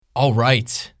All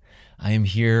right. I am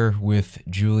here with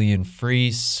Julian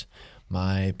Freese,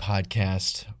 my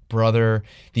podcast brother,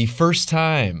 the first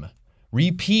time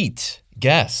repeat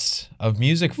guest of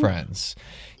Music Friends.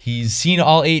 He's seen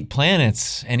all 8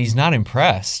 planets and he's not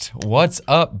impressed. What's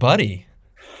up, buddy?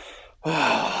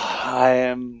 I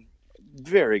am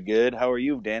very good. How are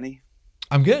you, Danny?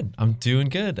 I'm good. I'm doing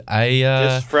good. I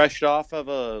Just fresh off of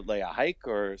a hike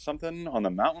or something on the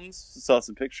mountains. Saw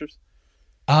some pictures.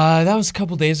 That was a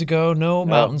couple days ago. No Oh,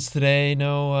 mountains today.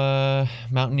 No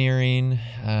mountaineering.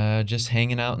 Just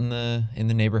hanging out in the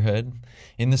neighborhood,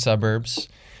 in the suburbs.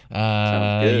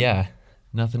 sounds good. Yeah,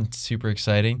 nothing super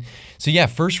exciting. So yeah,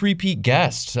 first repeat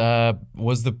guest.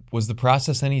 Was the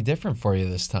process any different for you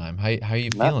this time? How you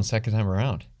Not, feeling second time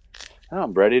around?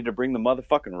 I'm ready to bring the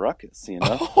motherfucking ruckus.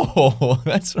 Oh,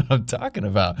 that's what I'm talking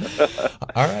about.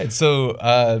 All right, so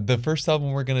the first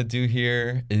album we're gonna do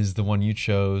here is the one you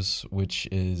chose, which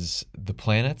is "The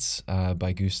Planets"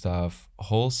 by Gustav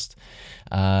Holst.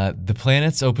 "The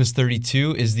Planets" Opus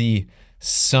 32 is the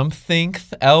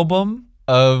somethingth album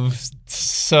of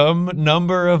some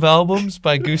number of albums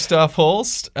by Gustav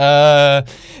Holst. I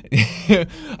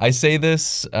say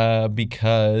this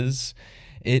because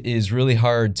it is really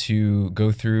hard to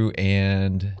go through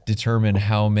and determine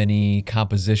how many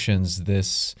compositions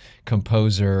this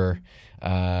composer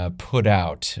put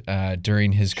out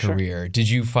during his Sure. career. Did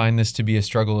you find this to be a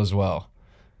struggle as well?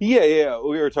 Yeah, yeah.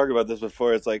 We were talking about this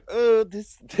before. It's like,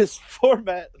 this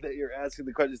format that you're asking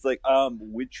the question. It's like,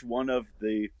 which one of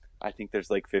the? I think there's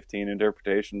like 15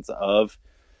 interpretations Yeah.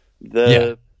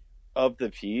 the of the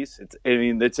piece. I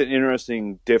mean, it's an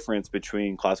interesting difference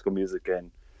between classical music and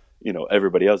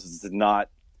everybody else. It's not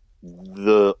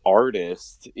the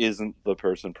artist isn't the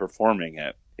person performing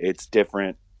it. It's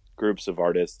different groups of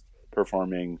artists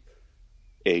performing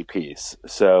a piece,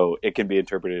 so it can be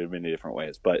interpreted in many different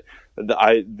ways. But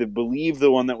believe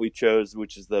the one that we chose,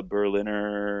 which is the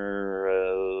Berliner.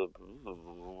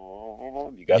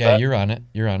 You got Yeah, that? you're on it.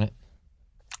 You're on it.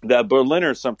 The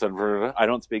Berliner something. I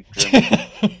don't speak German.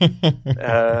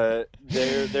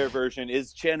 Their version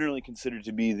is generally considered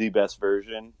to be the best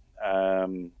version.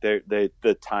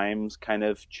 The times kind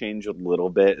of change a little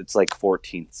bit. It's like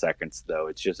 14 seconds though.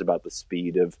 It's just about the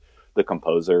speed of the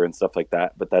composer and stuff like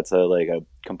that. But that's a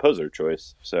composer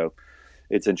choice, so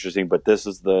it's interesting. But this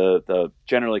is the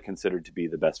generally considered to be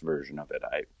the best version of it.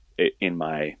 In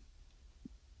my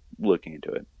looking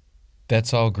into it.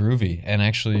 That's all groovy and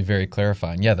actually very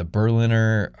clarifying. Yeah, the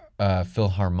Berliner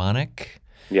Philharmonic.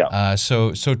 Yeah.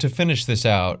 So to finish this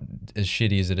out, as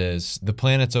shitty as it is, The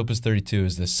Planets Opus 32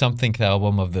 is the somethingth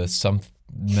album of the some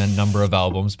number of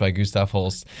albums by Gustav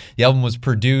Holst. The album was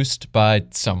produced by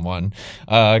someone,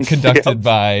 conducted Yep.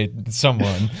 by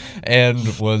someone, and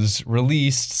was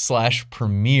released slash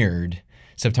premiered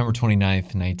September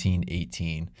 29th,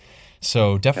 1918.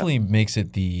 So Yeah. definitely makes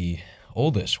it the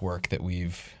oldest work that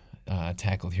we've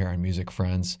tackled here on Music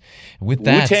Friends. With Wu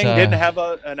that, Tang didn't have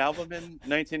an album in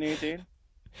 1918.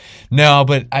 no,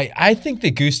 but I think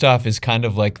that Gustav is kind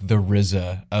of like the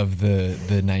RZA of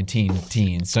the 19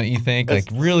 teens, don't you think? Like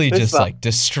That's really that's just the like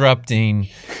disrupting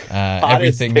hottest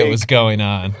everything that was take. going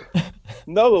on.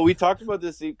 No, but we talked about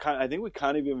this. I think we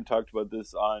kind of even talked about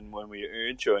this on when we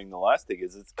were introing the last thing.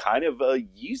 Is it's kind of a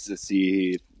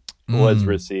Yeezus was Mm.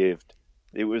 received.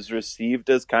 It was received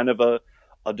as kind of a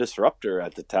disruptor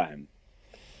at the time.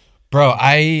 Bro,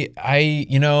 I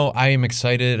am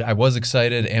excited. I was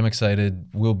excited, am excited,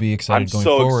 will be I'm excited going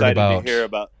so forward excited to about. hear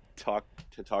about talk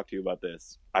to you about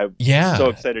this. I'm so Yeah,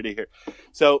 excited to hear.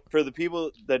 So for the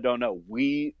people that don't know,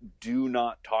 we do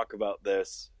not talk about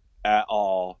this at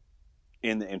all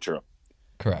in the intro.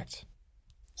 correct.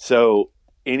 So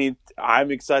I'm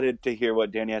excited to hear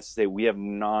what Danny has to say. We have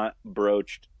not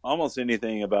broached almost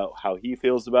anything about how he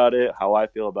feels about it, how I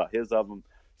feel about his album.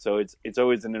 So it's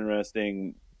always an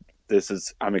interesting.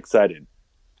 I'm excited.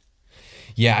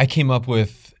 Yeah, I came up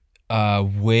with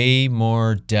way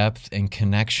more depth and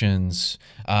connections,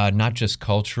 not just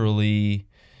culturally,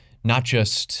 not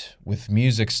just with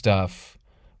music stuff,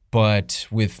 but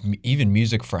with even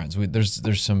music friends.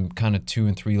 There's some kind of 2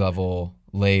 and 3 level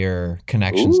layer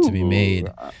connections to be Ooh, made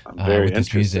I'm very with this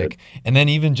interested. music, and then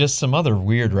even just some other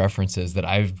weird references that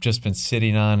I've just been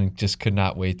sitting on and just could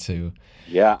not wait to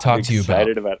Yeah, I'm talk to you about.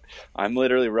 excited about it. I'm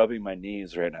literally rubbing my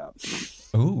knees right now.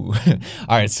 Ooh,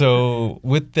 all right. So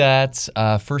with that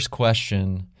first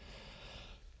question,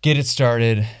 get it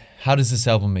started. How does this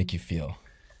album make you feel?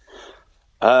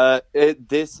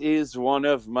 This is one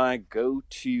of my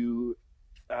go-to.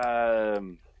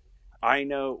 Um, I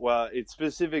know. Well, it's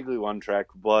specifically one track,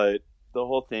 but the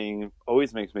whole thing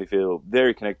always makes me feel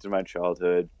very connected to my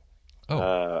childhood.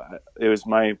 Oh, It was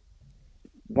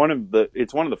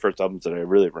it's one of the first albums that I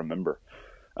really remember,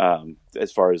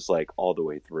 as far as like all the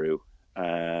way through.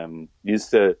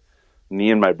 Me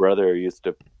and my brother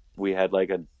we had like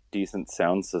a decent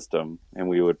sound system, and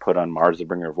we would put on Mars the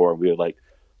Bringer of War. We would like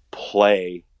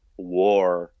play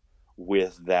War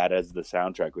with that as the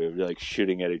soundtrack. We would be like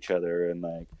shooting at each other and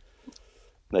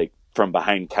like from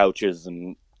behind couches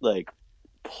and like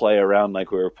play around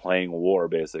like we were playing War,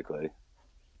 basically.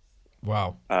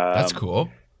 wow. That's cool.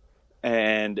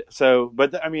 And so,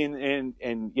 but I mean,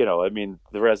 and you know, I mean,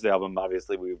 the rest of the album,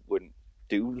 obviously, we wouldn't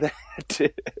do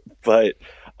that. But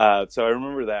so I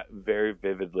remember that very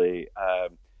vividly.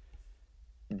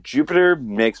 Jupiter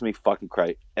makes me fucking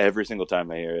cry every single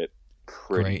time I hear it.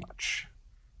 Pretty Great. much.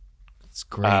 It's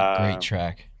great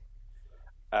track.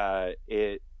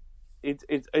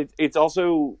 It's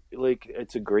also like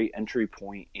it's a great entry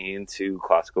point into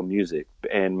classical music.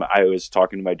 And I was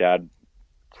talking to my dad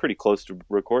pretty close to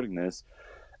recording this,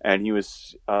 and he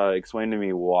was explaining to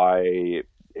me why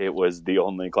it was the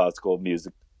only classical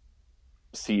music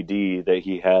CD that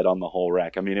he had on the whole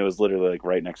rack. I mean, it was literally like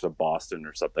right next to Boston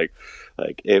or something.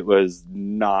 Like it was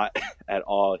not at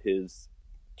all his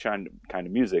kind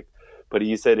of music, but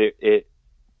he said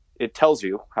it tells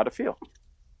you how to feel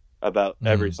about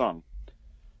every song.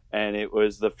 And it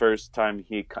was the first time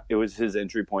it was his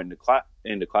entry point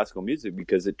into classical music,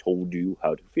 because it told you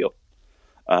how to feel.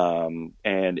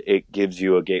 And it gives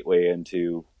you a gateway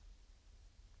into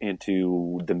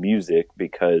the music,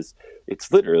 because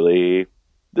it's literally,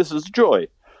 this is joy,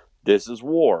 this is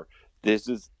war,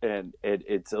 and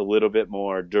it's a little bit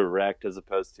more direct, as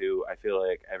opposed to, I feel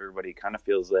like everybody kind of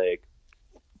feels like,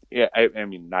 yeah, I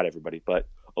mean, not everybody, but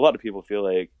a lot of people feel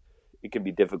like it can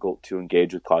be difficult to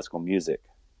engage with classical music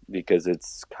because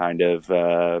it's kind of,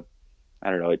 I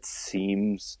don't know, it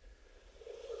seems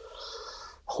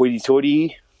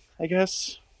hoity-toity, I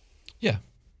guess. Yeah.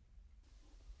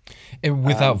 And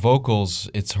without vocals,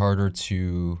 it's harder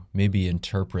to maybe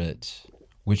interpret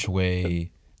which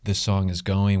way the song is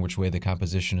going, which way the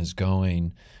composition is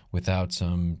going, without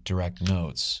some direct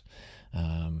notes.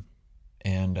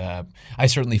 And I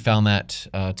certainly found that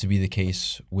to be the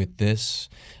case with this.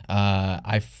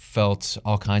 I felt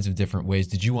all kinds of different ways.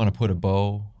 Did you want to put a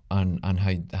bow on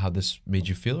how this made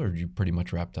you feel, or are you pretty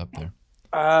much wrapped up there?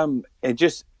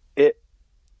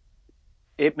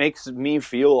 It makes me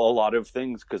feel a lot of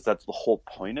things, because that's the whole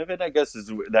point of it, I guess.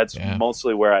 That's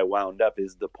mostly where I wound up.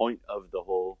 Is the point of the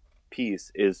whole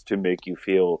piece is to make you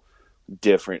feel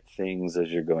different things as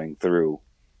you're going through.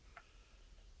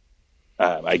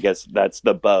 I guess that's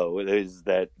the bow, is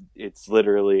that it's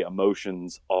literally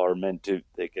emotions are meant to,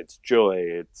 like, it's joy,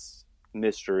 it's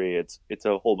mystery, it's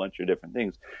a whole bunch of different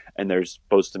things, and they're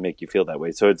supposed to make you feel that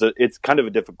way. So it's kind of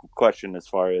a difficult question as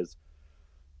far as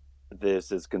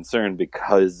this is concerned,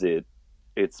 because it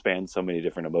spans so many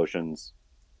different emotions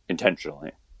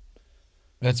intentionally.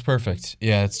 That's perfect.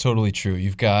 Yeah, it's totally true.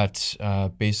 You've got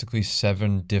basically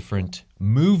 7 different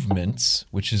movements,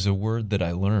 which is a word that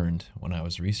I learned when I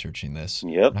was researching this.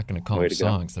 Yep. I'm not going to call them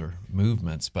songs, they're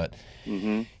movements. But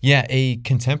yeah, a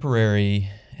contemporary,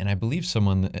 and I believe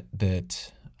someone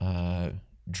that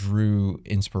drew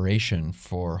inspiration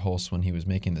for Holst when he was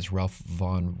making this, Ralph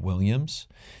Vaughan Williams,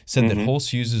 said that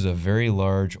Holst uses a very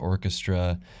large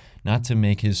orchestra not to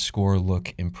make his score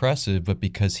look impressive, but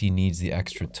because he needs the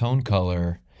extra tone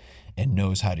color and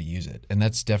knows how to use it. And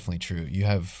that's definitely true. You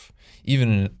have,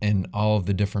 even in all of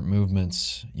the different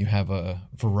movements, you have a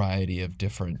variety of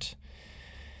different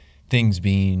things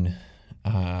being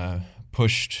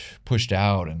pushed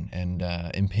out and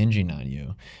impinging on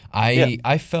you.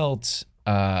 I felt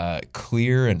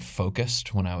clear and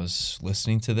focused when I was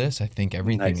listening to this. I think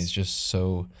everything is just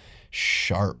so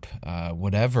sharp,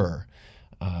 whatever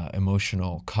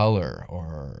emotional color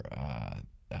or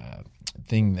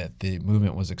thing that the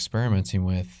movement was experimenting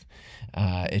with,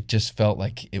 it just felt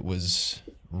like it was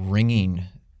ringing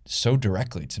so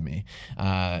directly to me.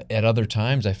 At other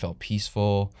times, I felt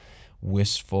peaceful,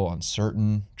 wistful,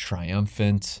 uncertain,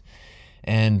 triumphant,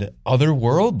 and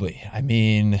otherworldly. I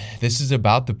mean, this is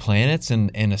about the planets,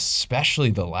 and especially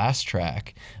the last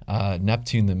track,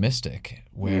 Neptune the Mystic,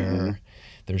 where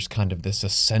there's kind of this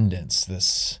ascendance,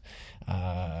 this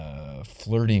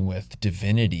flirting with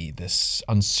divinity, this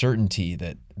uncertainty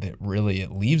that really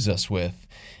it leaves us with.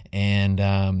 And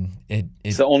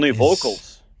it's the only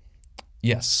vocals.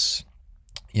 Yes.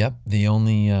 Yep. The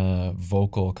only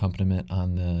vocal accompaniment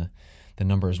on the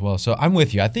number as well. So I'm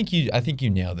with you. I think you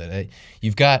nailed it.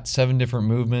 You've got 7 different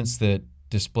movements that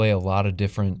display a lot of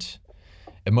different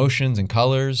emotions and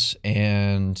colors,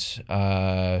 and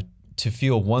to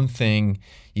feel one thing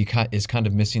is kind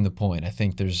of missing the point. I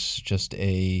think there's just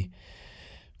a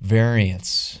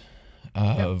variance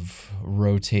of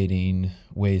rotating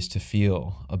ways to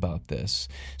feel about this.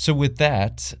 So with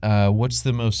that, what's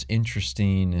the most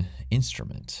interesting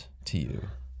instrument to you?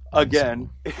 Again,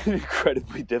 an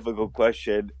incredibly difficult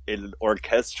question in an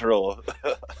orchestral.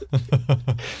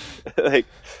 Like,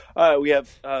 we have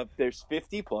there's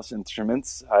 50 plus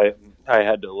instruments. I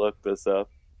had to look this up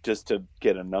just to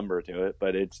get a number to it,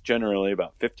 but it's generally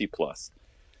about 50 plus.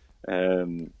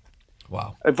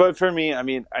 Wow. But for me, I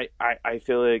mean, I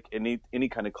feel like any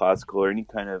kind of classical or any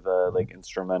kind of like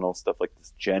instrumental stuff like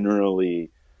this,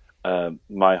 generally,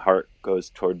 my heart goes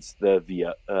towards the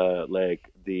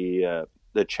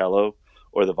cello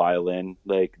or the violin,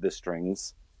 like the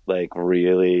strings, like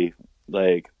really,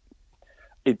 like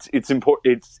it's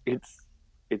important.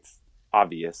 It's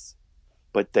obvious,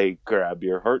 but they grab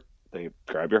your heart. They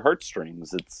grab your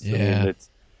heartstrings. I mean,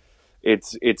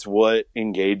 it's what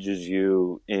engages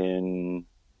you in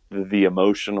the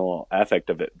emotional affect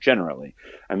of it generally.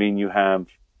 I mean, you have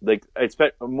like, I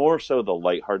expect more so the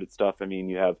lighthearted stuff. I mean,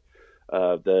 you have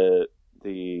the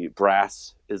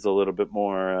brass is a little bit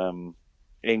more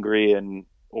angry,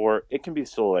 or it can be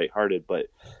still lighthearted, but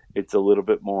it's a little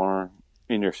bit more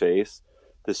in your face.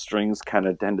 The strings kind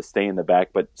of tend to stay in the back,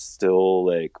 but still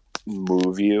like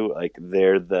move you. Like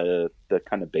they're the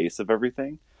kind of base of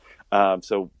everything.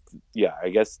 So yeah, I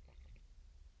guess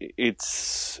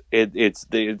it's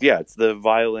the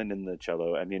violin and the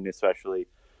cello. I mean, especially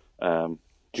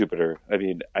Jupiter. I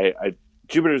mean,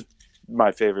 Jupiter's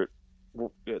my favorite.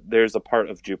 There's a part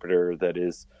of Jupiter that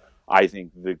is, I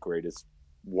think,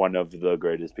 one of the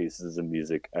greatest pieces of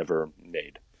music ever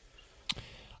made.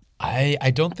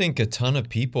 I don't think a ton of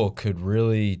people could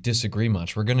really disagree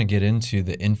much. We're going to get into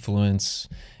the influence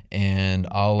and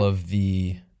all of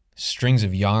the strings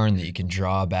of yarn that you can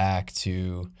draw back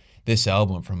to this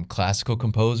album from classical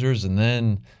composers and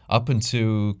then up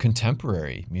into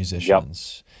contemporary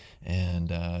musicians and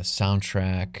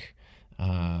soundtrack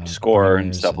score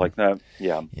and stuff like that.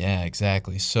 Yeah,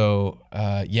 exactly. So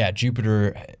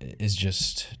Jupiter is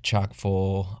just chock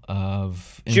full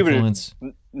of influence.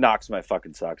 Jupiter knocks my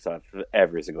fucking socks off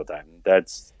every single time.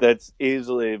 That's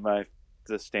easily the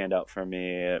standout for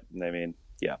me. I mean,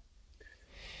 yeah.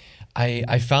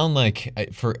 I found like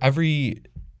for every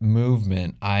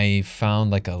movement, I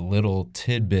found like a little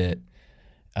tidbit,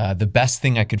 the best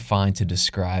thing I could find to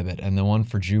describe it. And the one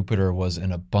for Jupiter was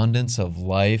an abundance of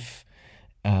life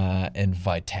and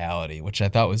vitality, which I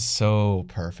thought was so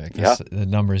perfect. Yeah. The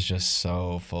number is just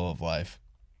so full of life.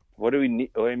 What do we need?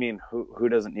 I mean, who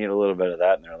doesn't need a little bit of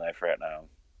that in their life right now?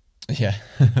 Yeah,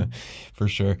 for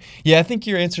sure. Yeah, I think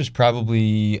your answer is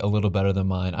probably a little better than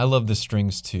mine. I love the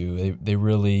strings too. They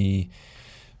really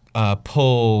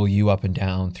pull you up and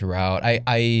down throughout.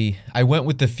 I went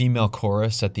with the female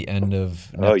chorus at the end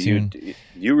of Neptune. Oh,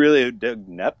 you really did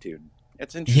Neptune.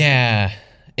 It's interesting. Yeah.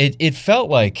 It feels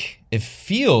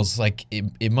like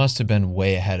it must have been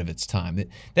way ahead of its time.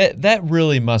 That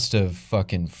really must have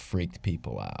fucking freaked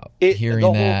people out.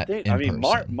 Hearing that in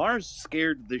person. Mars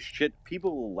scared the shit.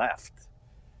 People left.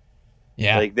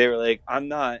 Yeah, like they were like, I'm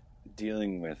not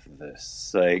dealing with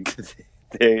this. Like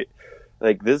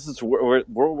this is where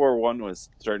World War I was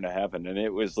starting to happen, and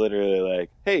it was literally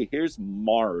like, hey, here's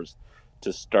Mars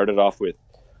to start it off with.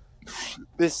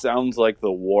 This sounds like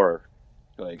the war.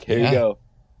 Like, here you go.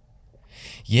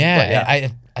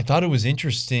 Yeah, I thought it was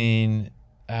interesting.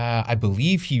 I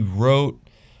believe he wrote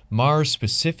Mars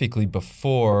specifically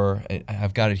before.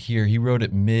 I've got it here. He wrote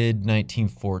it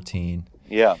mid-1914.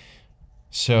 Yeah.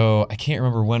 So I can't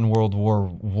remember when World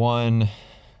War I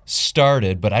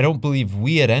started, but I don't believe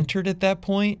we had entered at that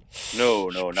point. No,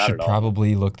 not at all. Should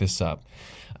probably look this up.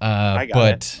 I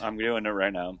got it. I'm doing it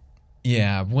right now.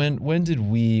 Yeah. When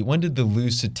did the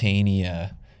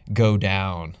Lusitania go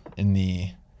down in the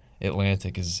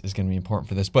Atlantic is going to be important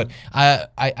for this. But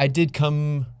I did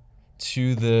come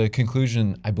to the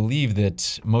conclusion, I believe,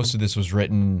 that most of this was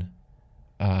written,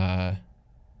 World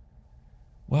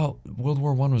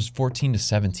War I was 14 to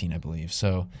 17, I believe.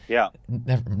 So yeah,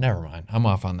 never mind. I'm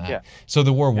off on that. Yeah. So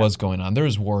the war was going on. There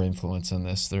was war influence in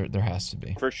this. There has to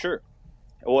be. For sure.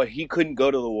 Well, he couldn't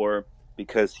go to the war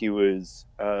because he was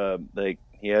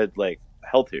he had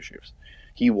health issues.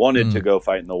 He wanted to go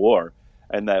fight in the war.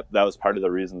 And that was part of the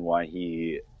reason why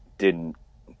he didn't.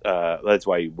 That's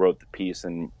why he wrote the piece,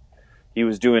 and he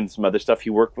was doing some other stuff. He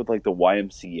worked with the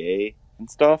YMCA and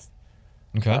stuff.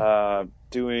 Okay.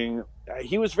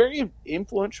 He was very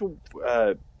influential.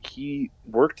 He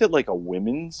worked at a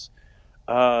women's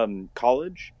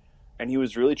college, and he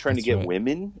was really trying to get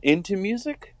women into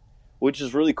music. which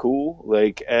is really cool.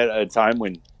 Like at a time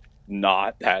when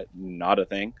not a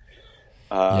thing.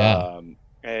 Yeah.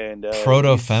 And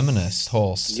Proto-feminist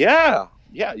host. Yeah,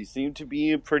 you seem to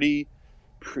be a pretty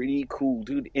cool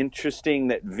dude. Interesting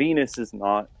that Venus is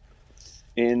not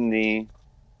in the.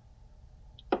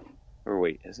 Or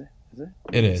wait, is it? Is it?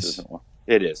 It is.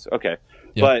 It is. Okay,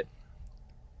 Yep. but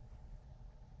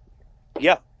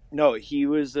yeah, no, he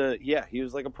was. He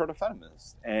was like a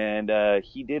proto-feminist, and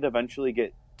he did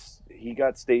eventually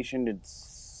got stationed in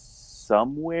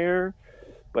somewhere,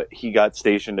 but he got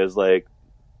stationed as like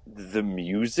the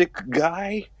music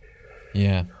guy.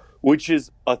 Yeah. Which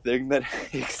is a thing that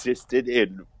existed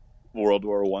in World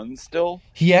War One still.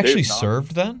 He actually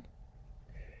served then?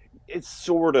 It's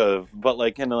sort of, but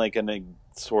like in a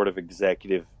sort of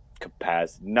executive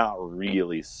capacity, not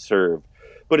really served.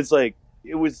 But it's like,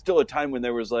 it was still a time when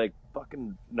there was like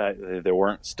there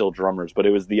weren't still drummers, but it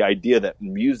was the idea that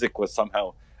music was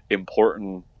somehow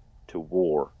important to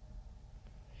war.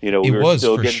 You know, it was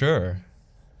for sure.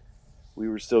 We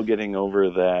were still getting over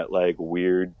that like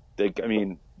weird, like, I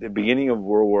mean, the beginning of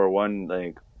World War One,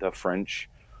 like the French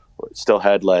still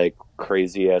had like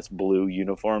crazy ass blue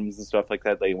uniforms and stuff like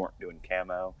that. They weren't doing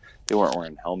camo. They weren't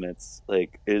wearing helmets.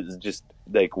 Like, it was just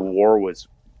like World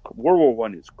War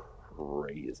One is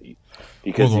crazy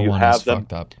because you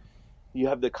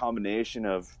have the combination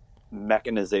of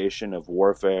mechanization of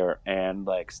warfare and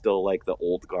like still like the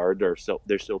old guard.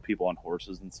 There's still people on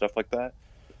horses and stuff like that.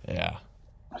 Yeah.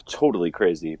 Totally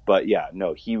crazy. But yeah,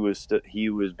 no, he was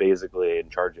basically in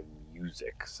charge of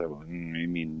music. So I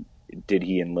mean, did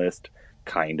he enlist?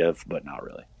 Kind of, but not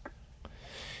really.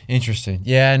 Interesting.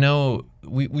 Yeah, I know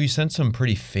we sent some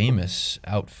pretty famous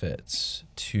outfits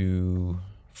to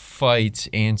fight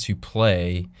and to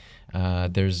play.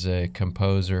 There's a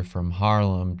composer from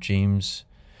Harlem, James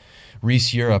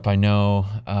Reese Europe, I know,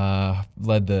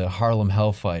 led the Harlem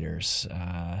Hellfighters.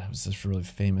 It was this really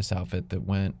famous outfit that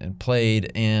went and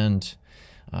played and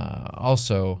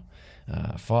also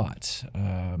fought.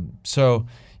 So,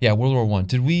 yeah, World War I.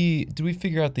 Did we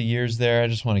figure out the years there? I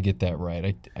just want to get that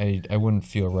right. I wouldn't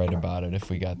feel right about it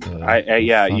if we got the.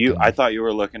 I thought you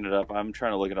were looking it up. I'm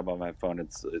trying to look it up on my phone.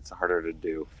 It's harder to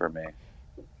do for me.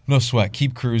 No sweat.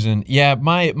 Keep cruising. Yeah,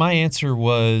 my answer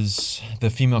was the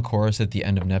female chorus at the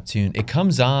end of Neptune. It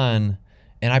comes on,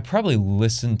 and I probably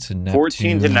listened to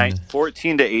Neptune.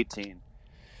 14 to 18.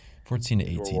 14 to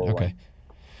 18, okay.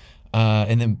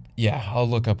 And then, yeah, I'll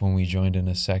look up when we joined in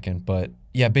a second. But,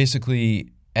 yeah, basically,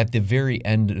 at the very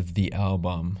end of the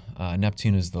album,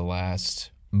 Neptune is the last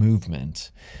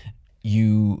movement.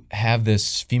 You have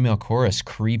this female chorus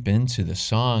creep into the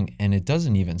song, and it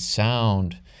doesn't even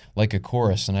sound like a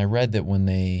chorus. And I read that when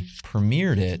they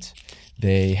premiered it,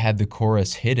 they had the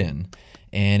chorus hidden,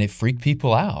 and it freaked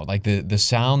people out. Like the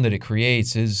sound that it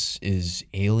creates is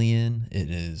alien. It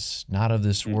is not of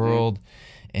this world.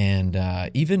 And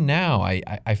even now,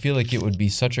 I feel like it would be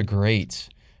such a great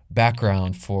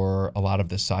background for a lot of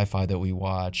the sci-fi that we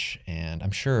watch. And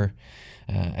I'm sure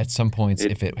at some points,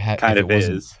 if it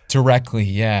wasn't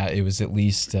directly, it was at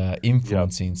least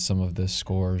influencing some of the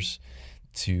scores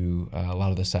to a lot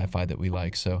of the sci-fi that we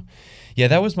like. So, yeah,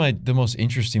 that was the most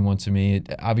interesting one to me.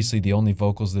 Obviously, the only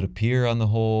vocals that appear on the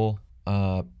whole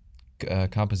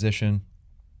composition,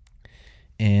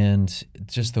 and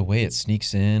just the way it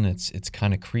sneaks in. It's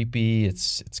kind of creepy.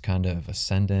 It's kind of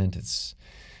ascendant.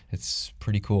 It's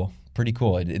pretty cool. Pretty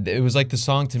cool. It was like the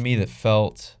song to me that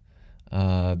felt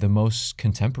the most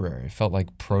contemporary. It felt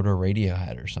like proto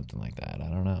Radiohead or something like that. I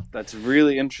don't know. That's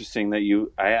really interesting that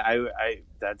you.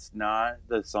 That's not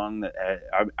the song that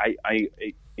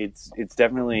it's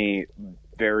definitely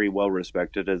very well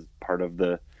respected as part of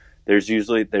the. There's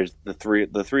the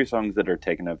three songs that are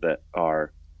taken up that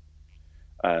are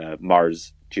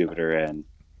Mars, Jupiter, and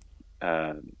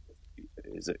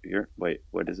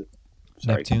what is it?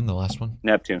 Sorry. Neptune, the last one.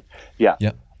 Neptune, yeah.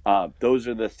 Yep. Those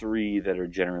are the three that are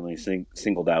generally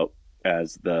singled out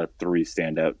as the three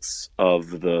standouts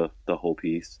of the whole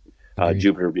piece.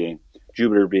 Jupiter being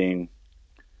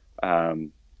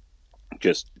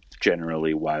just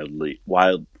generally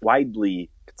widely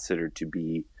considered to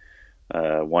be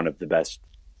one of the best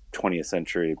 20th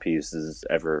century pieces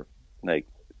ever. Like,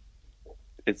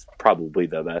 it's probably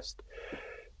the best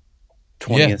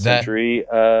 20th century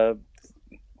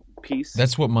piece.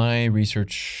 That's what my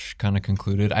research kind of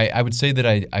concluded. I would say that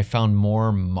I found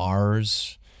more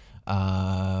Mars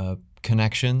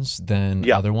connections than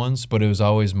other ones, but it was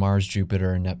always Mars,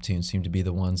 Jupiter, and Neptune seemed to be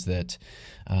the ones that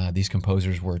these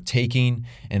composers were taking,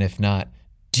 and if not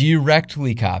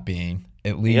directly copying,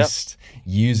 at Yep. least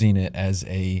using it as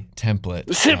a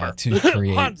template Zimmer. to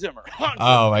create. Hans Zimmer. Hans Zimmer.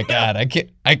 Oh my God,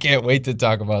 I can't wait to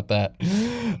talk about that.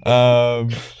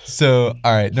 So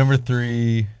all right, number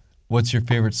 3. What's your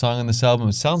favorite song on this album?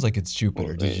 It sounds like it's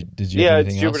Jupiter. Did you have Yeah,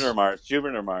 anything it's Jupiter else? Mars.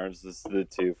 Jupiter Mars is the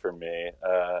two for me.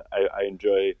 I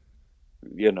enjoy,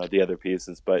 the other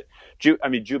pieces, but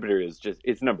Jupiter is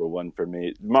it's number one for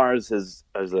me. Mars has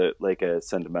a like a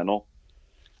sentimental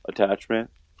attachment,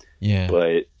 Yeah.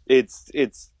 but it's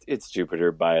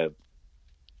Jupiter by a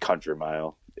country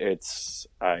mile.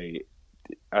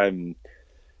 I'm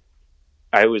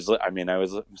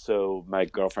so my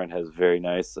girlfriend has very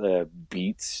nice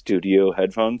Beats Studio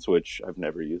headphones, which I've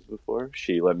never used before.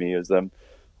 She let me use them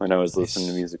when I was listening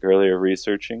to Nice. music earlier,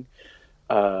 researching.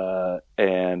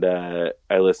 And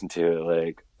I listened to it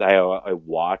like I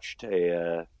watched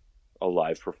a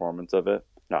live performance of it.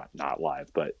 Not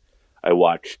live, but I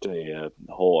watched a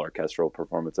whole orchestral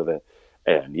performance of it.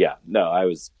 And yeah, no, I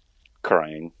was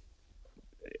crying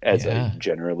as I Yeah.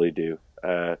 generally do.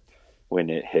 When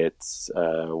it hits,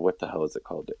 what the hell is it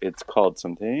called? It's called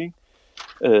something.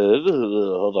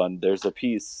 Hold on. There's a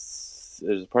piece.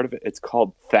 There's a part of it. It's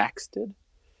called Thaxted.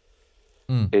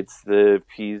 Mm. It's the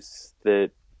piece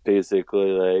that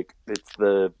basically like it's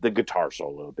the guitar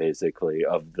solo basically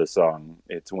of the song.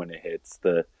 It's when it hits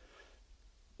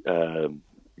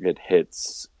it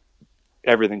hits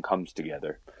everything comes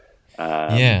together.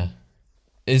 Yeah.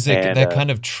 Is it And that kind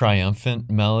of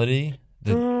triumphant melody?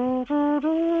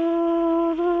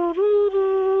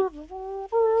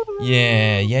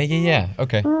 Yeah, yeah, yeah, yeah.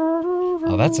 Okay.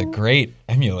 Oh, that's a great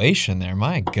emulation there.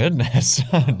 My goodness.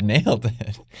 Nailed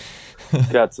it.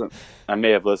 got some. I may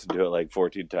have listened to it like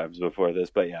 14 times before this,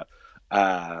 but yeah,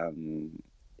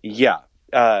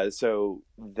 yeah. So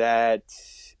that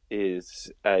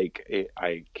is like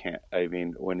I can't. I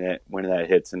mean, when that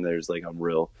hits and there's like a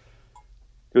real.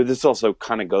 This also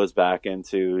kind of goes back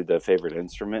into the favorite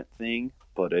instrument thing,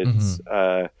 but it's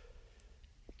Hmm.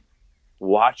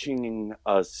 watching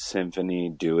a symphony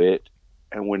do it,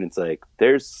 and when it's like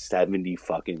there's 70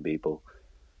 fucking people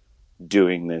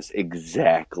doing this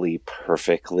exactly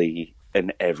perfectly,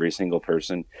 and every single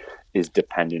person is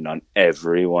dependent on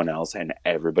everyone else and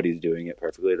everybody's doing it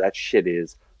perfectly. That shit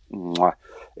is mwah.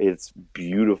 It's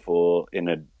beautiful in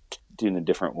a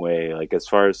different way. Like as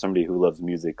far as somebody who loves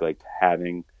music, like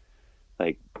having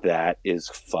like that is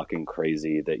fucking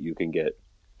crazy that you can get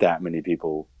that many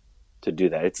people to do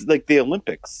that. It's like the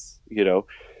Olympics,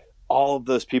 all of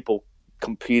those people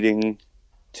competing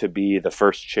to be the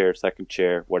first chair, second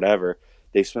chair, whatever.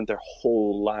 They spent their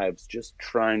whole lives just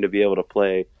trying to be able to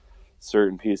play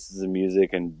certain pieces of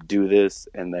music and do this,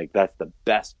 and like that's the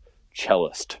best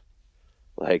cellist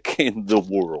like in the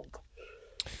world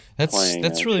playing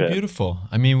That's that really shit. beautiful.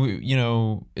 I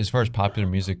mean, as far as popular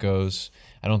music goes,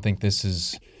 I don't think this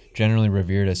is generally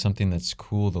revered as something that's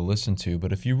cool to listen to.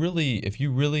 But if you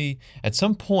really, at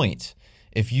some point,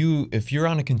 if you're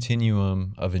on a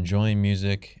continuum of enjoying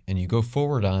music and you go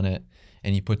forward on it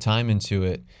and you put time into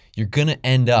it, you're gonna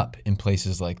end up in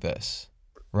places like this,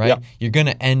 Yeah, right? You're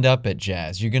gonna end up at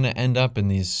jazz. You're gonna end up in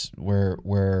these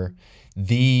where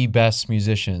the best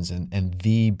musicians and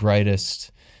the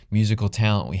brightest musical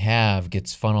talent we have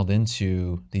gets funneled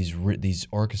into these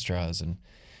orchestras and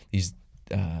these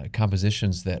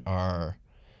compositions that are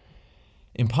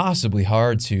impossibly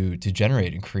hard to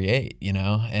generate and create,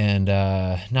 and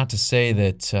not to say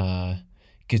that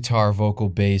guitar, vocal,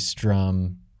 bass,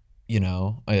 drum, you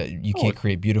oh can't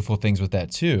create beautiful things with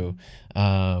that too,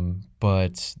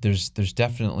 but there's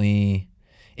definitely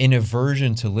an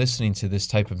aversion to listening to this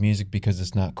type of music because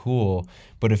it's not cool.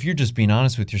 But if you're just being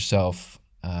honest with yourself,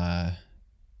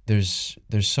 there's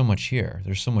so much here.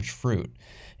 There's so much fruit,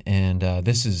 and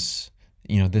this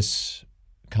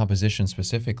composition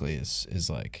specifically is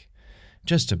like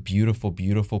just a beautiful,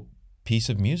 beautiful piece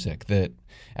of music that,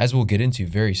 as we'll get into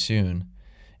very soon,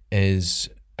 is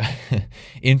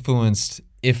influenced,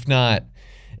 if not,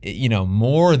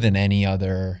 more than any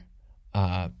other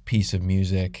piece of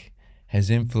music, has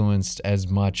influenced as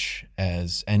much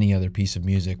as any other piece of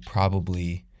music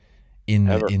probably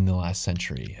ever. in the last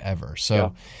century ever. Yeah.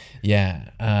 So,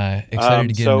 yeah, excited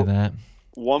to get into So that.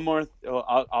 one more.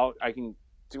 I can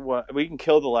do what we can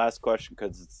kill the last question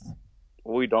because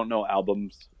we don't know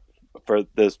albums for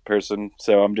this person.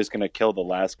 So I'm just gonna kill the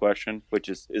last question, which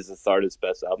is this artist's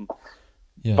best album?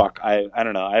 Yeah, Fuck, I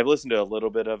don't know. I've listened to a little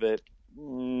bit of it.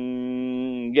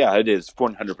 Yeah, it is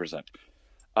 100%.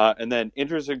 And then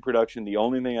interesting production. The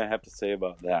only thing I have to say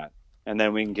about that, and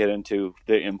then we can get into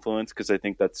the influence because I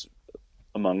think that's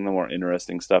among the more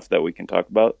interesting stuff that we can talk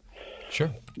about.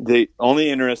 sure. The only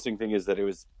interesting thing is that it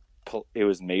was it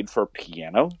was made for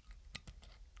piano,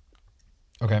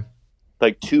 Okay.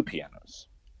 like two pianos,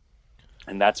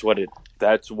 and that's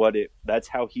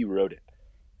how he wrote it,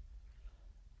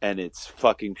 and it's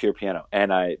fucking pure piano.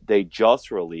 And they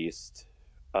just released,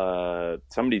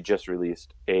 somebody just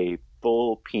released a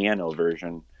full piano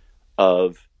version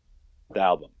of the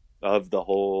album, of the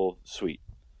whole suite.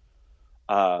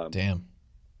 Damn.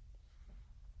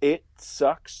 It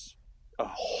sucks a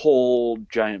whole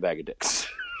giant bag of dicks.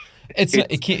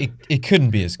 It couldn't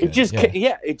be as good. It just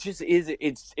it just is.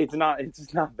 It's not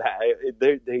bad.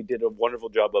 They did a wonderful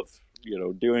job of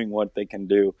doing what they can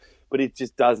do, but it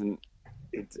just doesn't.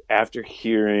 It's after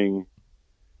hearing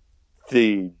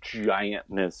the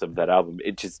giantness of that album,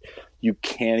 it just, you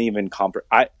can't even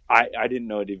comprehend. I didn't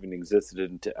know it even existed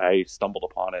until I stumbled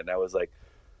upon it, and I was like,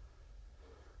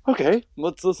 okay,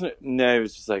 let's listen. And I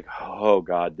was just like, oh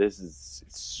god, this is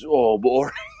so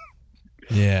boring.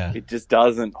 Yeah. It just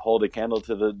doesn't hold a candle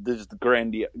to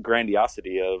the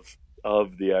grandiosity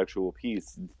of the actual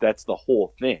piece. That's the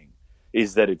whole thing,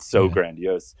 is that it's so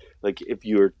grandiose. Like if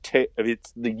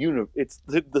it's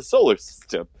the solar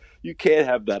system. You can't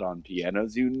have that on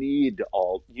pianos. You need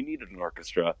an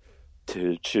orchestra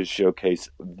to showcase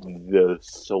the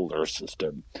solar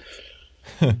system.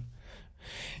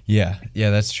 Yeah,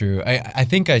 that's true. I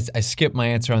think I skipped my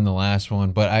answer on the last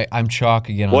one, but I'm chalk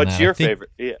again on that. What's your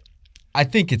favorite? Yeah. I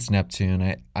think it's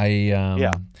Neptune.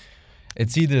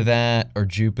 It's either that or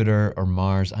Jupiter or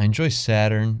Mars. I enjoy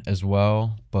Saturn as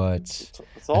well, but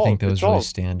I think those really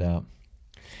stand out.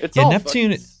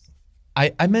 Neptune.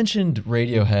 I mentioned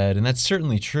Radiohead, and that's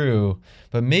certainly true,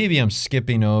 but maybe I'm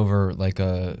skipping over like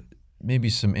maybe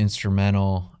some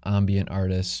instrumental ambient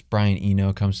artists. Brian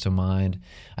Eno comes to mind.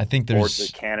 I think there's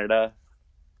or Canada.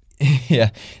 Yeah,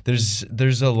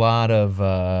 there's a lot of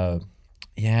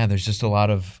there's just a lot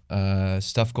of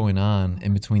stuff going on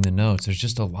in between the notes. There's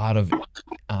just a lot of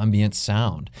ambient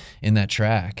sound in that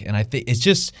track, and I think it's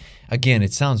just, again,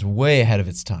 it sounds way ahead of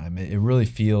its time. It really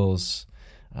feels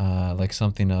like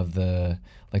something of the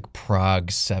Prague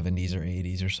 70s or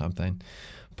 80s or something.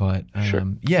 But sure.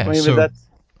 Yeah, I mean,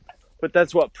 but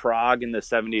that's what Prague in the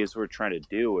 70s were trying to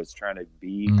do, was trying to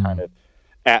be kind of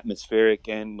atmospheric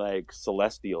and like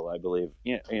celestial, I believe.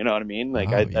 You know what I mean? Like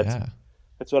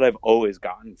that's what I've always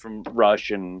gotten from Rush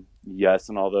and Yes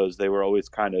and all those. They were always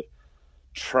kind of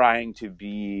trying to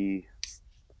be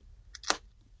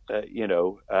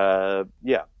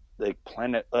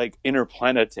like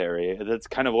interplanetary. That's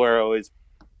kind of where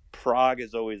Prague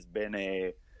has always been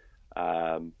a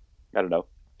I don't know,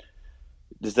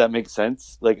 does that make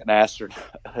sense? Like an astronaut,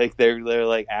 like they're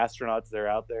like astronauts. They're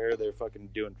out there, they're fucking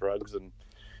doing drugs and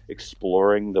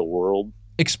exploring the world.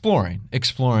 Exploring,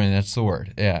 that's the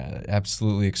word. Yeah,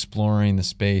 absolutely, exploring the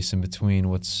space in between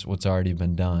what's already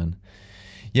been done.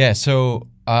 Yeah, so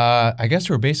I guess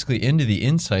we're basically into the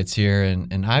insights here,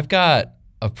 and I've got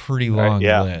a pretty long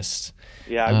list.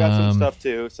 Yeah, I've got some stuff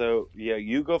too. So yeah,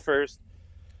 you go first.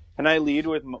 Can I lead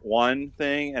with one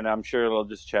thing? And I'm sure it'll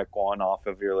just check one off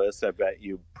of your list. I bet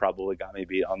you probably got me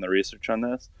beat on the research on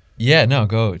this. Yeah, no,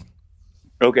 go.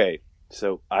 Okay,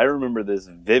 so I remember this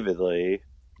vividly,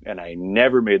 and I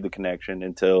never made the connection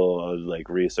until I was like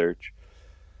research.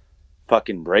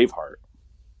 Fucking Braveheart.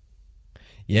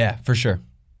 Yeah, for sure.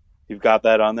 You've got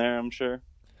that on there, I'm sure.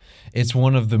 It's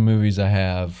one of the movies I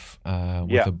have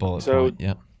with a bullet point.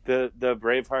 Yeah. The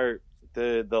Braveheart,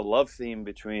 the love theme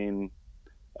between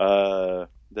the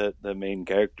main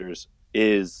characters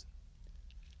is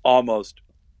almost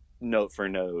note for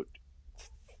note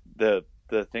the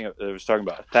thing I was talking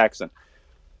about,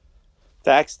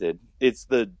 Thaxted. It's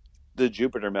the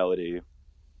Jupiter melody.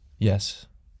 Yes.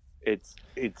 It's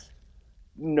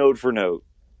note for note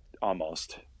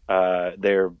almost.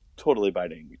 They're totally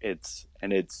biting. It's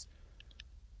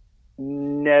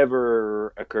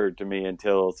never occurred to me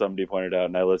until somebody pointed out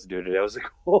and I listened to it and I was like,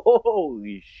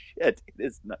 holy shit,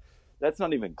 that's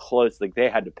not even close. Like they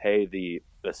had to pay the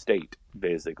estate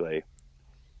basically.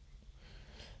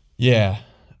 Yeah.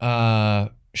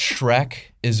 Shrek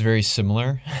is very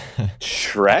similar.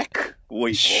 Shrek?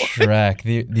 Wait, Shrek.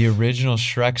 The original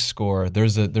Shrek score,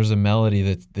 there's a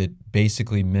melody that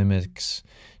basically mimics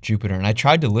Jupiter. And I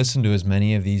tried to listen to as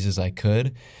many of these as I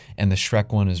could, and the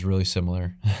Shrek one is really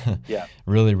similar. Yeah.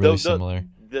 really similar.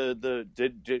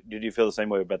 Did you feel the same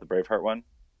way about the Braveheart one?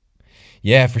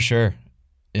 Yeah, for sure.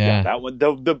 Yeah, that one.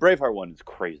 The Braveheart one is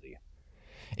crazy.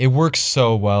 It works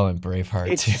so well in Braveheart.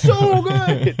 It's too. so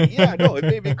good. Yeah, no, it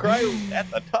made me cry at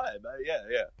the time.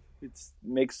 Yeah. It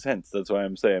makes sense. That's why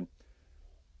I'm saying.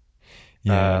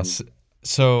 Yeah.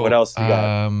 So what else you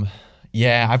got?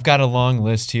 Yeah, I've got a long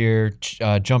list here.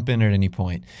 Jump in at any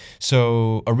point.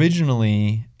 So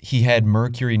originally, he had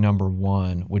Mercury number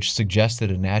 1, which suggested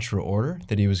a natural order,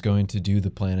 that he was going to do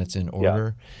the planets in Yeah.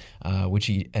 order, which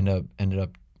he ended up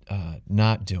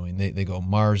not doing. They go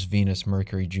Mars, Venus,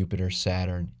 Mercury, Jupiter,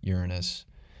 Saturn, Uranus,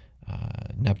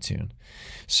 Neptune.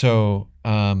 So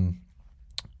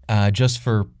just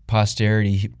for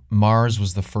posterity, Mars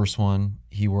was the first one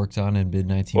he worked on in mid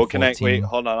 1914. Well, can I wait?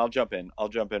 Hold on, I'll jump in.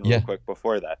 Yeah. Real quick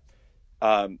before that.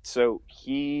 So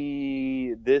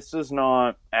this is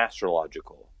not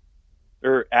astrological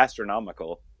or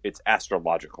astronomical. It's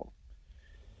astrological.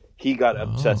 He got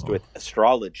obsessed with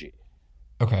astrology.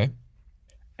 Okay.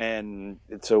 And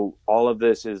so all of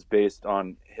this is based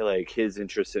on like his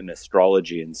interest in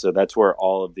astrology, and so that's where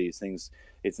all of these things.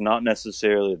 It's not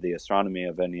necessarily the astronomy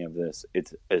of any of this;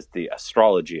 it's the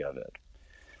astrology of it,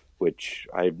 which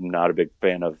I'm not a big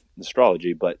fan of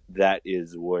astrology, but that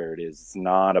is where it is. It's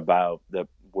not about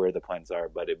where the planets are,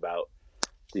 but about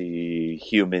the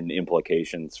human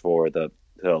implications for the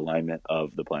alignment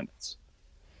of the planets.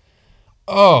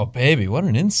 Oh, baby, what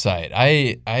an insight.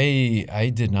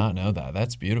 I did not know that.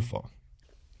 That's beautiful.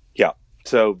 Yeah.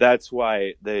 So that's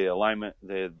why the alignment,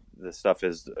 the stuff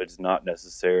is not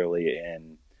necessarily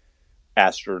in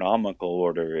astronomical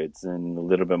order. It's in a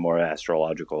little bit more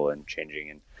astrological and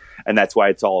changing. And that's why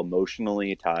it's all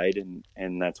emotionally tied.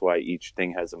 And that's why each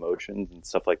thing has emotions and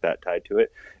stuff like that tied to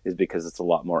it, is because it's a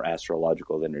lot more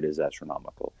astrological than it is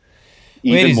astronomical.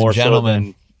 Even Ladies more and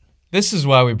gentlemen, this is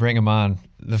why we bring him on.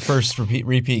 The first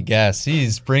repeat guest.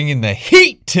 He's bringing the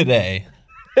heat today.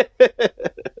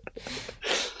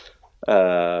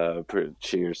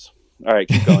 Cheers. All right,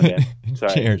 keep going, Dan.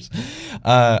 Sorry. Cheers.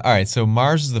 All right, so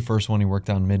Mars is the first one he worked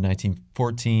on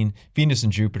mid-1914. Venus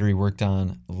and Jupiter he worked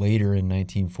on later in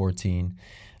 1914.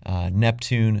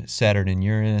 Neptune, Saturn, and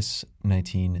Uranus,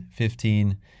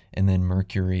 1915. And then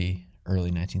Mercury,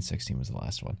 early 1916 was the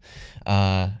last one.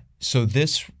 So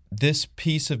this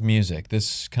piece of music,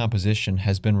 this composition,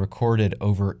 has been recorded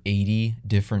over 80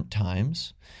 different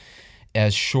times,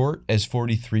 as short as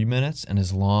 43 minutes and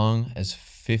as long as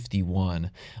 51.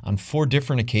 On 4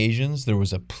 different occasions, there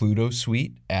was a Pluto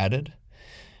suite added.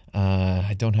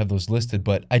 I don't have those listed,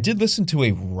 but I did listen to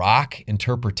a rock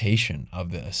interpretation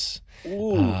of this.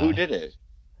 Ooh, who did it?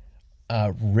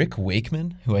 Rick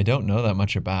Wakeman, who I don't know that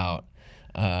much about,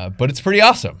 but it's pretty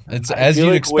awesome. It's as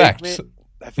you'd expect. Wakeman,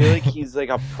 I feel like he's like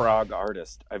a prog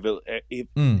artist.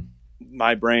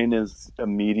 My brain is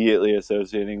immediately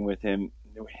associating with him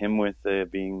with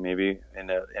being maybe in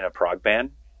a prog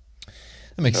band.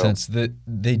 That makes sense.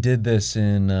 They did this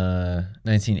in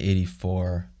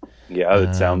 1984. Yeah,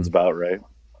 that sounds about right.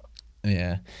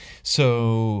 Yeah.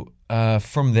 So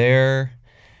from there,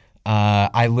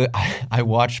 I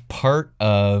watched part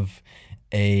of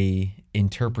a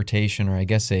interpretation, or I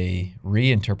guess a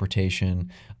reinterpretation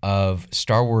of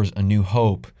Star Wars: A New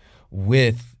Hope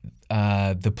with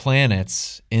the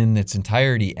planets in its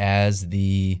entirety as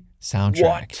the soundtrack.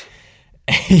 What?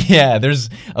 Yeah, there's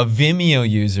a Vimeo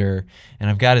user, and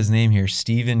I've got his name here,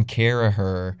 Stephen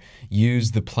Caraher,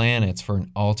 used the planets for an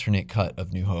alternate cut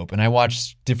of New Hope. And I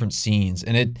watched different scenes,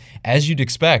 and it, as you'd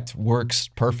expect, works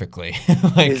perfectly.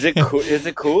 Is it cool? Is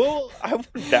it cool? I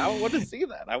want to see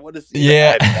that. I want to see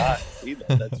that. I have not seen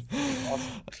that. That's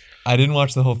awesome. I didn't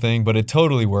watch the whole thing, but it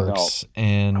totally works. No,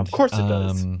 and of course it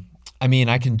does. I mean,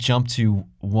 I can jump to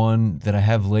one that I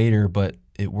have later, but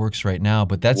it works right now.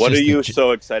 But that's what just are you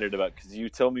so excited about? Because you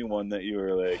told me one that you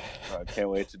were like, oh, I can't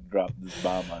wait to drop this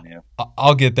bomb on you.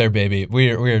 I'll get there, baby.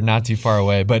 We are not too far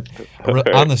away. But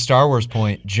on the Star Wars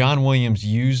point, John Williams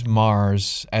used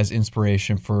Mars as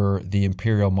inspiration for the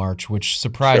Imperial March, which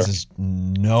surprises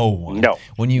no one. No.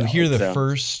 When you hear the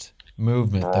first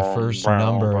movement, the first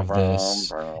number of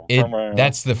this,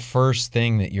 that's the first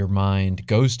thing that your mind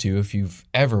goes to if you've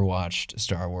ever watched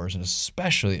Star Wars, and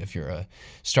especially if you're a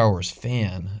Star Wars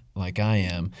fan like I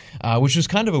am, which was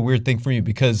kind of a weird thing for me,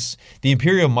 because the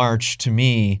Imperial March, to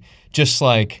me, just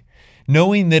like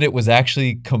knowing that it was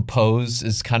actually composed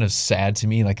is kind of sad to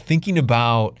me. Like thinking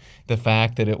about the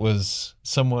fact that it was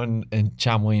someone, and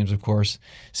John Williams, of course,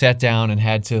 sat down and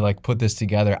had to like put this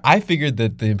together. I figured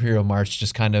that the Imperial March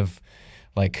just kind of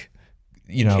like,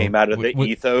 you know, came out of the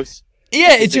ethos.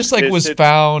 Yeah, it just like was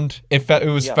found. It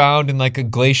was found in like a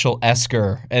glacial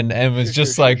esker, and was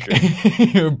just like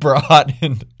brought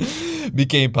and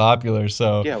became popular.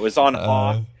 So yeah, it was on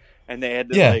Hoth, and they had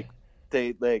to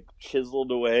they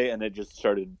chiseled away, and it just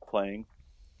started playing.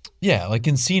 Yeah, like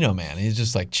Encino Man, he's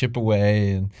just like chip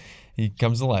away, and he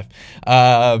comes to life.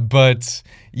 But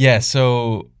yeah,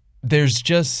 so there's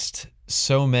just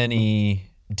so many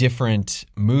different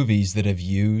movies that have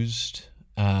used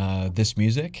this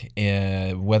music,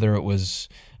 whether it was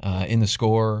in the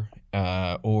score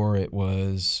or it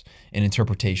was an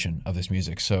interpretation of this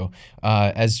music. So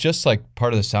as just like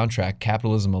part of the soundtrack,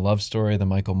 Capitalism: A Love Story, the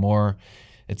Michael Moore.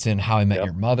 It's in How I Met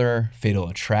Your Mother, Fatal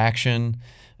Attraction.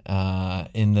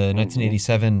 In the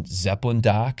 1987 Zeppelin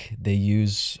doc, they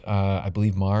use, I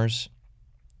believe, Mars.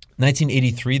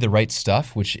 1983, The Right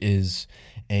Stuff, which is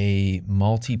a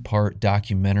multi-part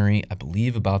documentary, I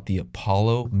believe, about the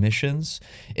Apollo missions.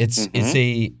 It's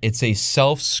a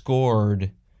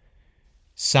self-scored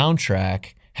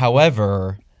soundtrack.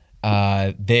 However,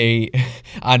 they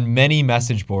on many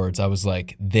message boards, I was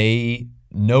like, they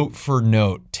note for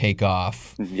note take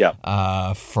off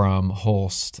from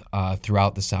Holst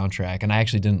throughout the soundtrack. And I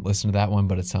actually didn't listen to that one,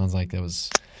 but it sounds like that was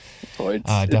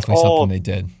definitely something they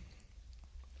did.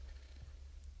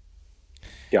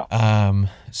 Yeah.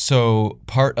 So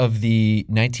part of the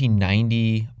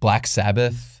 1990 Black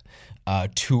Sabbath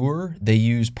tour, they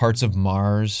use parts of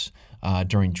Mars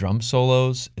during drum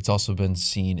solos. It's also been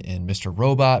seen in Mr.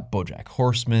 Robot, BoJack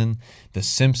Horseman, The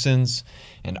Simpsons.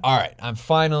 And all right, I've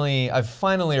finally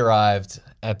arrived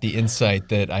at the insight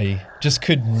that I just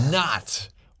could not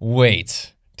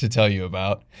wait to tell you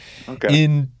about. Okay.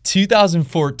 In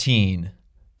 2014,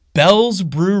 Bell's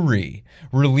Brewery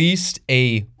released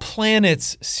a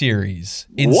Planets series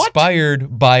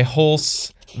inspired by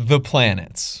Holst's The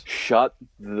Planets. Shut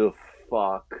the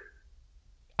fuck.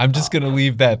 I'm just going to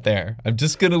leave that there.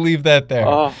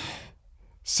 Oh.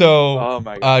 So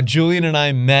my God. Julian and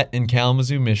I met in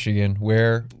Kalamazoo, Michigan,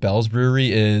 where Bell's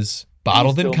Brewery is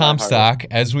bottled in Comstock,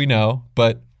 as we know,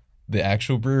 but the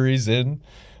actual brewery's in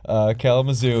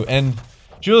Kalamazoo. And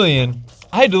Julian,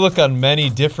 I had to look on many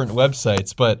different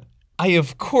websites, but I,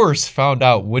 of course, found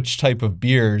out which type of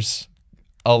beers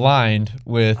aligned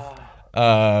with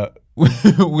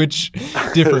which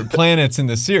different planets in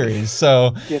the series.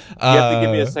 So you have to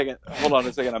give me a second. Hold on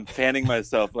a second. I'm fanning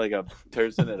myself like a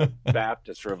person at a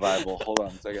Baptist revival. Hold on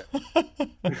a second.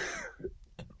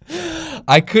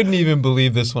 I couldn't even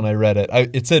believe this when I read it.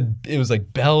 It was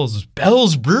like Bell's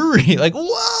Brewery. Like,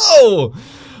 whoa,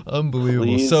 unbelievable.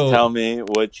 Please tell me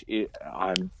which.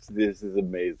 This is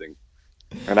amazing.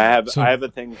 And I have a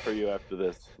thing for you after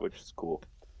this, which is cool.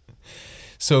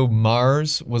 So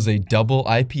Mars was a double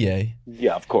IPA.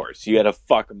 Yeah, of course. You had to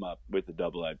fuck them up with the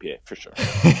double IPA, for sure.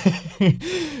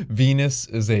 Venus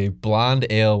is a blonde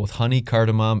ale with honey,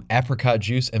 cardamom, apricot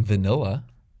juice, and vanilla.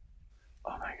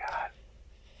 Oh, my God.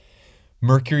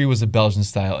 Mercury was a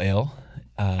Belgian-style ale.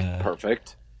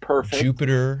 Perfect.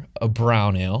 Jupiter, a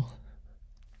brown ale.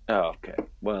 Oh, okay.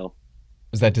 Well.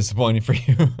 Was that disappointing for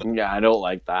you? Yeah, I don't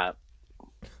like that.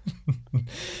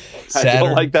 Saturn. I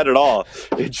don't like that at all.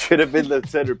 It should have been the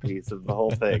centerpiece of the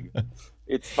whole thing.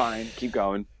 It's fine. Keep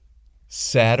going.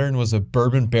 Saturn was a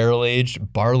bourbon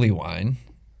barrel-aged barley wine.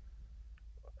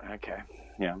 Okay.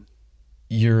 Yeah.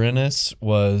 Uranus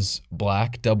was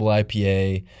black double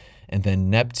IPA, and then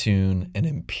Neptune, an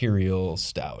imperial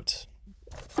stout.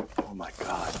 Oh, my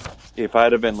God. If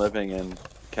I'd have been living in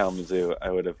Kalamazoo,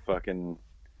 I would have fucking...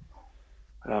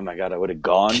 Oh, my God. I would have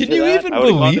gone Can to you that. even I would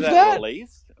have gone believe to that?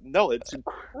 Release. No, it's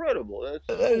incredible.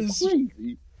 That is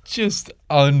crazy. Just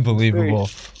unbelievable.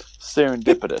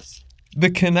 Serendipitous.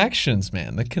 The connections,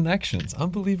 man. The connections.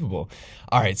 Unbelievable.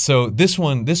 All right, so this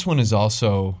one is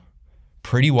also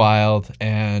pretty wild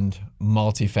and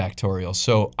multifactorial.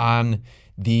 So on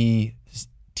the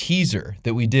teaser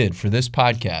that we did for this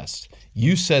podcast,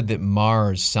 you said that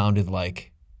Mars sounded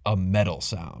like a metal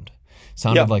sound.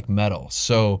 Like metal.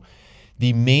 So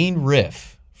the main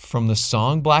riff from the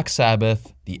song Black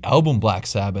Sabbath, the album Black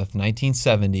Sabbath,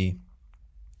 1970,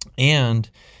 and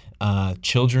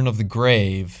Children of the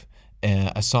Grave,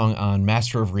 a song on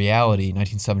Master of Reality,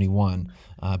 1971,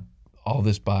 all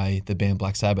this by the band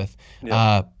Black Sabbath,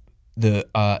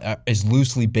 is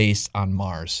loosely based on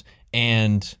Mars.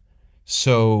 And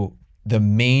so the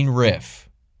main riff,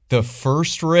 the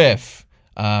first riff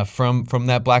from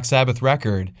that Black Sabbath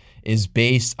record is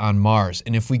based on Mars.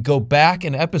 And if we go back a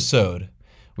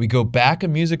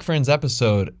Music Friends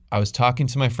episode, I was talking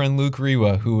to my friend Luke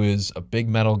Rewa, who is a big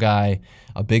metal guy,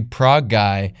 a big prog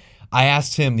guy. I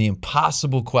asked him the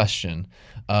impossible question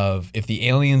of, if the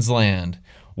aliens land,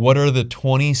 what are the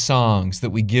 20 songs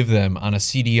that we give them on a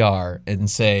CDR and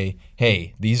say,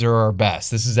 hey, these are our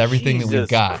best. This is everything that we've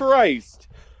got. Jesus Christ.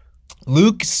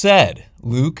 Luke said,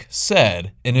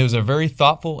 and it was a very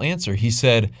thoughtful answer. He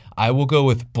said, I will go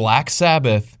with Black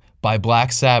Sabbath by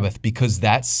Black Sabbath because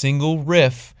that single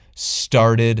riff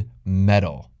started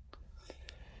metal.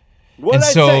 What did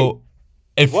I say?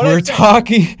 if What'd I we're say?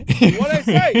 talking, What'd I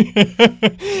say?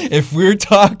 if we're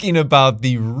talking about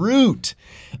the root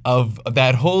of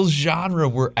that whole genre,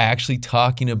 we're actually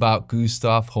talking about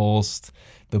Gustav Holst,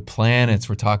 the planets.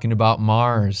 We're talking about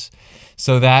Mars.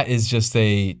 So that is just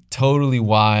a totally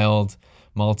wild,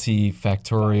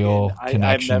 multifactorial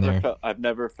connection there. I've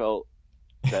never felt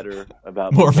better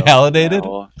about More myself validated?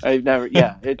 now. I've never.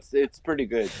 Yeah, it's pretty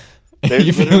good. There's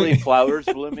You literally feel- flowers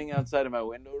blooming outside of my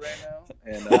window right now,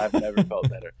 and I've never felt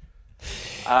better.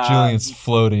 Julian's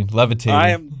floating, levitating. I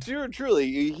am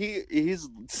truly. He's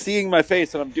seeing my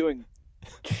face, and I'm doing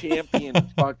champion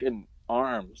fucking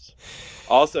arms.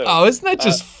 Also, Oh, isn't that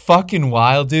just fucking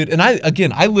wild, dude? And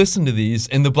I listen to these,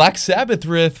 and the Black Sabbath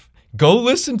riff. Go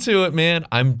listen to it, man.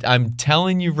 I'm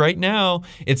telling you right now,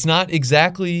 it's not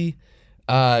exactly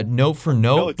note for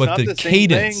No, note, it's but not the the same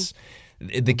cadence,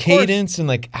 the cadence, and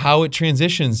like how it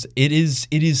transitions, it is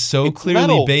so It's clearly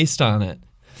metal. based on it.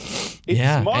 It's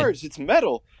Yeah, Mars. It's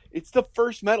metal. It's the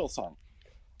first metal song.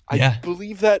 I Yeah.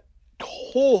 believe that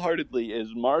wholeheartedly. Is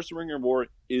Mars Ringer War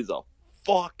is a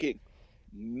fucking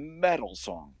metal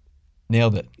song.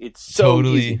 Nailed it. It's so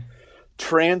Totally. easy.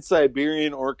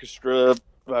 Trans-Siberian Orchestra,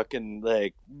 fucking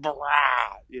like,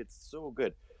 brah, it's so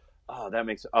good. Oh, that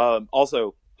makes.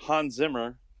 Also, Hans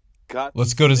Zimmer got.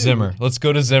 Let's go to sued. Zimmer. Let's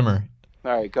go to Zimmer.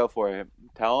 All right, go for it.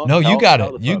 Tell him. No, you got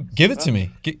tell it. the You folks. give it to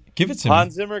me. Give it to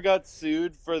Hans me. Zimmer got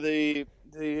sued for the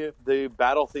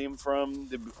battle theme from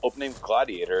the opening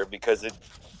Gladiator because it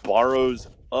borrows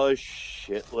a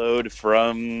shitload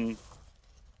from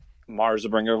Mars: The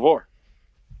Bringer of War.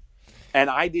 And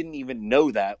I didn't even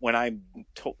know that when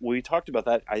we talked about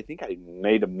that. I think I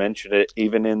made a mention it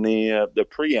even in the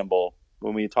preamble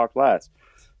when we talked last.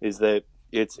 Is that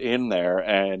it's in there,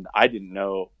 and I didn't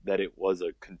know that it was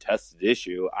a contested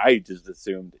issue. I just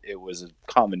assumed it was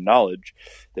common knowledge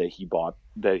that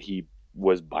he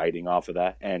was biting off of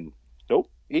that, and nope,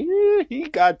 he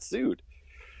got sued.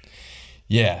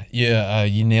 Yeah,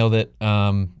 you nailed it.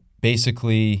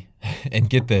 Basically, and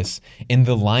get this, in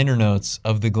the liner notes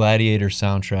of the Gladiator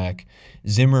soundtrack,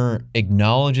 Zimmer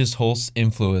acknowledges Holst's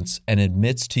influence and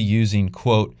admits to using,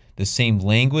 quote, the same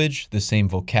language, the same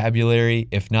vocabulary,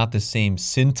 if not the same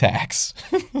syntax,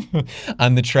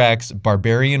 on the tracks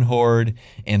Barbarian Horde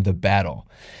and The Battle.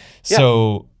 Yeah.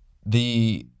 So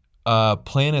the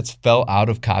planets fell out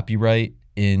of copyright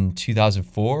in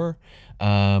 2004,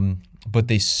 but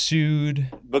they sued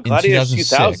But in Gladiator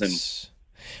 2006.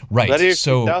 Right. Gladiator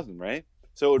So 2000, right?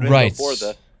 So it would have been right. before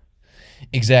the.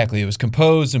 Exactly. It was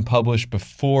composed and published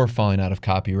before falling out of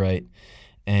copyright,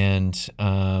 and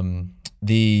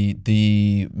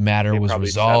the matter They was probably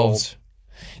resolved. settled.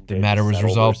 The They matter was settled or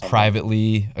resolved something.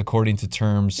 privately according to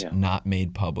terms Yeah. not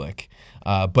made public.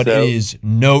 But So- it is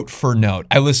note for note.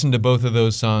 I listened to both of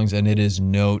those songs, and it is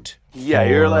note Yeah, for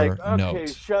you're like, okay, note.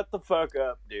 shut the fuck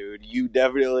up, dude. You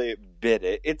definitely bit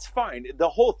it. It's fine. The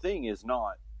whole thing is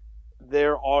not.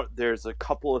 There's a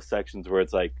couple of sections where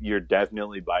it's like you're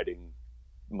definitely biting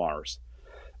Mars.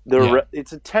 Yeah.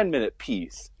 It's a 10-minute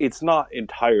piece. It's not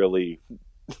entirely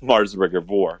Mars: The Bringer of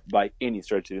War by any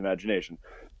stretch of the imagination,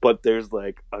 but there's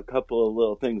like a couple of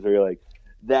little things where you're like,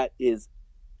 that is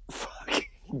fucking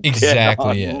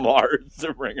Exactly dead on it. Mars: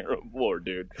 The Bringer of War,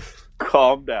 dude.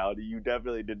 Calm down. You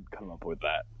definitely didn't come up with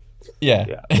that. Yeah.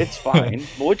 Yeah, it's fine,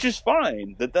 which is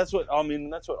fine. That's what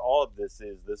all of this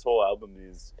is. This whole album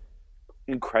is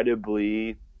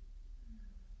incredibly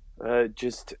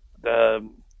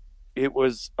it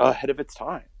was ahead of its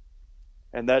time,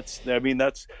 and that's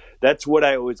what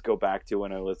I always go back to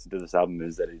when I listen to this album,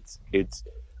 is that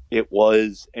it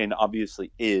was and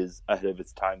obviously is ahead of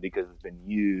its time because it's been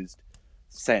used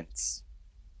since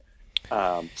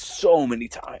so many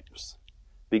times,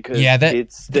 because Yeah,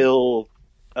 it's still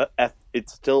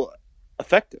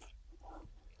effective.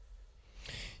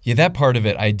 Yeah, that part of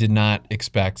it I did not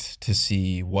expect to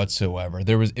see whatsoever.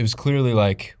 It was clearly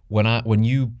like when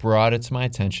you brought it to my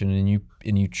attention and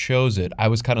you chose it, I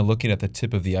was kind of looking at the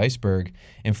tip of the iceberg,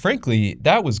 and frankly,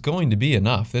 that was going to be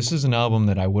enough. This is an album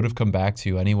that I would have come back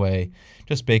to anyway,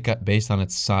 just based on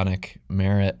its sonic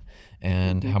merit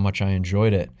and how much I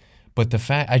enjoyed it. But the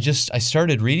fact I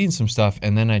started reading some stuff,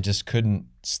 and then I just couldn't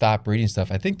stop reading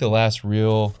stuff. I think the last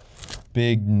real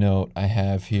big note I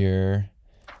have here,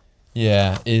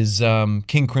 is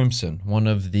King Crimson, one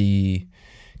of the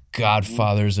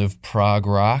godfathers of prog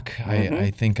rock.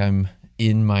 I think I'm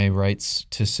in my rights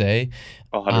to say.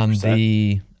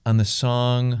 100%. On the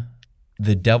song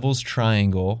 "The Devil's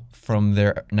Triangle" from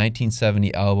their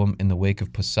 1970 album "In the Wake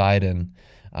of Poseidon,"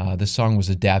 the song was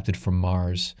adapted from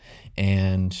Mars,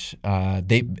 and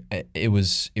it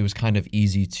was kind of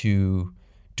easy to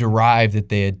derive that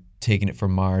they had taken it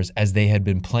from Mars, as they had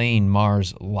been playing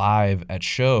Mars live at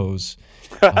shows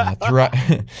throughout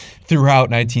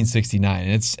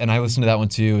 1969. And I listened to that one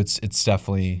too. It's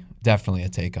definitely a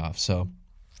takeoff. So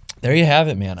there you have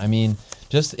it, man. I mean,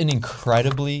 just an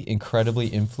incredibly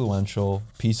influential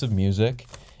piece of music,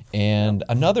 and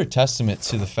another testament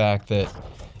to the fact that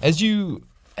as you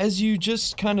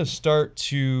just kind of start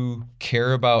to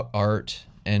care about art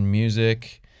and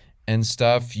music and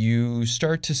stuff, you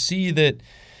start to see that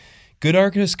good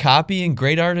artists copy and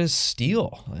great artists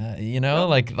steal.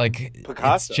 Like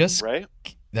Picasso, it's just right?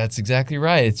 That's exactly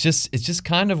right. It's just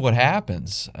kind of what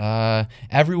happens.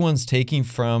 Everyone's taking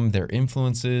from their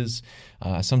influences,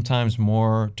 sometimes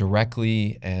more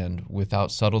directly and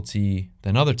without subtlety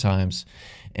than other times.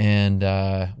 And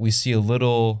we see a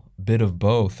little bit of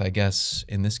both, I guess,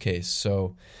 in this case.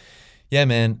 So, yeah,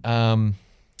 man,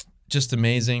 just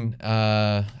amazing.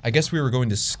 I guess we were going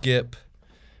to skip.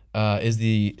 Is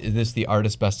this the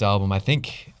artist's best album? I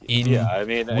think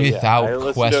without I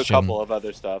listened question, to a couple of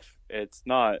other stuff. It's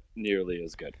not nearly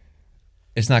as good.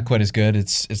 It's not quite as good.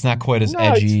 It's not quite as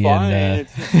edgy. It's fine. And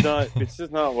it's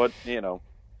just not what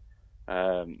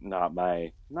not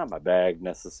my bag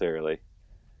necessarily.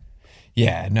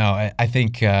 Yeah, no, I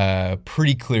think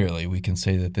pretty clearly we can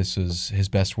say that this was his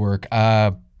best work.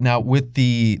 Now with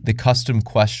the custom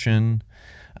question,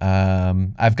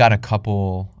 I've got a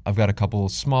couple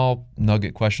small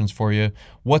nugget questions for you.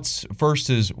 What's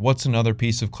another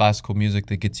piece of classical music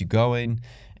that gets you going?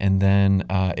 And then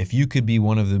if you could be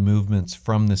one of the movements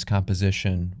from this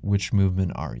composition, which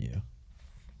movement are you?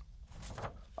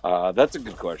 That's a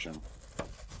good question.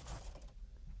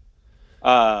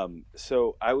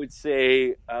 So I would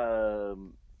say, I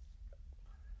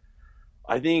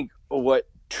think what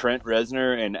Trent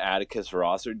Reznor and Atticus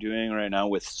Ross are doing right now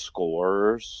with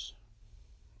scores,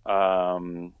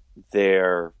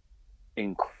 they're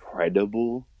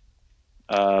incredible.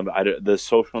 The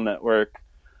Social Network,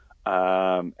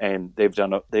 and they've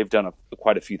done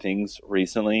quite a few things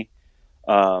recently,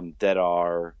 that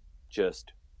are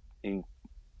just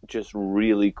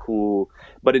really cool,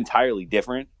 but entirely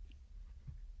different.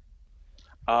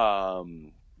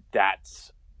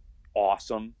 That's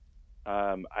awesome.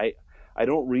 I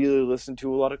don't really listen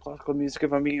to a lot of classical music,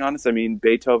 if I'm being honest. I mean,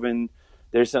 Beethoven,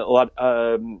 there's a lot,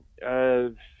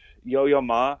 Yo-Yo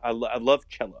Ma, I love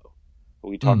cello.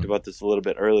 We talked about this a little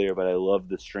bit earlier, but I love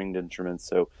the stringed instruments.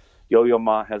 So Yo-Yo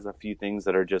Ma has a few things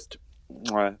that are just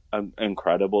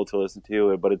incredible to listen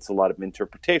to, but it's a lot of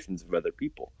interpretations of other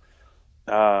people.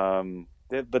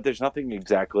 But there's nothing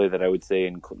exactly that I would say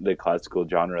in the classical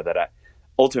genre that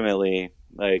ultimately,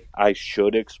 like, I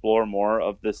should explore more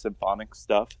of the symphonic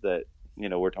stuff that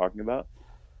we're talking about,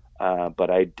 but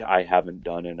I haven't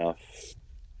done enough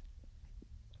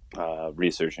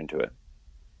research into it.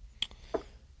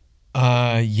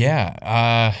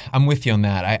 I'm with you on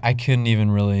that. I couldn't even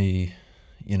really,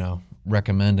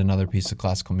 recommend another piece of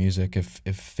classical music if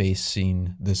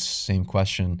facing this same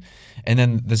question. And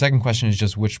then the second question is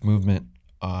just which movement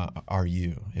are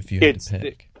you, if you had to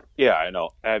pick? Yeah, I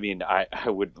know. I mean, I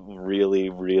would really,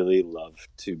 really love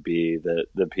to be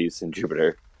the piece in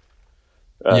Jupiter.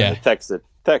 Texas.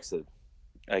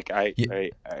 Like I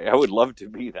would love to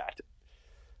be that.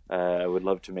 I would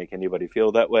love to make anybody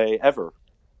feel that way ever.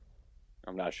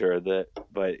 I'm not sure that,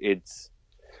 but it's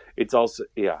also,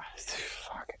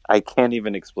 fuck. I can't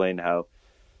even explain how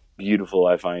beautiful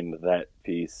I find that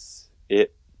piece.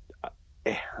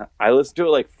 I listen to it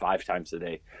like 5 times a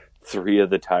day. 3 of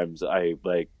the times I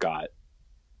got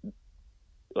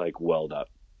welled up.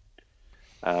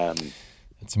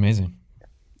 It's amazing.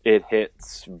 It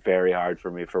hits very hard for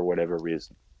me for whatever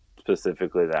reason,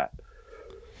 specifically that.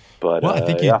 But I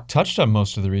think you touched on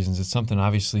most of the reasons. It's something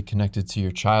obviously connected to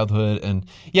your childhood, and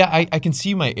I can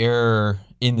see my error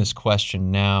in this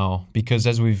question now, because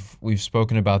as we've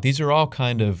spoken about, these are all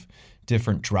kind of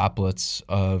different droplets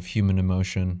of human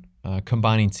emotion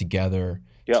combining together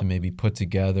to maybe put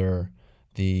together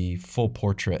the full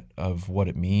portrait of what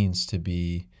it means to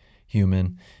be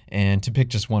human. And to pick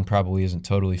just one probably isn't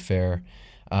totally fair.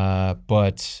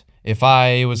 But if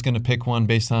I was going to pick one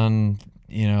based on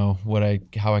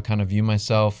how I kind of view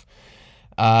myself,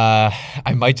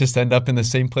 I might just end up in the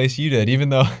same place you did, even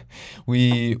though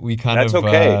we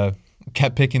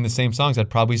kept picking the same songs. I'd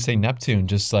probably say Neptune,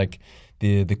 just like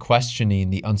the questioning,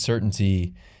 the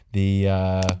uncertainty,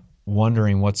 the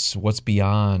wondering what's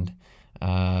beyond.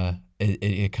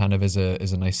 It kind of is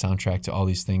a nice soundtrack to all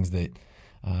these things that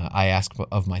I ask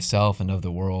of myself and of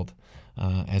the world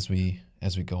as we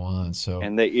go on. So,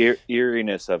 and the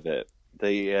eeriness of it,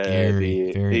 the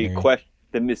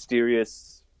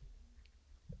mysterious,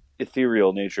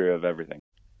 ethereal nature of everything.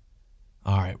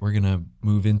 All right, we're gonna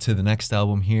move into the next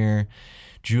album here.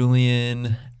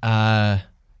 Julian,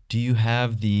 do you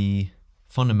have the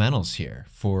fundamentals here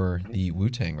for the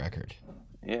Wu-Tang record?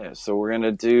 Yeah, so we're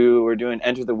doing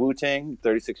Enter the Wu-Tang,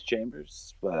 36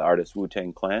 Chambers by the artist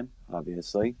Wu-Tang Clan,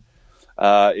 obviously.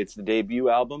 It's the debut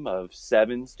album of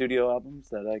 7 studio albums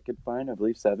that I could find. I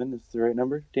believe 7 is the right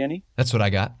number, Danny? That's what I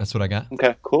got.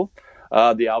 Okay, cool.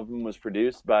 The album was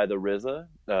produced by the RZA,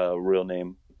 real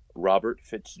name Robert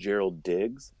Fitzgerald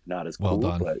Diggs. Not as Well cool,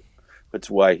 done. but that's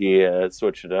why he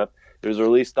switched it up. It was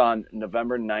released on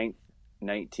November 9th,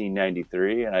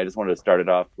 1993, and I just wanted to start it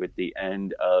off with the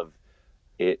end of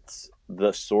its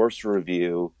The Source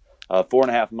review.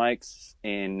 4.5 mics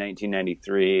in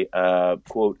 1993.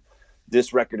 Quote,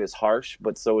 "This record is harsh,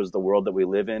 but so is the world that we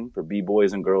live in. For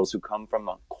b-boys and girls who come from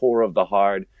the core of the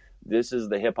hard, this is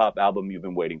the hip-hop album you've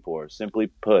been waiting for. Simply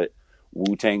put,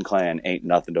 Wu-Tang Clan ain't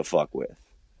nothing to fuck with."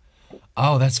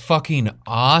 Oh, that's fucking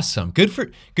awesome. Good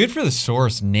for the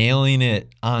Source nailing it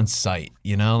on site.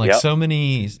 You know, like Yep.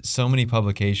 so many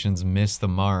publications miss the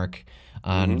mark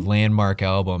on landmark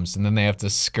albums, and then they have to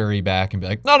scurry back and be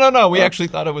like, no, we actually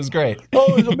thought it was great.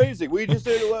 Oh, it was amazing. We just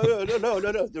did no.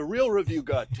 The real review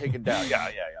got taken down.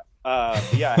 Yeah. I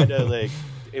had to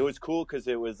it was cool because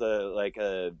it was I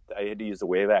had to use the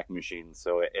Wayback Machine,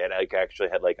 so it actually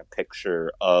had like a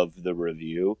picture of the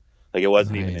review. Like it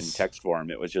wasn't even in Nice. text form.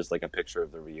 It was just like a picture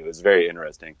of the review. It was very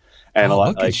interesting, and a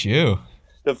lot Look at you.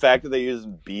 the fact that they use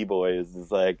b-boys is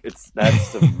that's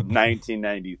some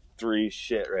 1993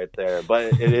 shit right there.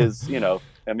 But it is,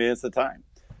 it's the time.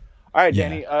 All right, Yeah.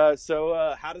 Danny.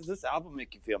 So how does this album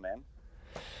make you feel, man?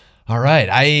 All right,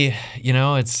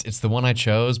 it's the one I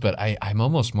chose, but I'm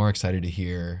almost more excited to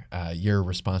hear your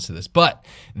response to this. But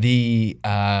the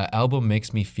album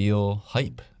makes me feel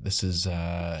hype. This is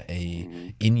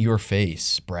a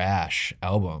in-your-face, brash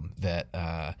album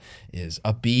that is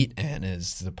upbeat and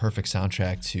is the perfect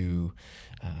soundtrack to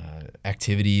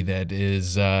activity that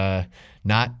is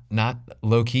not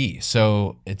low key.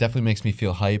 So it definitely makes me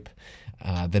feel hype.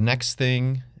 The next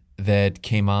thing that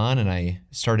came on and I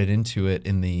started into it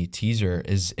in the teaser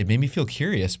is it made me feel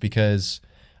curious because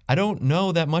I don't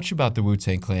know that much about the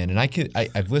Wu-Tang Clan, and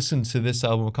I've listened to this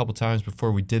album a couple times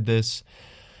before we did this.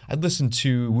 I'd listened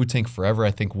to Wu-Tang Forever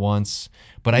I think once,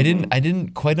 but I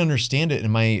didn't quite understand it,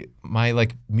 and my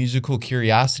like musical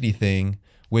curiosity thing,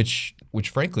 which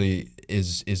frankly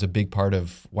is a big part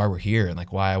of why we're here and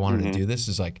like why I wanted to do this,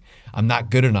 is like I'm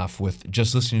not good enough with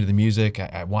just listening to the music.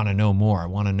 I want to know more. I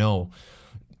want to know,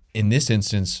 in this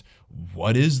instance,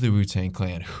 what is the Wu-Tang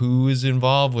Clan? Who is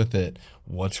involved with it?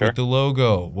 What's with the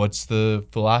logo? What's the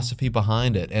philosophy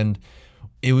behind it? And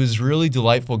it was really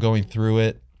delightful going through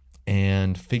it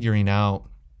and figuring out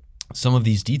some of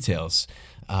these details.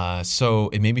 So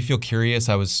it made me feel curious.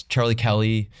 I was Charlie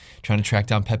Kelly trying to track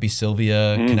down Pepe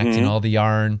Sylvia, connecting all the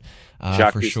yarn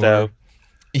Jacques for Cousteau. sure.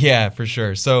 Yeah, for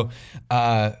sure. So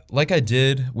like I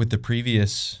did with the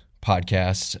previous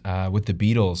podcast with the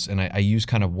Beatles, and I use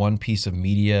kind of one piece of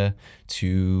media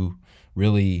to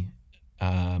really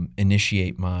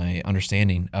initiate my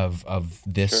understanding of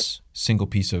this single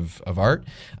piece of art.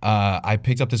 I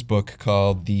picked up this book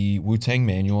called The Wu-Tang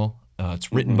Manual.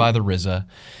 It's written by the RZA,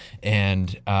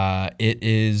 and it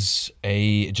is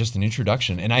just an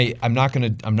introduction. And I'm not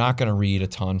gonna read a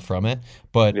ton from it,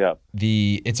 but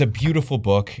it's a beautiful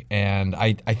book, and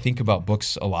I think about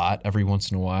books a lot. Every once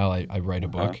in a while, I write a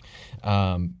book,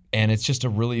 and it's just a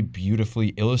really beautifully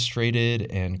illustrated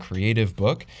and creative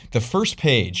book. The first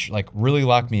page really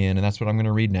locked me in, and that's what I'm going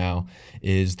to read now,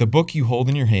 is the book you hold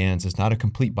in your hands is not a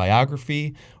complete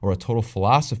biography or a total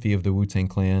philosophy of the Wu-Tang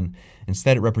Clan.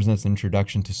 Instead, it represents an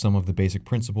introduction to some of the basic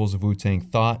principles of Wu-Tang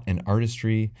thought and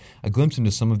artistry, a glimpse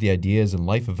into some of the ideas and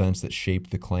life events that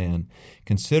shaped the clan.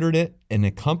 Considered it an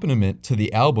accompaniment to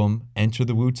the album Enter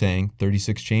the Wu-Tang,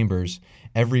 36 Chambers.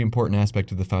 Every important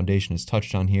aspect of the foundation is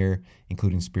touched on here,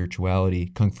 including spirituality,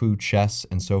 kung fu, chess,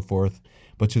 and so forth.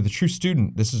 But to the true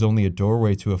student, this is only a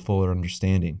doorway to a fuller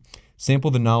understanding.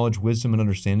 Sample the knowledge, wisdom, and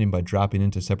understanding by dropping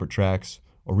into separate tracks,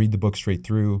 or read the book straight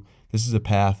through. This is a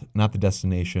path, not the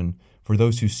destination. For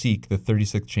those who seek, the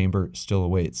 36th chamber still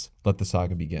awaits. Let the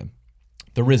saga begin.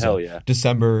 The RZA,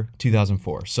 December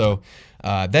 2004. So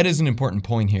that is an important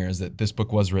point here, is that this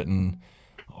book was written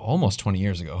almost 20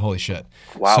 years ago. Holy shit.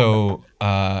 Wow. So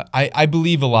I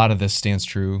believe a lot of this stands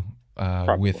true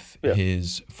with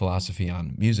his philosophy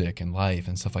on music and life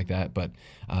and stuff like that. But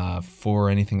for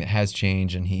anything that has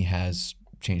changed, and he has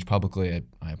changed publicly,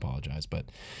 I apologize. But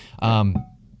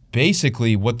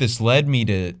basically what this led me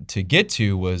to get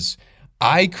to was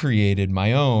I created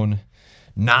my own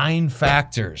 9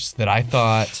 factors that I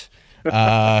thought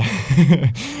uh,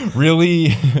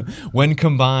 really, when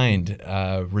combined,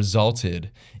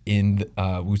 resulted in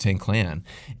Wu-Tang Clan.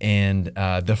 And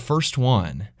the first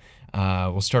one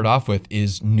we'll start off with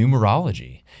is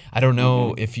numerology. I don't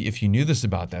know if you knew this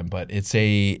about them, but it's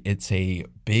a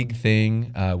big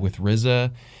thing with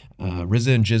RZA.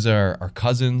 RZA and GZA are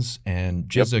cousins, and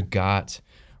GZA got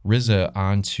RZA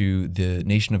onto the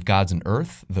Nation of Gods and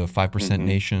Earth, the 5%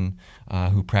 nation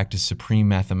who practiced supreme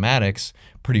mathematics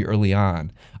pretty early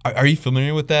on. Are you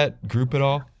familiar with that group at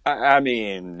all? I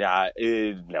mean, no.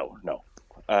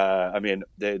 I mean,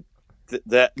 that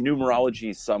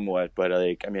numerology somewhat, but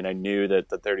like, I mean, I knew that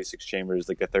the 36 chambers,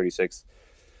 like the 36,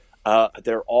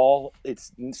 they're all,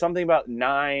 it's something about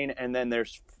 9, and then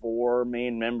there's 4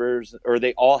 main members, or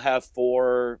they all have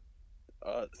 4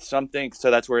 something,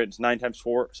 so that's where it's 9 times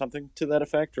 4, something to that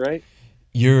effect, right?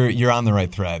 You're on the right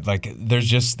thread. Like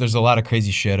there's a lot of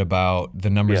crazy shit about the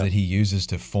numbers that he uses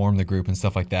to form the group and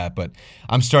stuff like that. But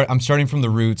I'm starting from the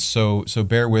roots, so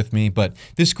bear with me. But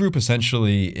this group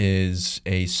essentially is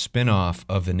a spin-off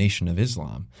of the Nation of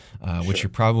Islam, which you're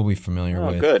probably familiar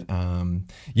with. Good.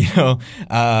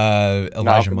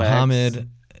 Elijah Muhammad.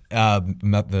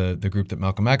 The group that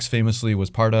Malcolm X famously was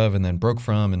part of and then broke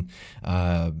from, and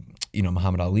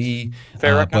Muhammad Ali.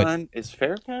 Farrakhan is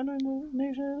Farrakhan in the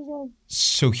Nation of Islam?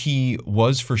 So he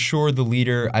was for sure the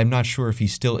leader. I'm not sure if he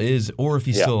still is or if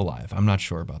he's still alive. I'm not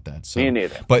sure about that. So, me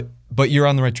neither. But you're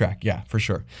on the right track. Yeah, for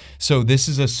sure. So this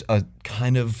is a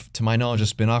kind of, to my knowledge, a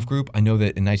spin-off group. I know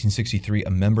that in 1963, a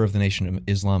member of the Nation of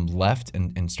Islam left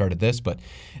and started this. But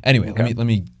anyway, let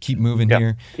me keep moving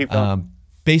here. Keep going.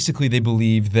 Basically, they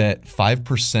believe that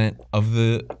 5% of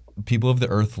the people of the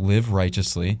earth live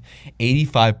righteously,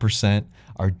 85%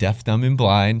 are deaf, dumb, and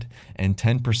blind, and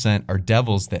 10% are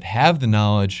devils that have the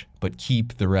knowledge but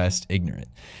keep the rest ignorant.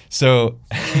 So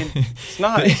it's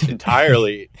not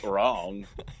entirely wrong.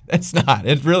 It's not.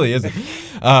 It really isn't.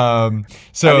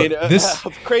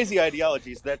 Crazy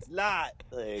ideologies, that's not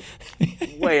like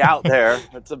way out there.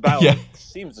 It's about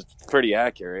seems pretty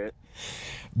accurate.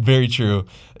 Very true.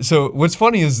 So what's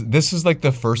funny is this is like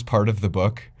the first part of the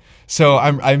book. So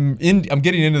I'm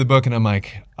getting into the book and I'm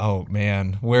like, oh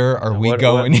man, where are we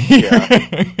going here?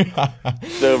 Yeah.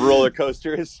 The roller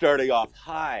coaster is starting off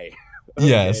high. Okay.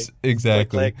 Yes,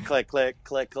 exactly. Click, click,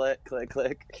 click, click, click,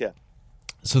 click. Yeah.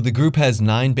 So the group has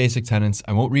 9 basic tenets.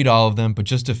 I won't read all of them, but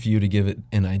just a few to give it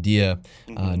an idea.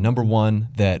 Number 1,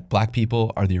 that black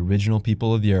people are the original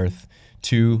people of the earth.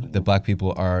 2, that black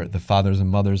people are the fathers and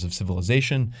mothers of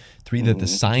civilization. 3, that the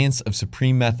science of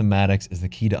supreme mathematics is the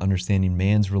key to understanding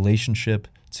man's relationship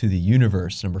to the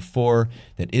universe. Number 4,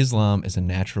 that Islam is a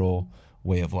natural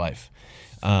way of life.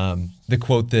 The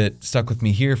quote that stuck with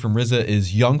me here from RZA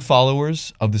is, young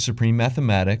followers of the supreme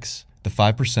mathematics, the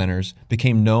 5%ers,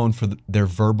 became known for their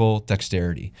verbal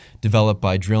dexterity, developed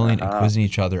by drilling and quizzing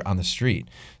each other on the street.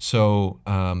 So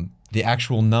the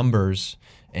actual numbers,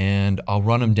 and I'll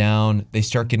run them down. They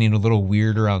start getting a little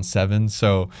weird around 7.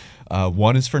 So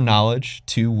 1 is for knowledge,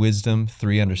 2 wisdom,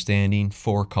 3 understanding,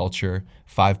 4 culture,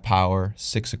 5 power,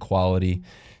 6 equality.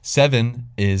 7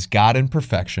 is God and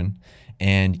perfection,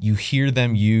 and you hear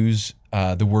them use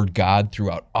the word God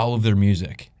throughout all of their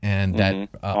music, and that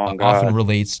often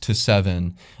relates to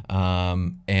 7.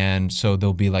 And so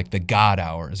there'll be like the God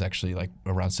hour is actually like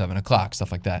around 7 o'clock,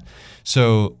 stuff like that.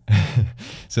 So,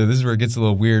 so this is where it gets a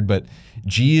little weird, but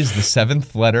G is the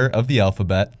 7th letter of the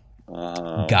alphabet.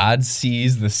 God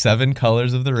sees the 7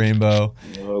 colors of the rainbow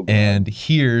and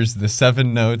hears the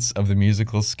 7 notes of the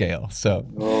musical scale. So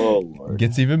it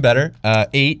gets even better.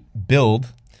 8, build.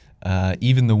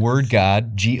 Even the word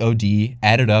God, G-O-D,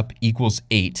 added up equals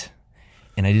 8.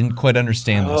 And I didn't quite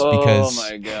understand this because... Oh,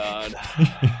 my God.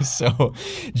 So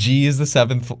G is the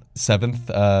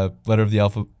 7th letter of the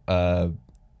alphabet.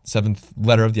 7th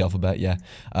letter of the alphabet, yeah.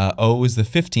 O is the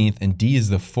 15th, and D is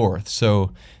the 4th.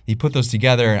 So you put those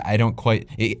together, I don't quite...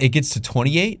 It gets to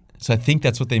 28, so I think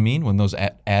that's what they mean. When those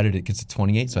added, it gets to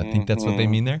 28, so I think that's what they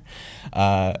mean there.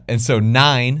 And so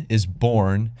 9 is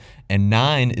born, and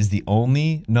 9 is the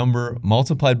only number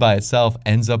multiplied by itself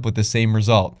ends up with the same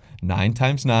result. 9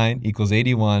 times 9 equals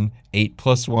 81. 8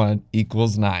 plus 1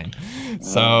 equals 9.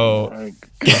 So,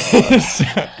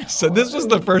 so this was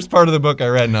the first part of the book I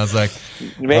read, and I was like,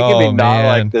 you're making me not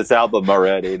like this album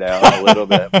already now a little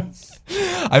bit.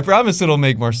 I promise it'll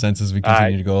make more sense as we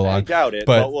continue to go along. I doubt it,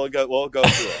 but we'll go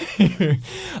through it.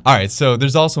 All right, so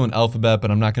there's also an alphabet,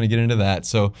 but I'm not going to get into that.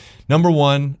 So number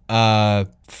 1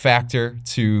 factor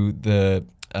to the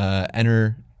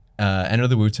enter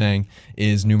the Wu-Tang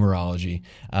is numerology.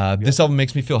 This album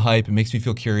makes me feel hype. It makes me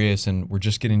feel curious, and we're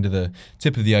just getting to the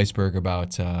tip of the iceberg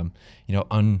about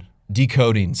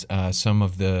decoding some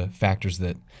of the factors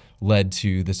that led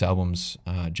to this album's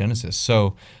genesis.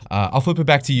 So I'll flip it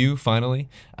back to you finally.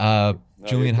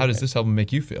 Julian, how does this album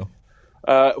make you feel?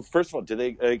 First of all, do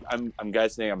they? I'm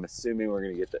guessing. I'm assuming we're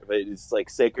gonna get that. But is like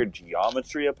sacred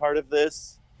geometry a part of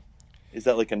this? Is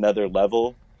that like another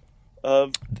level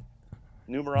of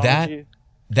numerology?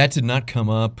 That did not come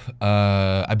up,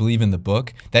 I believe, in the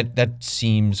book. That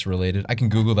seems related. I can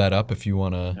Google that up if you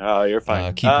want to. Oh, you're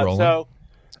fine. Keep rolling.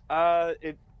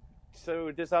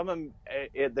 So this album,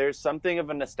 there's something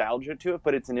of a nostalgia to it,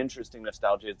 but it's an interesting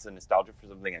nostalgia. It's a nostalgia for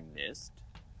something I missed.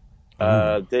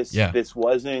 This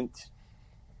wasn't.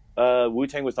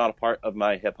 Wu-Tang was not a part of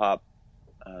my hip hop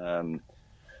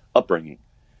upbringing.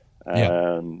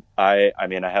 I mean,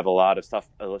 I have a lot of stuff,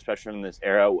 especially in this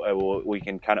era. We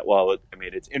can kind of,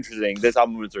 it's interesting. This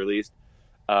album was released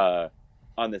on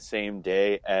the same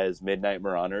day as Midnight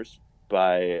Marauders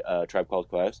by Tribe Called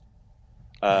Quest.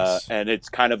 Nice. And it's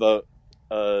kind of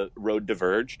a road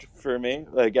diverged for me,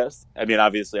 I guess. I mean,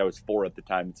 obviously I was 4 at the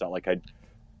time. It's not like I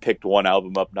picked one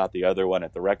album up, not the other one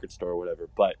at the record store or whatever,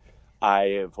 but I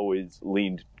have always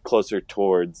leaned closer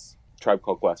towards Tribe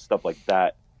Called Quest, stuff like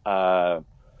that,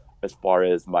 as far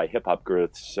as my hip hop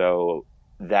growth. So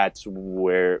that's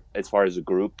where, as far as a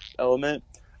group element,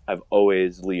 I've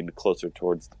always leaned closer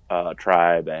towards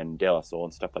Tribe and De La Soul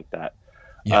and stuff like that.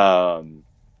 Yeah.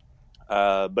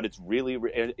 But it's really,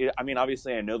 I mean,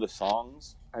 obviously I know the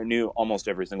songs. I knew almost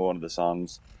every single one of the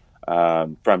songs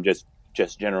from just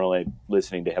generally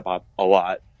listening to hip hop a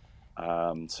lot.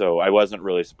 So I wasn't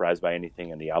really surprised by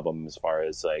anything in the album as far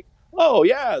as like, oh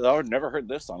yeah, I've never heard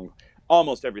this song.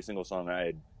 Almost every single song I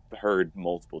had heard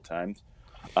multiple times.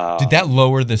 Did that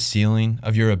lower the ceiling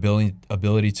of your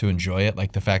ability to enjoy it?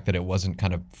 Like the fact that it wasn't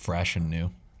kind of fresh and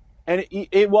new? And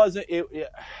it wasn't,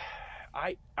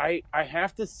 I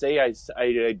have to say,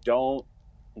 I don't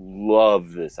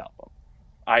love this album.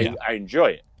 I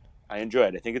enjoy it. I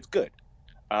think it's good.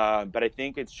 But I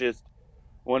think it's just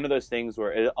one of those things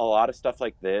where a lot of stuff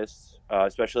like this,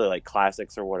 especially like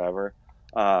classics or whatever,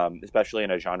 especially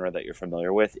in a genre that you're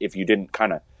familiar with, if you didn't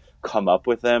kind of come up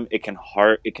with them, it can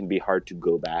be hard to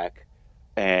go back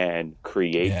and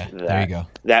create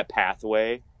that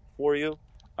pathway for you.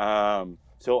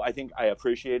 So I think I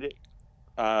appreciate it.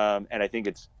 And I think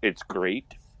it's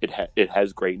great. It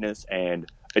has greatness,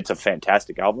 and it's a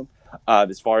fantastic album.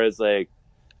 As far as like,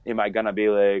 am I gonna be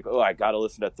like, oh, I gotta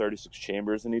listen to 36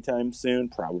 Chambers anytime soon?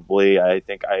 Probably. I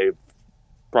think I'm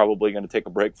probably gonna take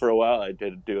a break for a while. I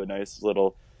did do a nice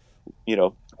little,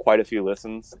 quite a few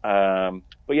listens. But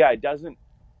yeah, it doesn't.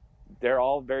 They're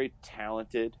all very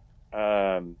talented.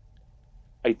 I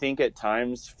think at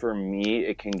times for me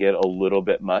it can get a little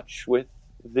bit much with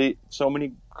so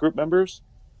many group members.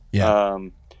 Yeah.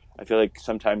 I feel like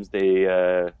sometimes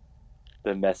the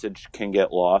message can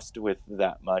get lost with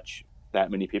that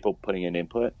many people putting in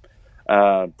input.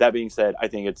 That being said, I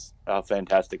think it's a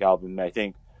fantastic album. I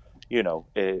think, it's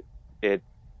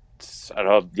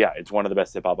one of the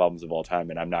best hip hop albums of all time,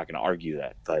 and I'm not going to argue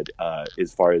that. But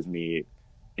as far as me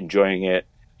enjoying it,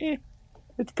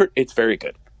 it's very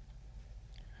good.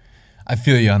 I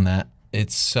feel you on that.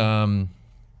 It's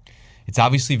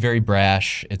obviously very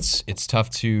brash. It's tough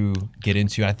to get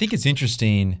into. I think it's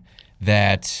interesting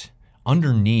that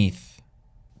underneath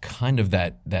kind of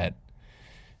that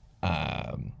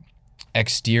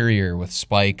exterior with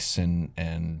spikes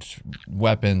and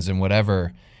weapons and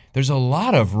whatever, there's a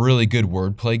lot of really good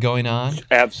wordplay going on.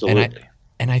 Absolutely.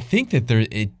 And I think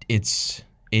that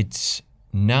it's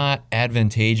not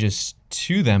advantageous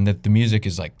to them that the music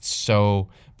is like so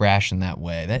brash in that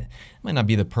way. That might not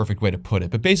be the perfect way to put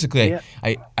it, but basically,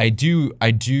 I do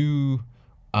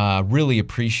really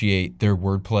appreciate their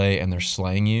wordplay and their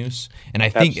slang use. And I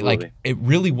think like it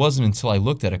really wasn't until I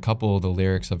looked at a couple of the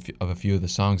lyrics of a few of the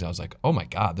songs, I was like, oh my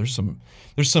God, there's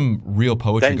some real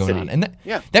poetry going on. And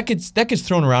that gets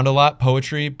thrown around a lot,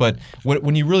 poetry, but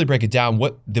when you really break it down,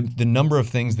 what the number of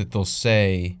things that they'll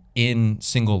say in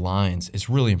single lines is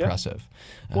really impressive.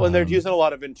 Well, and they're using a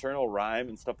lot of internal rhyme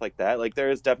and stuff like that. Like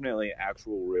there is definitely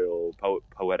actual real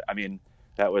poet. I mean,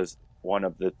 that was one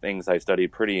of the things I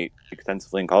studied pretty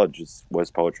extensively in college was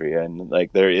poetry, and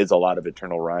like there is a lot of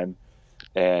internal rhyme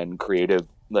and creative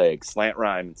like slant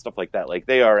rhyme and stuff like that. Like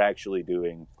they are actually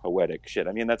doing poetic shit.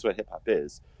 I mean, that's what hip hop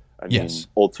is. I mean,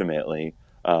 ultimately,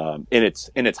 in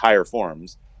its higher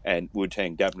forms, and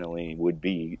Wu-Tang definitely would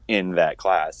be in that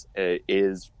class,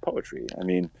 is poetry. I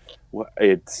mean,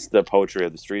 it's the poetry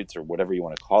of the streets or whatever you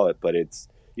want to call it, but it's,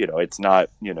 it's not,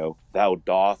 thou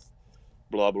doth,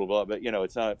 blah, blah, blah, but,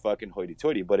 it's not fucking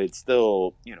hoity-toity, but it's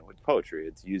still, it's poetry.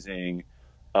 It's using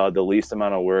the least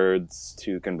amount of words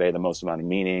to convey the most amount of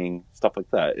meaning, stuff like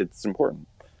that. It's important.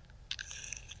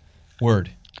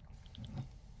 Word.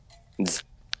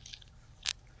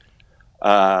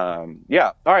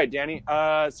 Yeah. All right, Danny.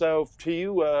 So to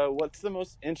you, what's the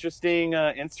most interesting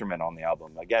instrument on the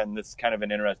album? Again, this is kind of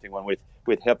an interesting one.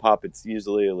 With hip hop, it's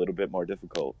usually a little bit more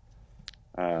difficult.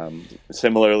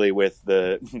 Similarly with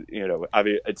the,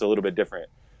 it's a little bit different.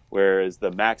 Whereas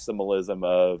the maximalism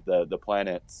of the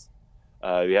Planets,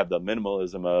 you have the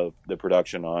minimalism of the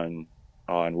production on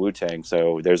Wu-Tang.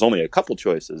 So there's only a couple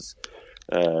choices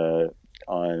on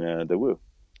the Wu.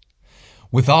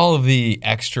 With all of the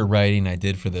extra writing I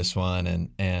did for this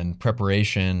one and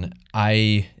preparation,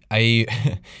 I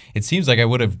it seems like I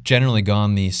would have generally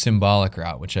gone the symbolic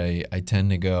route, which I tend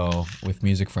to go with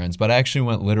music friends. But I actually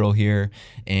went literal here,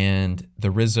 and the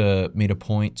RZA made a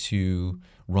point to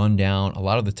run down a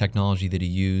lot of the technology that he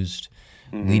used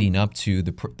leading up to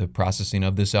the processing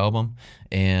of this album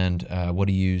and what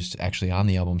he used actually on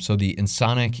the album. So the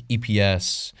Ensoniq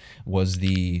EPS was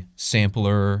the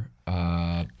sampler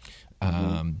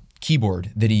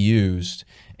keyboard that he used,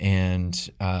 and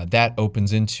that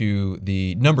opens into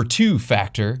the number 2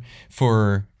 factor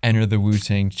for Enter the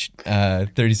Wu-Tang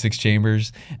 36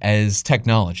 Chambers as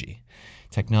technology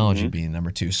being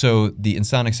number 2. So the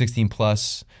Ensoniq 16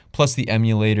 plus the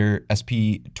emulator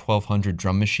SP1200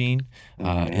 drum machine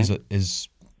is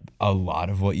a lot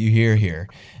of what you hear here,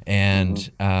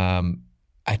 and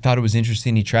I thought it was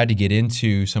interesting. He tried to get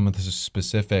into some of the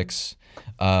specifics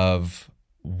of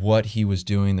what he was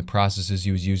doing, the processes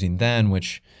he was using then,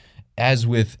 which, as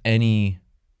with any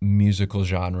musical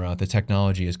genre, the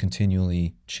technology is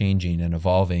continually changing and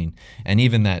evolving. And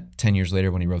even that 10 years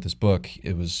later when he wrote this book,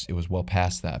 it was well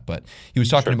past that. But he was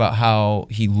talking about how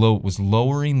he was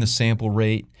lowering the sample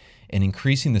rate and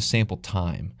increasing the sample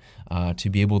time to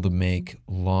be able to make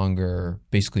longer,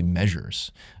 basically,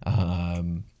 measures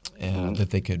that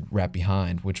they could wrap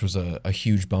behind, which was a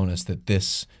huge bonus that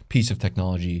this piece of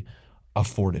technology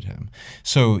afforded him.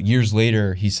 So years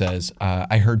later, he says,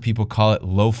 I heard people call it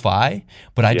lo-fi,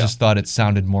 but I just thought it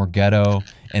sounded more ghetto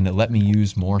and it let me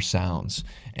use more sounds.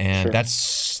 And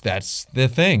that's the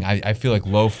thing. I feel like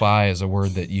lo-fi is a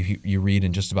word that you read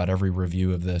in just about every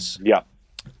review of this. Yeah,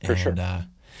 for sure.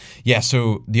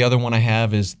 So the other one I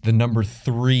have is the number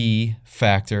 3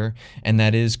 factor, and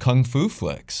that is Kung Fu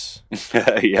flicks.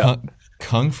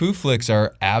 Kung Fu flicks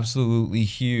are absolutely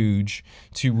huge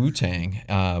to Wu-Tang.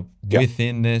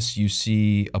 Within this, you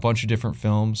see a bunch of different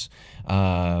films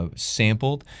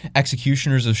sampled.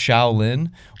 Executioners of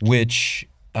Shaolin, which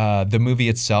the movie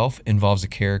itself involves a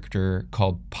character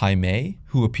called Pai Mei,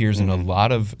 who appears in a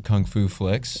lot of Kung Fu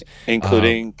flicks.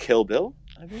 Including Kill Bill,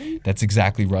 I believe? That's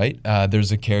exactly right.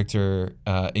 There's a character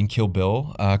in Kill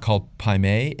Bill called Pai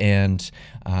Mei, and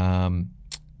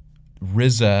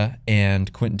RZA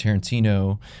and Quentin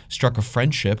Tarantino struck a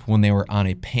friendship when they were on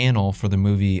a panel for the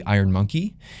movie Iron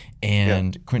Monkey,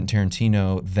 and Quentin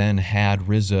Tarantino then had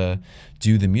RZA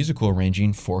do the musical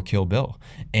arranging for Kill Bill,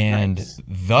 and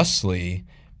thusly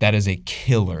that is a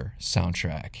killer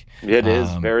soundtrack. It is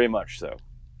very much so.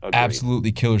 Agreed.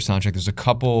 Absolutely killer soundtrack. There's a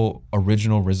couple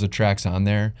original RZA tracks on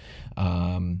there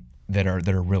that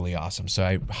are really awesome, so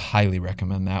I highly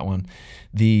recommend that one.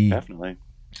 Definitely.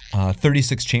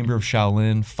 36 Chamber of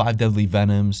Shaolin, 5 Deadly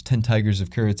Venoms, 10 Tigers of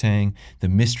Kuritang, The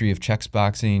Mystery of Chex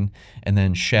Boxing, and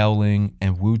then Shaolin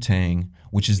and Wu-Tang,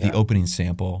 which is the opening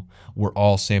sample, were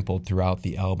all sampled throughout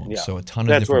the album. Yeah. So a ton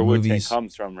of different movies. That's where Wu-Tang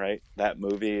comes from, right? That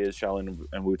movie is Shaolin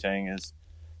and Wu-Tang is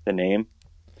the name.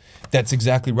 That's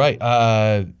exactly right.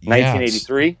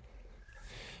 1983?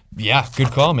 Yeah,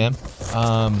 good call, man.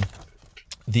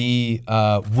 The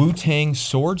Wu-Tang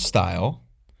sword style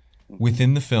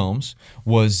within the films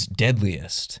was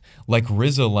deadliest. Like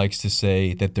RZA likes to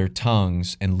say that their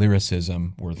tongues and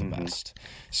lyricism were the best.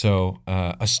 So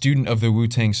a student of the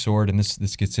Wu-Tang sword, and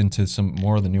this gets into some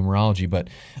more of the numerology, but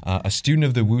a student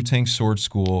of the Wu-Tang sword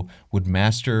school would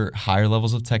master higher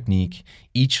levels of technique.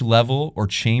 Each level or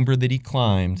chamber that he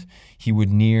climbed, he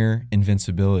would near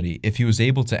invincibility. If he was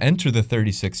able to enter the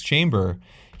 36th chamber,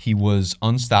 he was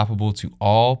unstoppable to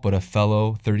all but a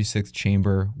fellow 36th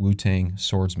chamber Wu-Tang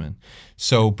swordsman.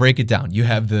 So break it down. You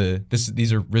have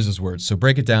these are RZA's words. So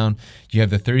break it down. You have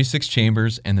the 36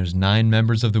 chambers, and there's 9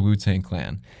 members of the Wu-Tang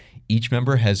clan. Each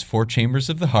member has 4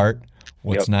 chambers of the heart.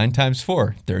 What's 9 times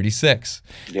 4? 36.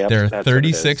 There are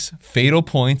 36 fatal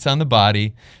points on the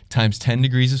body times 10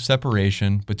 degrees of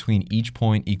separation between each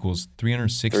point equals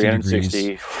 360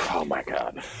 degrees. Oh, my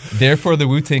God. Therefore, the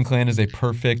Wu-Tang clan is a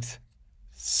perfect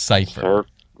cipher.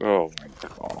 Oh my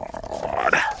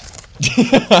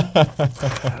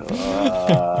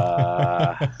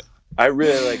God. I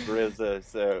really like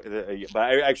RZA, but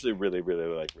I actually really, really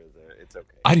like RZA. It's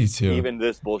okay. I do too. Even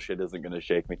this bullshit isn't going to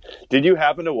shake me. Did you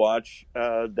happen to watch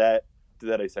that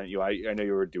I sent you? I know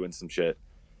you were doing some shit.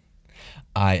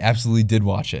 I absolutely did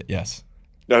watch it. Yes.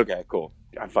 Okay, cool.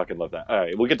 I fucking love that. All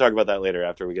right, we can talk about that later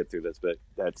after we get through this, but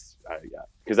that's yeah,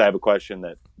 because I have a question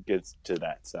that gets to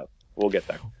that, so we'll get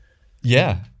there.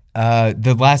 Yeah.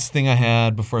 The last thing I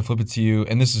had before I flip it to you,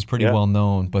 and this is pretty Yeah. well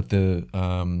known, but the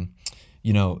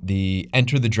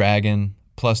Enter the Dragon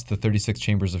plus the 36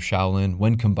 Chambers of Shaolin,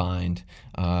 when combined,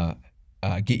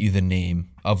 get you the name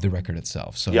of the record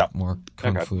itself. So Yeah. more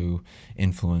kung Okay. fu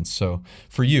influence. So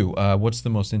for you, what's the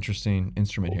most interesting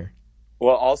instrument here?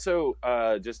 Well, also,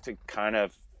 just to kind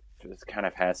of, this kind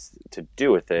of has to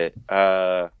do with it,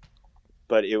 but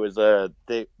it was the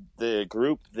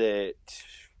group that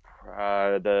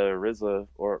the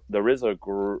RZA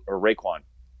grew, or Raekwon,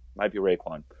 might be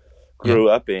Raekwon, Yeah. grew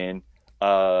up in.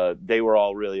 They were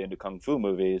all really into kung fu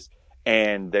movies,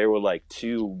 and there were like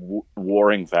two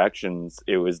warring factions.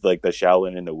 It was like the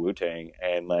Shaolin and the Wu Tang,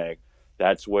 and like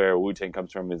that's where Wu Tang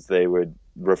comes from. Is they would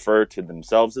refer to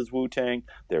themselves as Wu Tang.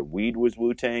 Their weed was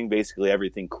Wu Tang. Basically,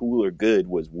 everything cool or good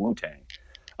was Wu Tang,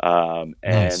 and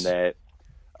Nice. that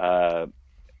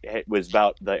it was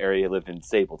about the area lived in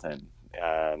Stapleton.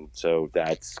 So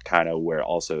that's kind of where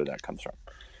also that comes from.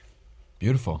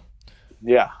 Beautiful.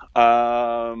 Yeah.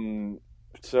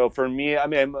 So for me, I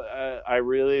mean, I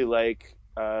really like,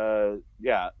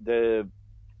 yeah,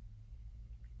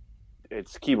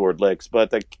 it's keyboard licks, but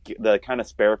the kind of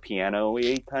spare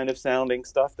piano-y kind of sounding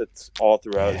stuff that's all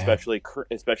throughout, Yeah.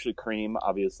 especially Cream,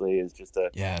 obviously, is just a,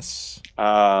 Yes.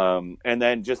 and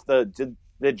then just the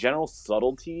general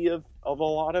subtlety of a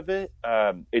lot of it.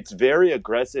 It's very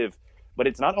aggressive, but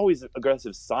it's not always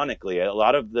aggressive sonically. A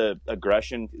lot of the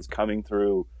aggression is coming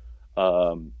through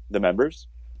the members,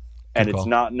 and Good it's call.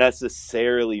 not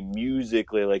necessarily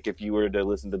musically. Like if you were to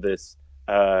listen to this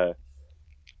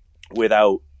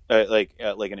without like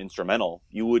an instrumental,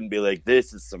 you wouldn't be like,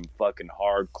 this is some fucking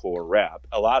hardcore rap.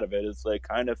 A lot of it is like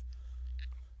kind of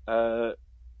uh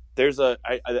there's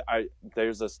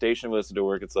there's a station we listen to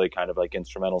where it's like kind of like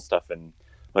instrumental stuff and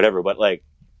whatever, but like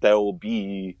there will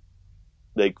be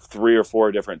like three or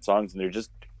four different songs, and they're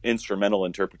just instrumental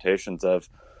interpretations of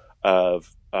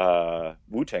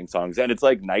Wu Tang songs, and it's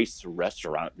like nice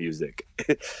restaurant music.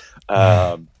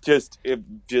 Just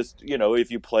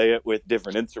if you play it with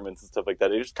different instruments and stuff like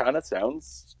that, it just kind of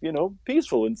sounds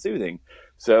peaceful and soothing.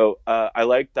 So I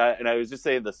like that, and I was just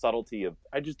saying the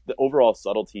overall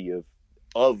subtlety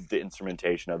of the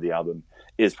instrumentation of the album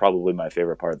is probably my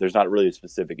favorite part. There's not really a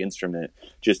specific instrument,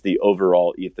 just the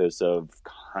overall ethos of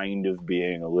kind of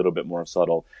being a little bit more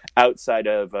subtle outside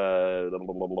of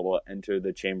Enter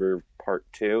the Chamber Part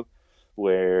 2,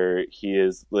 where he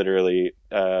is literally,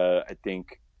 I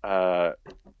think,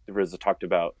 RZA talked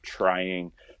about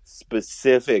trying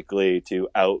specifically to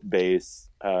outbass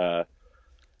Yeah.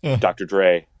 Dr.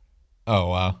 Dre. Oh,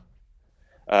 wow.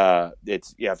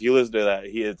 It's if you listen to that,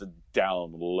 he is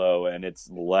down low and it's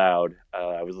loud.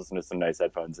 I was listening to some nice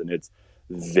headphones, and it's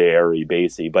very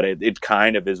bassy, but it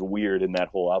kind of is weird in that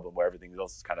whole album where everything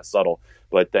else is kind of subtle.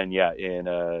 But then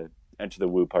in Enter the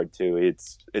Woo Part 2,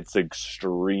 it's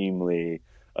extremely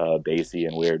bassy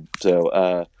and weird.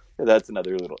 So that's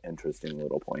another little interesting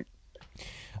little point.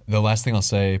 The last thing I'll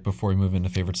say before we move into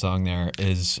favorite song there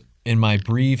is in my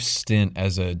brief stint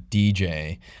as a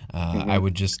DJ, I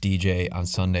would just DJ on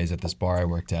Sundays at this bar I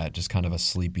worked at, just kind of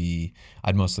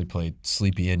I'd mostly play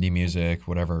sleepy indie music,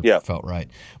 whatever Yeah. felt right.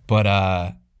 But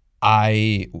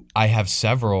I have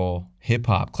several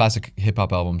classic hip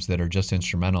hop albums that are just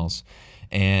instrumentals,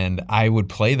 and I would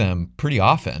play them pretty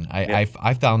often. I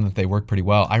found that they work pretty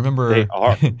well. I remember They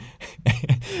are.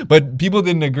 but people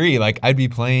didn't agree. Like I'd be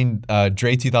playing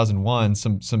Dre 2001,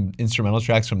 some instrumental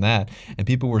tracks from that, and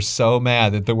people were so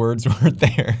mad that the words weren't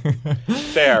there.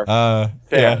 Fair. Fair.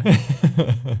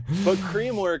 Yeah. But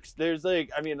Cream works. There's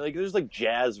there's like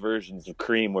jazz versions of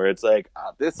Cream where it's like,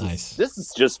 Nice. this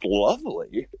is just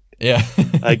lovely. Yeah.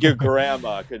 Like your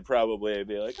grandma could probably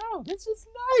be like, oh, this is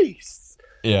nice.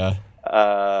 Yeah.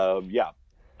 Yeah.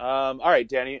 All right,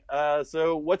 Danny.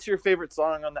 So what's your favorite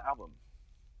song on the album?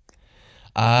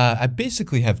 I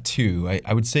basically have two.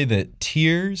 I would say that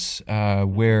Tears,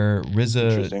 where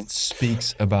Interesting. RZA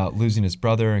speaks about losing his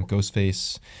brother, and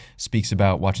Ghostface speaks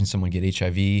about watching someone get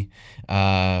HIV,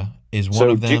 is one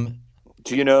of them.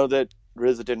 Do you know that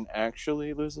RZA didn't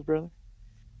actually lose his brother?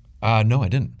 No, I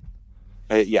didn't.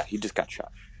 Yeah, he just got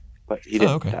shot, but he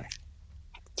didn't die.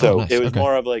 So nice. It was Okay.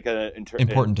 more of like an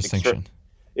Important distinction.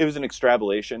 It was an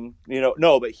extrapolation,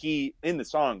 no, but in the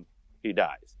song he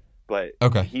dies, but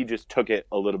Okay. he just took it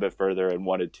a little bit further and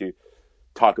wanted to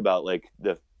talk about like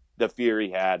the fear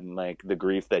he had and like the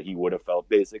grief that he would have felt,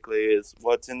 basically, is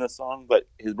what's in the song. But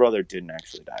his brother didn't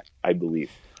actually die, I believe.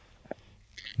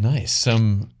 Nice.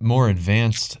 Some more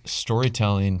advanced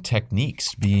storytelling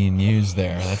techniques being used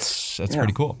there. That's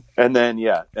pretty cool. And then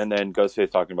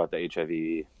Ghostface talking about the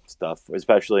HIV stuff,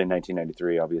 especially in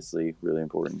 1993, obviously really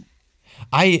important.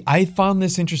 I found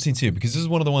this interesting too, because this is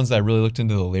one of the ones that I really looked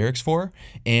into the lyrics for,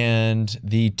 and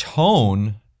the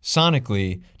tone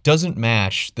sonically doesn't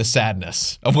match the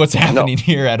sadness of what's happening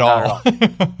here at all.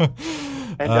 And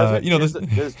does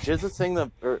GZA sing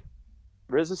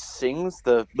RZA sings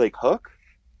the like hook?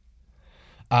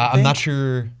 I'm not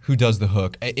sure who does the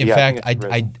hook. In fact,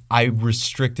 I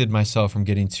restricted myself from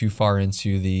getting too far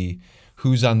into the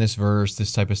who's on this verse,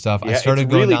 this type of stuff. I started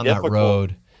going down that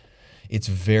road. It's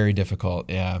very difficult,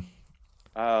 yeah.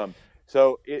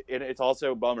 So it's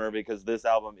also a bummer because this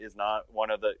album is not one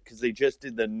of the, because they just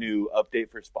did the new update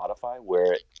for Spotify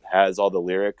where it has all the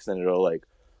lyrics and it'll like,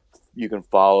 you can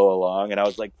follow along. And I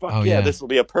was like, fuck yeah, this will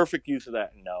be a perfect use of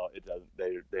that. No, it doesn't.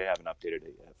 They haven't updated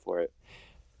it yet for it.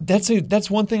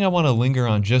 That's one thing I want to linger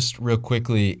on just real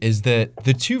quickly, is that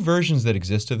the two versions that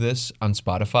exist of this on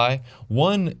Spotify,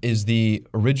 one is the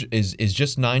is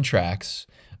just 9 tracks,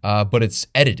 but it's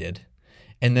edited.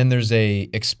 And then there's a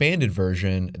expanded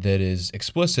version that is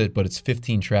explicit, but it's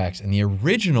 15 tracks. And the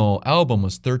original album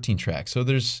was 13 tracks. So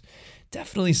there's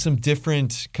definitely some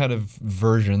different kind of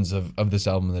versions of this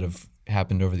album that have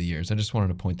happened over the years. I just wanted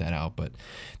to point that out. But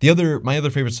my other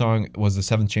favorite song was the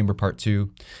Seventh Chamber Part 2.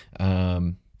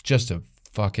 Just a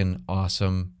fucking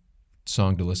awesome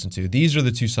song to listen to. These are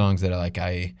the two songs that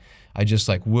I just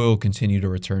like will continue to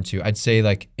return to. I'd say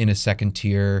like in a second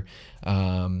tier,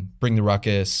 Bring the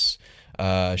Ruckus,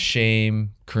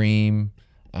 Shame, Cream,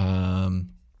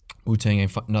 Wu-Tang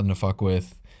Ain't Nothing to Fuck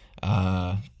With.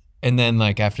 And then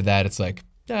like after that, it's like,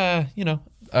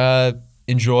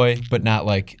 enjoy, but not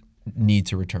like need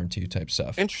to return to type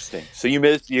stuff. Interesting. So you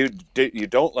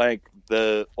don't like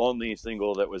the only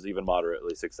single that was even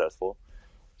moderately successful?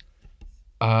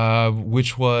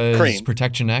 Which was Cream.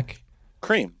 Protect Your Neck?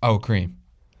 Cream. Oh, Cream.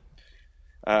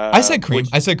 I said Cream.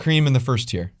 I said Cream in the first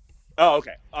tier. Oh,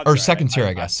 okay. Or second tier,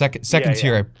 I guess. Second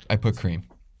tier, I put Cream.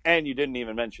 And you didn't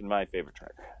even mention my favorite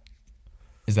track.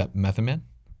 Is that Method Man?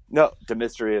 No, The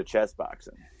Mystery of Chess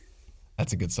Boxing.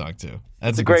 That's a good song, too.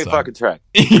 That's a great fucking track.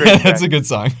 That's a good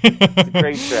song. It's a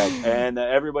great track. And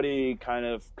everybody kind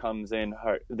of comes in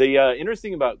hard. The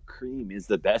interesting about Cream is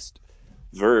the best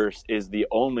verse is the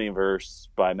only verse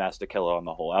by Master Killa on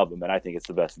the whole album. And I think it's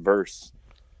the best verse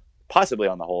possibly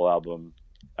on the whole album.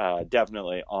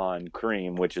 Definitely on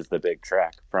Cream, which is the big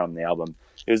track from the album.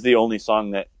 It was the only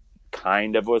song that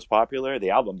kind of was popular.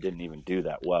 The album didn't even do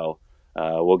that well.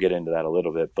 We'll get into that a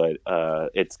little bit, but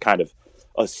it's kind of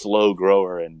a slow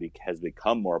grower and has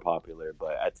become more popular.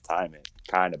 But at the time, it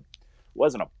kind of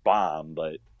wasn't a bomb,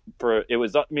 but it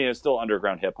was still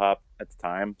underground hip hop at the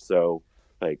time. So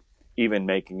like even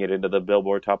making it into the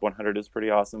Billboard Top 100 is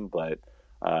pretty awesome. But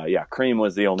Cream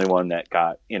was the only one that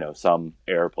got some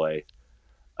airplay.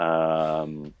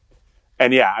 And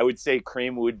I would say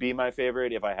Cream would be my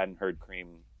favorite if I hadn't heard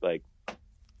Cream like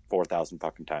 4,000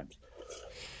 fucking times.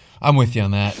 I'm with you on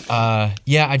that.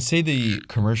 I'd say the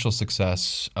commercial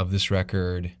success of this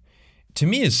record to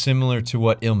me is similar to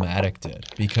what Illmatic did,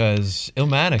 because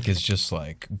Illmatic is just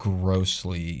like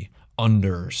grossly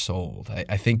undersold.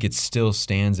 I think it still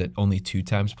stands at only 2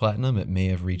 times platinum. It may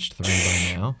have reached 3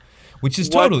 by now, which is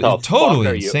totally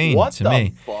insane to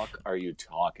me. What the fuck are you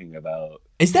talking about?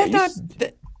 Is that not?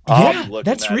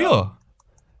 That's real.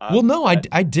 Well, no, I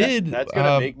did. That's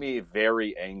gonna make me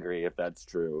very angry if that's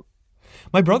true.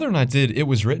 My brother and I did It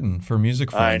Was Written for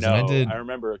Music Friends. I know. And I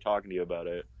remember talking to you about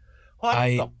it. What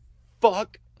the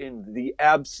fuck in the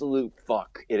absolute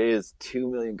fuck? It is 2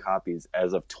 million copies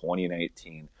as of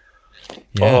 2019.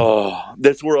 Yeah. Oh,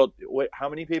 this world. Wait, how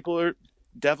many people are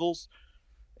devils,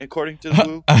 according to the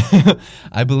Who?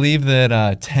 I believe that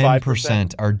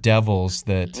 10% are devils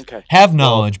that have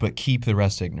knowledge but keep the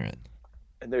rest ignorant.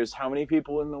 And there's how many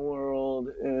people in the world?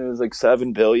 It's like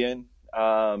 7 billion.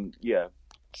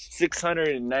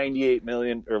 698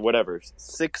 million or whatever.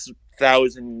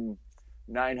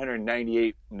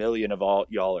 6,998 million of all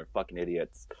y'all are fucking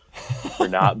idiots for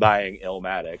not buying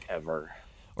Illmatic ever.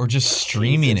 Or just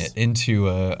streaming it into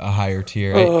a higher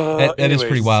tier. That is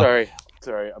pretty wild.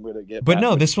 Sorry, I'm gonna get. But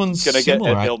no, this one's gonna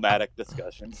similar. Get an Illmatic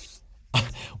discussion.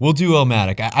 We'll do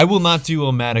Illmatic. I will not do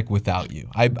Illmatic without you.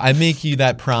 I make you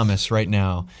that promise right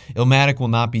now. Illmatic will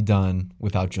not be done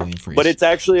without Julian Freeze. But it's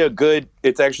actually a good,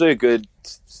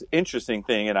 interesting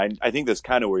thing, and I think that's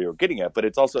kind of where you're getting at. But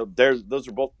it's also those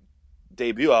are both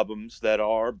debut albums that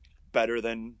are better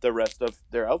than the rest of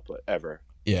their output ever.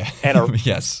 Yeah, and are,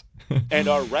 yes, and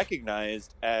are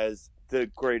recognized as the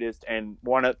greatest and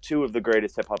two of the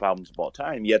greatest hip hop albums of all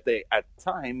time. Yet they, at the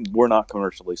time, were not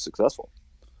commercially successful.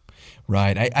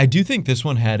 Right. I do think this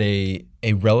one had a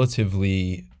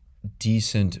relatively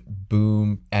decent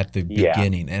boom at the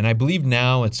beginning, and I believe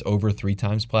now it's over 3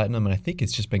 times platinum, and I think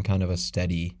it's just been kind of a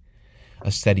steady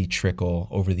trickle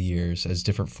over the years as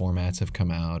different formats have come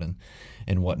out and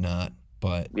whatnot.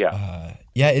 But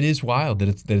it is wild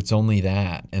that it's only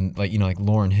that, and like like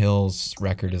Lauryn Hill's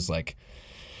record is like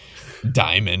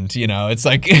diamond. It's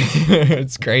like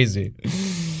it's crazy.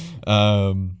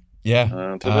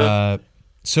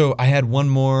 So I had one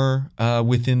more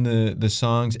within the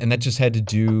songs, and that just had to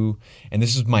do, and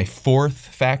this is my 4th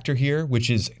factor here, which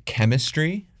is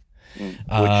chemistry. They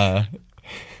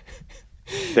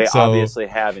obviously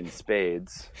have in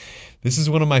spades. This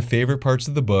is one of my favorite parts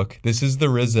of the book. This is the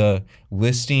RZA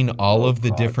listing all of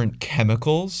the different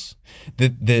chemicals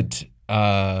that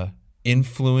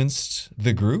influenced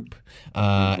the group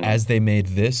as they made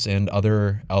this and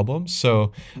other albums.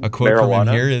 So a quote from him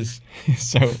here is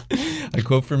the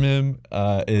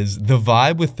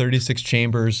vibe with 36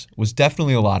 Chambers was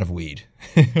definitely a lot of weed.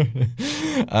 Weed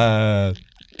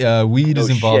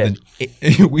is involved in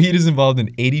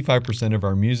 85% of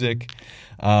our music.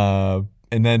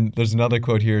 And then there's another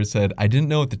quote here that said, I didn't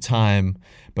know at the time,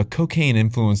 but cocaine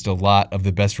influenced a lot of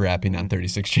the best rapping on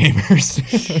 36 Chambers.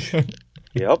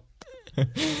 Yep.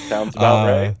 Sounds about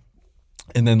right.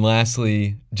 And then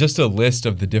lastly, just a list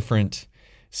of the different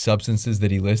substances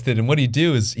that he listed. And what he'd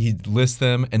do is he'd list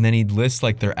them, and then he'd list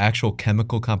like their actual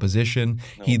chemical composition.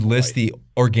 He'd list the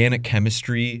organic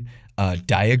chemistry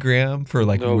diagram for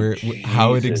like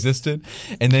how it existed,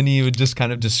 and then he would just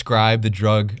kind of describe the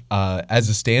drug as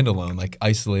a standalone, like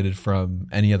isolated from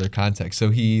any other context. So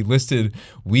he listed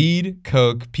weed,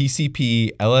 coke,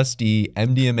 PCP, LSD,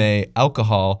 MDMA,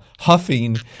 alcohol,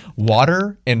 huffing,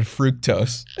 water, and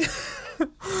fructose.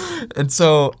 And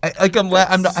so I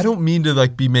don't mean to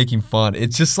like be making fun.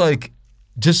 It's just like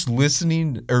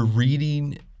listening or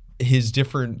reading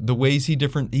the ways he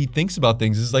thinks about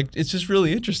things is like, it's just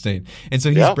really interesting. And so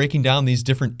he's breaking down these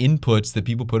different inputs that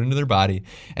people put into their body,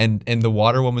 and the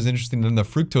water one was interesting. Then the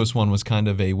fructose one was kind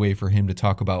of a way for him to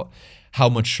talk about how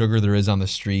much sugar there is on the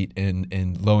street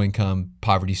in low income,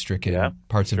 poverty stricken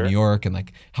parts of New York, and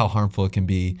like how harmful it can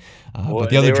be.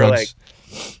 But the other drugs,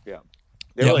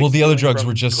 the other drugs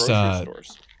were just for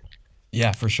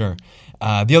sure.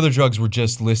 The other drugs were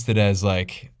just listed as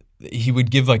like, he would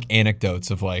give like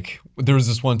anecdotes of like, there was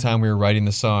this one time we were writing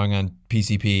the song on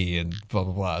PCP and blah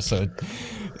blah blah. So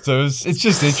it's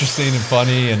just interesting and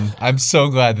funny, and I'm so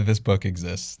glad that this book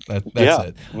exists. That's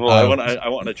it. Well, I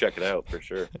want to check it out for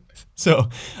sure. So,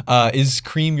 is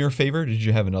Cream your favorite? Or did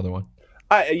you have another one?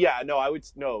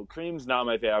 Cream's not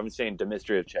my favorite. I'm saying The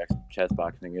Mystery of Chess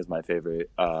Boxing is my favorite.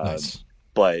 Nice.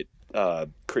 But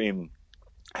Cream,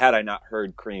 had I not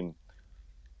heard Cream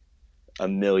a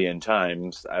million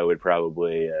times, I would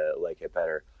probably like it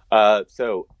better.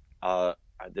 So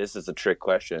this is a trick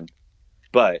question,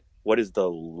 but what is the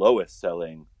lowest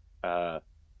selling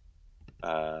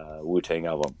Wu-Tang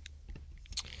album?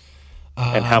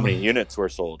 And how many units were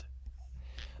sold?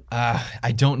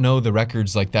 I don't know the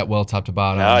records like that well, top to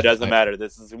bottom. No, it doesn't matter.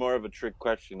 This is more of a trick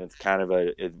question. It's kind of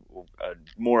a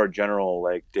more general,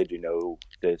 like, did you know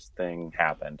this thing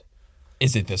happened?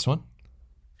 Is it this one?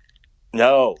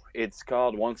 No, it's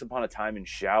called Once Upon a Time in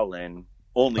Shaolin.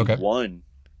 Only one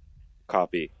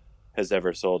copy has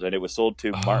ever sold, and it was sold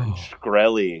to Martin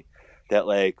Shkreli, that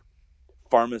like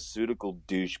pharmaceutical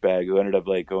douchebag who ended up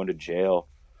like going to jail.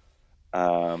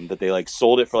 That they like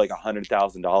sold it for like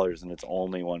 $100,000, and it's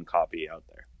only one copy out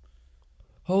there.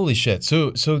 Holy shit!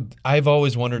 So I've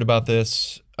always wondered about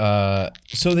this.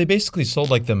 So they basically sold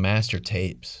like the master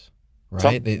tapes,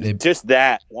 right? They just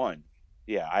that one.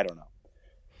 Yeah, I don't know.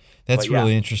 That's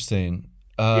really interesting.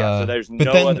 So there's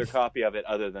no other copy of it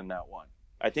other than that one.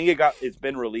 I think it's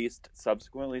been released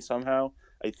subsequently somehow,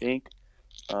 I think.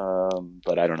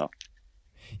 But I don't know.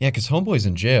 Yeah, because Homeboy's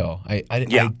in jail. I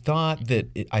thought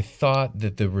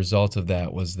that the result of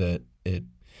that was that it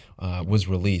was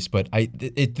released, but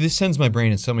this sends my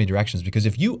brain in so many directions, because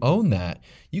if you own that,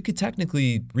 you could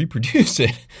technically reproduce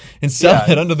it and sell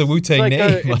it under the Wu-Tang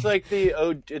name.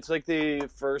 It's like the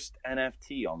first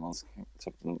NFT almost,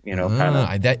 something, kind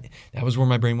of. That was where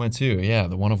my brain went too. Yeah,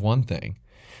 the one of one thing.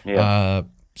 Yeah.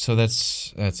 So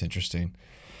that's interesting.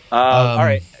 All Um,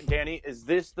 right, Danny, is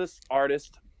this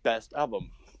artist best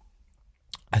album?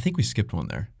 I think we skipped one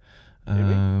there. Did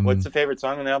we? What's Um, the favorite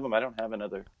song on the album? I don't have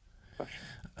another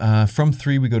question. from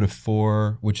 3 we go to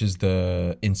 4, which is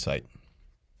the Insight.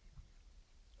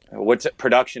 What's it,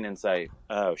 production insight?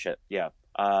 Oh shit, yeah.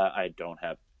 I don't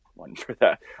have one for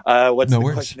that. What's No the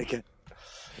worries. question again?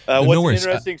 No What's an worries.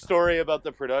 interesting story about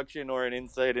the production or an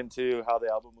insight into how the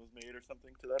album was made or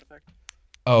something to that effect?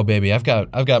 Oh baby, I've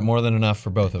got more than enough for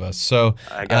both of us. So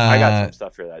I got some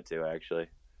stuff for that too, actually.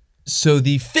 so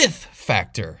the fifth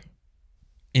factor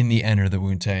in the Enter the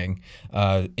Wu-Tang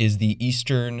is the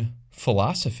Eastern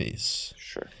philosophies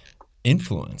Sure.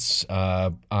 influence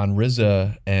on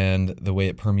RZA and the way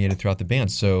it permeated throughout the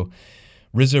band. So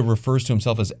RZA refers to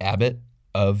himself as abbot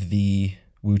of the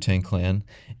Wu-Tang Clan,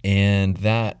 and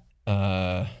that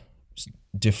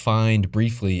defined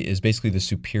briefly is basically the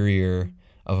superior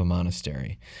of a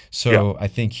monastery. Yeah. So I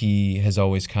think he has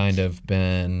always kind of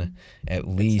been at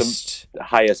least The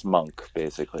highest monk,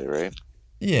 basically, right?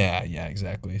 yeah,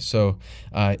 exactly. So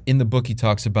in the book he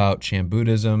talks about Chan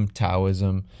Buddhism,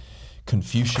 Taoism,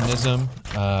 Confucianism,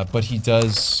 but he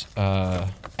does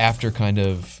after kind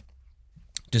of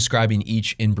describing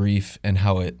each in brief and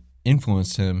how it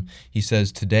influenced him, he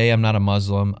says, "Today I'm not a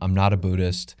Muslim, I'm not a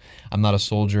Buddhist, I'm not a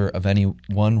soldier of any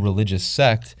one religious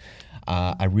sect.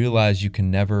 I realize you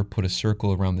can never put a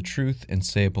circle around the truth and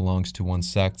say it belongs to one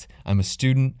sect. I'm a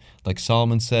student. Like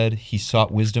Solomon said, he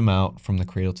sought wisdom out from the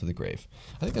cradle to the grave."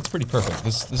 I think that's pretty perfect.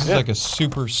 This is like a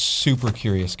super, super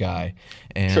curious guy.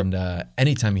 And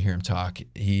anytime you hear him talk,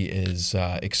 he is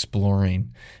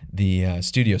exploring the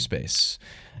studio space.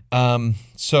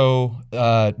 So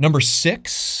number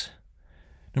six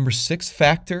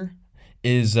factor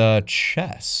is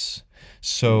chess.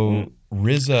 So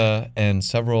RZA and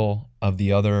several of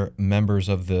the other members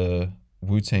of the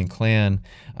Wu-Tang Clan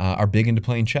are big into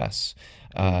playing chess.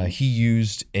 He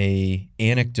used a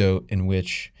anecdote in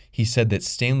which he said that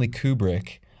Stanley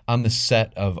Kubrick, on the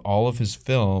set of all of his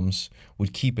films,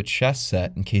 would keep a chess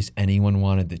set in case anyone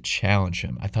wanted to challenge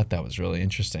him. I thought that was really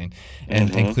interesting.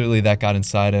 And clearly that got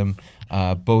inside him.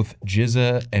 Both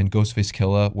GZA and Ghostface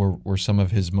Killah were some of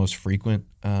his most frequent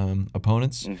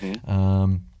opponents.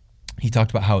 He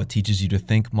talked about how it teaches you to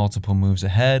think multiple moves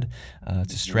ahead,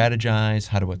 to strategize,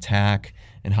 how to attack,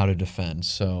 and how to defend.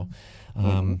 So,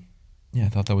 yeah, I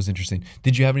thought that was interesting.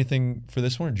 Did you have anything for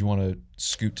this one, or do you want to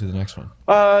scoot to the next one?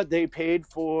 They paid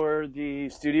for the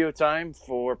studio time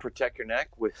for Protect Your Neck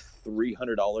with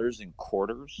 $300 in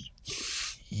quarters.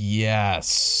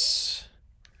 Yes.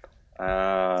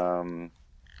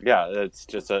 Yeah, that's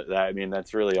just I mean,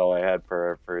 that's really all I had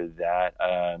for that.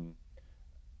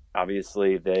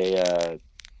 Obviously, they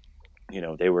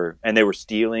were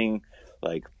stealing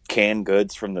like canned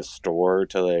goods from the store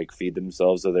to like feed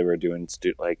themselves, so they were doing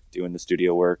the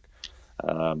studio work.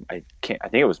 I think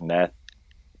it was meth.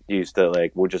 He used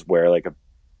to we'll just wear like a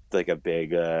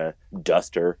big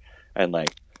duster and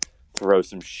like throw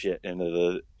some shit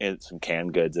into some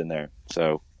canned goods in there.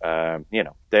 So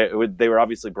they were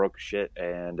obviously broke shit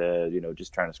and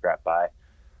just trying to scrap by.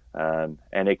 And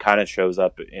it kind of shows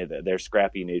up. Their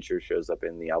scrappy nature shows up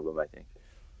in the album, I think.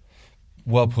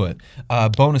 Well put.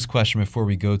 Bonus question before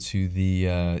we go to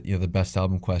the best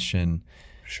album question.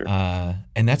 Sure.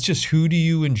 And that's just, who do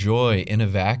you enjoy in a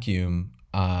vacuum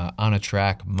on a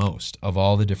track most of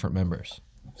all the different members?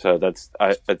 So that's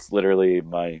literally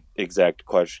my exact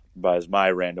question, but my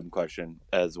random question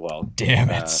as well. Damn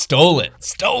it! Stole it.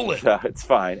 It's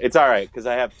fine. It's all right because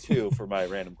I have two for my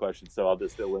random question, so I'll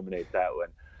just eliminate that one.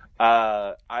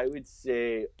 I would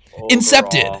say overall,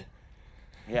 Incepted.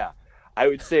 Yeah, I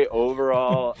would say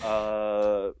overall,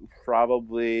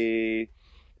 probably.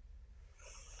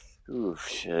 Ooh,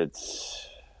 shit.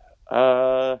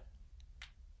 I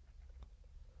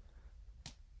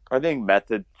think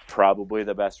Method probably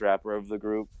the best rapper of the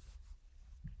group.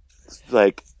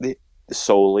 Like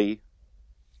solely.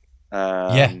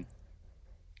 Yeah,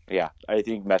 I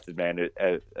think Method Man.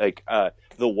 The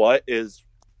What is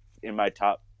in my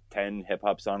top 10 hip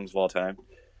hop songs of all time,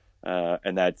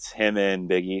 and that's him and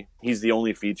Biggie. He's the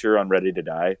only feature on Ready to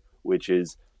Die, which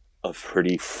is a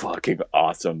pretty fucking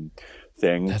awesome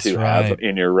thing have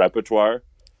in your repertoire.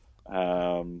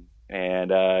 I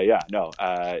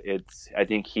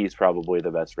think he's probably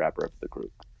the best rapper of the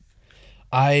group.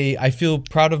 I feel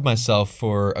proud of myself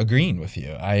for agreeing with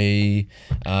you. I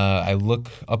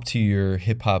look up to your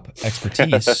hip hop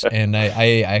expertise, and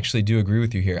I actually do agree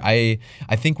with you here. I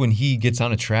think when he gets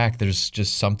on a track, there's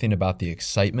just something about the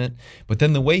excitement, but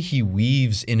then the way he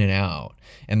weaves in and out,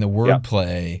 and the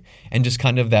wordplay, and just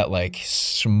kind of that like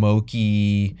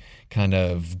smoky, kind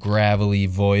of gravelly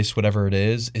voice, whatever it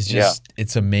is just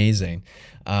it's amazing.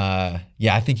 I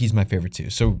think he's my favorite too.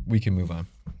 So we can move on.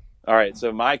 All right,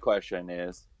 so my question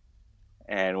is,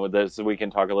 and with this, we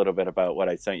can talk a little bit about what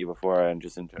I sent you before, and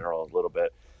just in general a little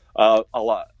bit.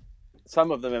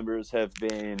 Some of the members have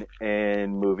been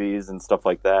in movies and stuff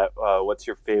like that. What's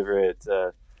your favorite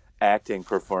acting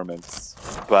performance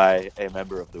by a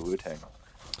member of the Wu-Tang?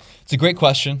 It's a great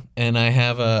question, and I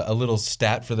have a little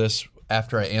stat for this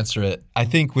after I answer it. I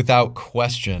think without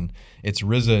question, it's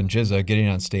RZA and GZA getting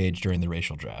on stage during the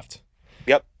racial draft.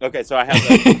 Yep. Okay, so I have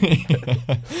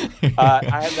that.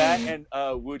 I have that and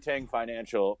Wu-Tang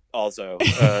Financial also.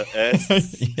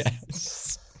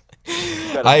 Yes.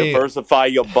 Gotta diversify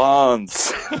your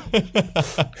bonds.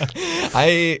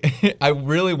 I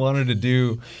really wanted to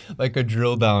do like a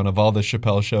drill down of all the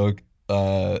Chappelle Show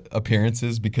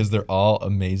appearances because they're all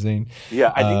amazing.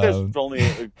 Yeah, I think there's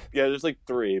only there's like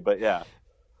 3, but yeah.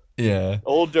 Yeah.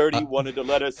 Old Dirty wanted to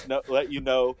let you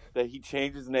know that he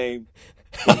changed his name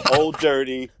from Old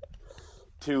Dirty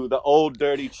to the Old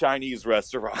Dirty Chinese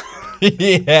restaurant.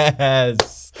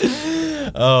 Yes.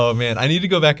 Oh man, I need to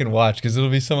go back and watch because it'll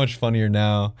be so much funnier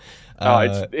now.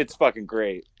 It's fucking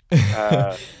great.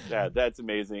 Yeah, that's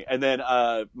amazing. And then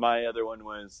my other one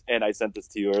was, and I sent this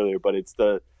to you earlier, but it's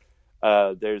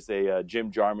there's a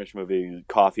Jim Jarmusch movie,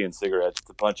 Coffee and Cigarettes. It's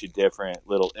a bunch of different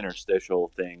little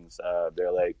interstitial things.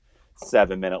 They're like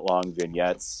 7-minute long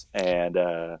vignettes,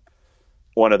 and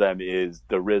one of them is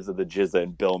the RZA, the GZA,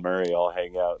 and Bill Murray all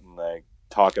hang out and like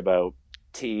talk about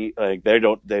tea. Like they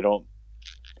don't.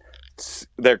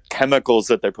 Their chemicals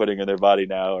that they're putting in their body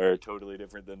now are totally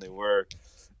different than they were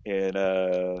in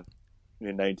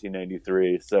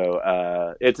 1993. So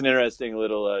it's an interesting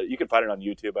little. You can find it on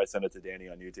YouTube. I sent it to Danny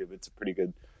on YouTube. It's a pretty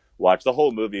good watch. The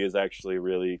whole movie is actually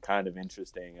really kind of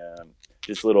interesting.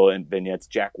 Just little vignettes.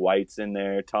 Jack White's in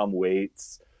there. Tom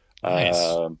Waits. Nice.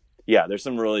 Yeah, there's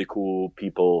some really cool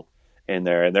people in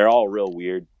there, and they're all real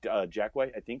weird. Jack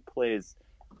White, I think, plays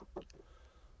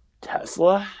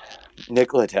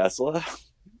Nikola Tesla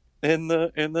in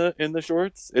the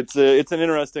shorts. It's an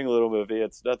interesting little movie.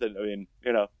 It's nothing. I mean,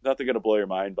 nothing gonna blow your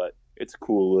mind, but it's a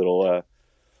cool little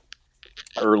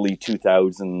early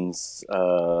 2000s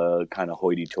kind of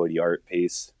hoity-toity art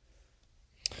piece.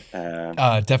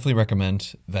 Definitely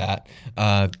recommend that.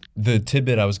 The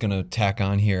tidbit I was going to tack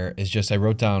on here is just I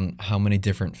wrote down how many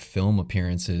different film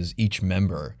appearances each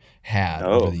member had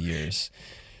over the years.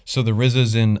 So the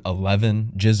RZA's in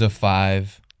 11, GZA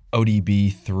 5,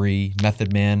 ODB 3,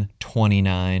 Method Man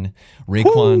 29,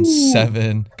 Raekwon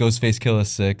 7, Ghostface Killah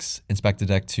 6, Inspector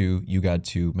Deck 2, You Got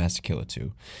 2, Master Killa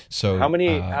 2. So how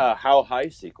many How High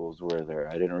sequels were there?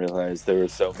 I didn't realize there were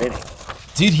so many.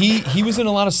 Dude, he was in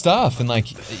a lot of stuff, and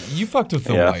like you fucked with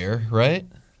The Wire, right?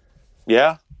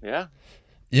 Yeah. I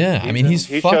mean, he's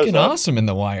fucking awesome in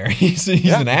The Wire. He's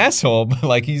an asshole, but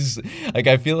like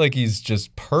I feel like he's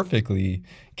just perfectly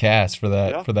cast for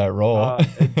that role.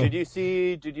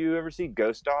 Did you ever see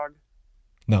Ghost Dog?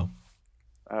 No.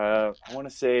 I want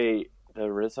to say the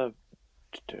RZA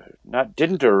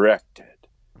didn't direct it,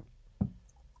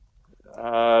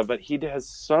 but he has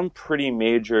some pretty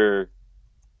major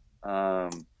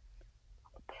part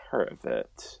of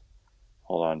it.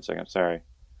 Hold on a second. I'm sorry.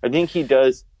 I think he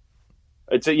does.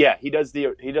 He does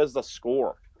the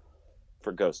score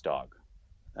for Ghost Dog.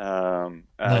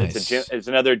 Nice. It's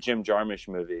another Jim Jarmusch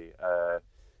movie.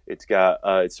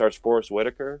 It stars Forrest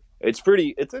Whitaker. It's a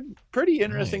pretty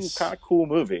interesting, kind of cool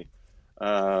movie.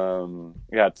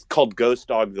 It's called Ghost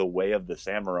Dog: The Way of the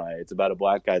Samurai. It's about a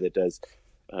black guy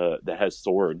that has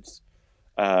swords.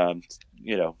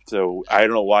 So I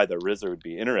don't know why the RZA would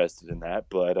be interested in that,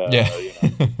 but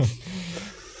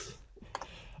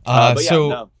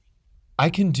No. I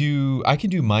can do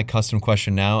my custom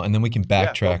question now, and then we can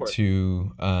backtrack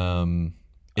to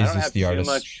is this the artist?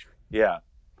 Much, yeah,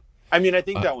 I mean, I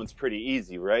think that one's pretty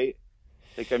easy, right?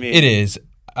 Like, I mean, it is.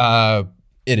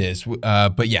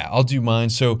 But yeah, I'll do mine.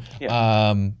 So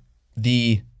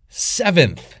the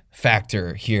 7th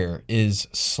factor here is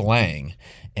slang.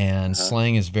 And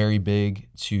slang is very big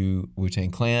to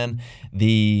Wu-Tang Clan.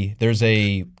 There's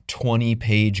a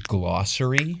 20-page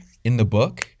glossary in the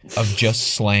book of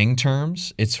just slang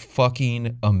terms. It's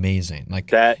fucking amazing.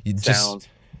 Like that sounds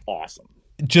awesome.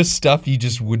 just stuff you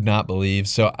just would not believe.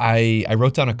 So I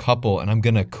wrote down a couple, and I'm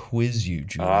gonna quiz you,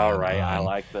 Julian. All right, I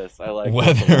like this. I like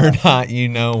whether this or not you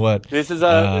know what. This is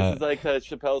like a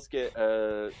Chappelle skit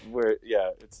where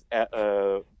it's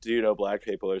do you know black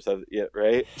people or something? Yeah,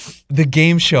 right. The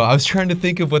game show. I was trying to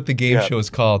think of what the game show is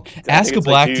called. Ask a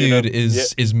Black Dude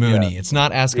is Mooney. It's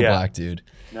not Ask a Black Dude.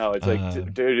 No, it's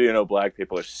like do you know black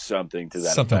people or something to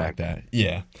that something effect. like that.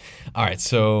 Yeah. All right.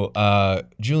 So,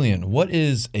 Julian, what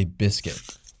is a biscuit?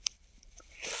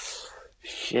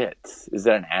 Shit, is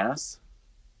that an ass?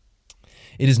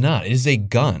 It is not. It is a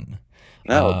gun.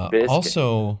 No, biscuit.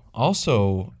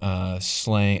 Also,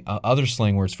 slang. Other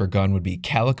slang words for gun would be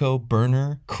calico,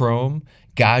 burner, chrome,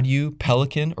 god you,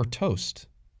 pelican, or toast.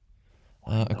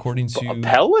 According to a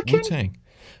pelican? Wu-Tang.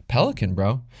 Pelican,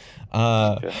 bro.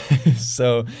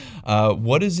 So,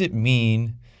 what does it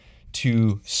mean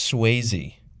to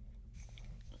Swayze?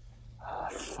 Oh,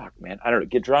 fuck, man. I don't know.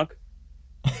 Get drunk?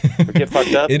 Or get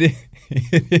fucked up? It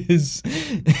is.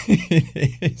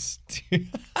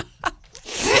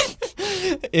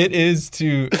 It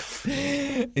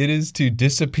is to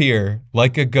disappear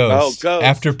like a ghost,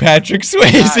 after Patrick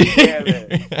Swayze. God damn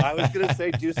it. I was gonna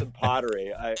say do some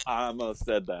pottery. I almost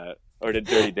said that. Or did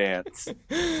Dirty Dance.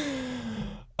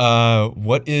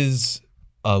 What is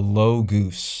a low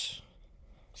goose?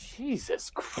 Jesus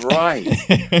Christ.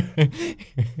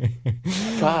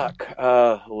 Fuck.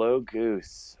 Low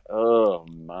goose. Oh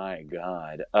my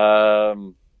God. I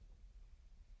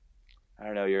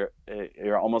don't know.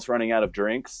 You're almost running out of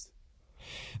drinks.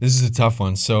 This is a tough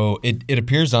one. So it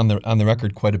appears on the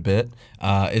record quite a bit.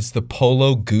 It's the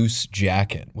Polo Goose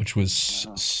jacket, which was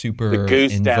super the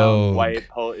goose in down vogue. White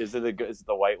polo. Is it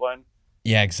the white one?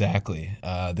 Yeah, exactly.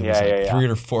 There was $300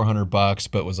 or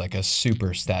 $400, but was like a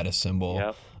super status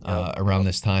symbol around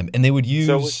this time, and they would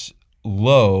use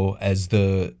low as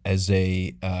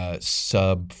a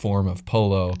sub form of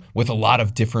polo with a lot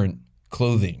of different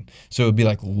clothing. So it would be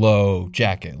like low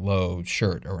jacket, low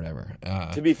shirt, or whatever.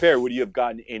 To be fair, would you have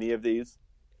gotten any of these?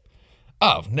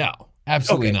 Oh, no.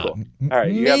 Absolutely not. Cool. All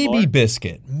right, maybe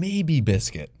biscuit.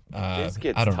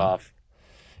 Biscuit's I don't tough.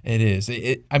 Know. It is.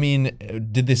 I mean,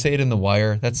 did they say it in The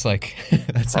Wire? That's like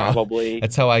that's probably.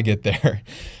 That's how I get there.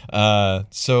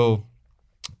 Last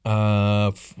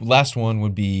one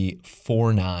would be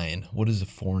 4-9. What is a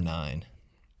 4-9?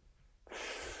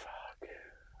 Fuck.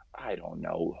 I don't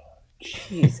know.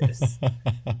 Jesus.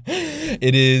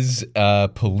 It is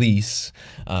police.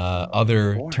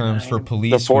 Other terms for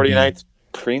police. The 49th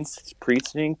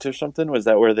precinct or something? Was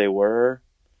that where they were?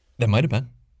 That might have been.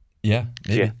 Yeah,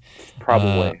 maybe. Yeah,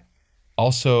 probably.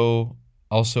 Also,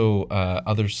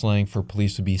 other slang for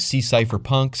police would be C-Cipher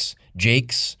punks,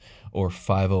 Jakes, or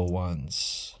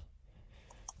 501s.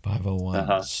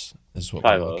 501s is what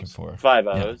we're looking for.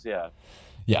 5-0s, yeah.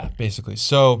 Yeah, basically.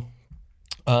 So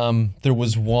there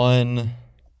was one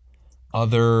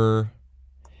other.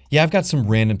 Yeah, I've got some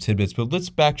random tidbits, but let's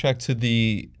backtrack to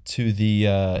the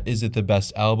Is It the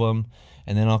Best album,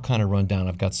 and then I'll kind of run down.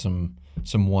 I've got some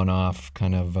one-off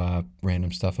kind of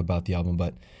random stuff about the album,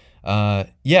 but I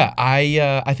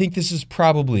think this is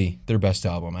probably their best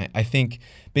album. I think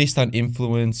based on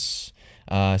influence,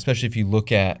 especially if you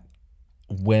look at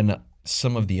when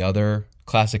some of the other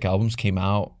classic albums came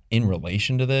out in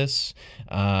relation to this,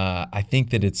 I think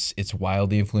that it's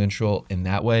wildly influential in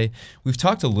that way. We've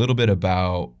talked a little bit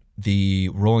about the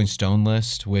Rolling Stone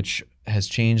list, which has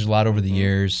changed a lot over the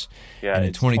years. Yeah, and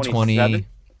in 2020, 27th?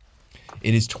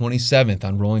 It is 27th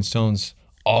on Rolling Stone's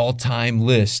all-time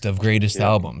list of greatest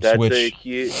albums. That's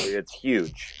it's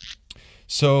huge.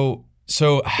 So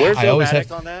where's I always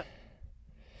have on that?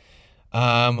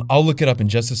 I'll look it up in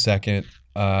just a second.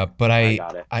 But I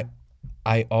got it.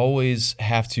 I always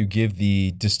have to give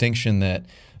the distinction that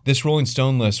this Rolling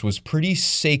Stone list was pretty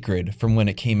sacred from when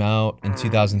it came out in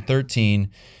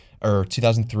 2013 or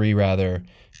 2003 rather,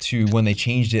 to when they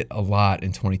changed it a lot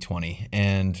in 2020.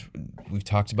 And we've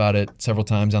talked about it several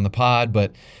times on the pod,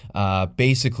 but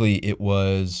basically it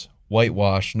was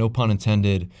whitewash, no pun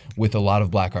intended, with a lot of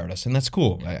black artists. And that's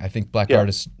cool. I think black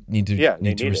artists need to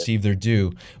receive their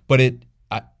due. But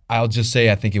I'll just say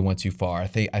I think it went too far. I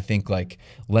think like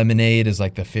Lemonade is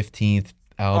like the 15th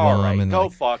album. All right, and go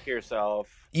fuck yourself.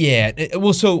 Yeah.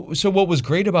 So what was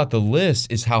great about the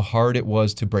list is how hard it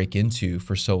was to break into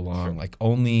for so long. Like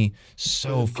only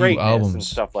so few albums and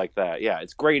stuff like that. Yeah,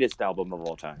 it's greatest album of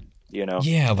all time. You know.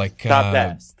 Yeah, like it's not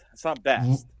best. It's not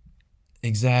best.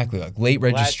 Exactly, like Late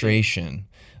Registration.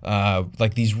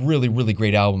 Like these really really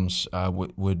great albums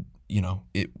would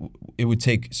it would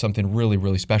take something really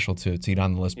really special to get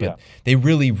on the list. But they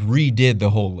really redid the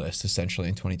whole list essentially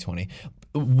in 2020.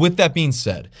 with that being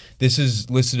said, this is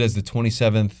listed as the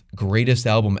 27th greatest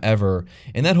album ever,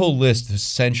 and that whole list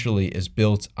essentially is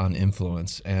built on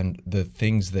influence and the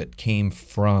things that came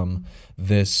from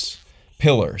this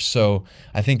pillar. So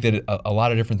I think that a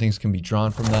lot of different things can be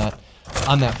drawn from that.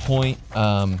 On that point,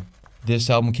 this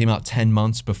album came out 10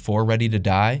 months before Ready to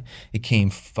Die. It came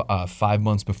 5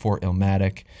 months before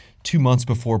Illmatic, 2 months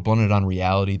before Blunted on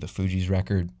Reality, the Fugees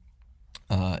record,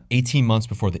 18 months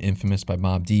before The Infamous by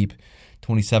Mobb Deep,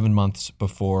 27 months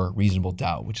before Reasonable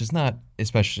Doubt, which is not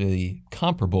especially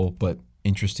comparable, but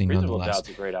interesting nonetheless. Reasonable Doubt's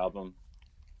a great album.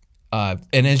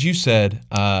 And as you said,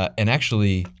 and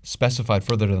actually specified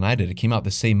further than I did, it came out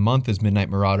the same month as Midnight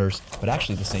Marauders, but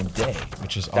actually the same day,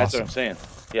 which is awesome. That's what I'm saying.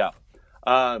 Yeah.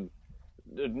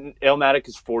 Illmatic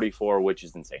is 44, which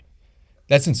is insane.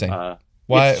 That's insane.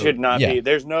 Why it should not be.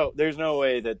 There's no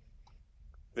way that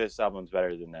this album's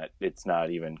better than that. It's not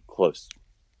even close.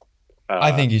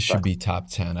 I think it should be top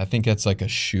 10. I think that's like a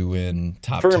shoe-in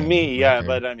top for 10 me. Yeah, record.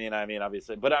 but I mean,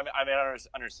 obviously, but I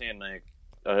understand like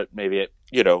maybe it.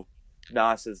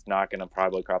 Nas is not going to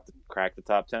probably crack the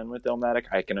top 10 with Illmatic.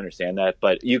 I can understand that,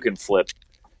 but you can flip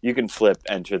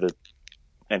Enter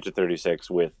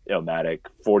 36 with Illmatic.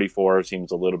 44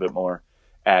 seems a little bit more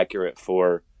accurate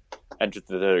for Enter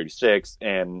 36,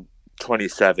 and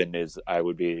 27 is I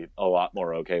would be a lot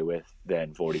more okay with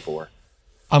than 44.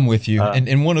 I'm with you.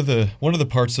 And one of the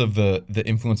parts of the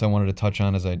influence I wanted to touch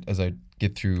on as I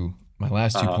get through my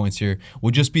last 2 points here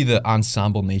would just be the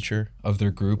ensemble nature of their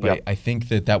group. Yep. I think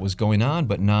that was going on,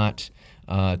 but not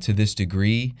to this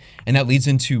degree. And that leads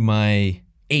into my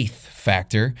 8th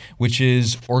factor, which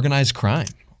is organized crime.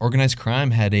 Organized crime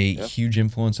had a huge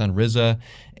influence on RZA,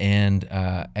 and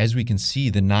as we can see,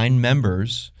 the 9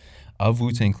 members of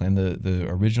Wu-Tang Clan, the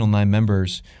original 9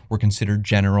 members, were considered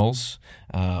generals,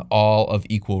 all of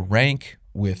equal rank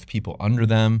with people under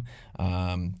them.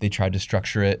 They tried to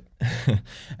structure it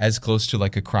as close to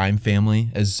like a crime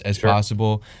family as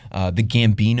possible. The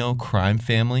Gambino crime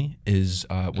family was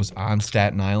on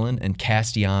Staten Island, and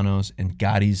Castellanos and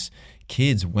Gotti's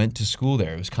kids went to school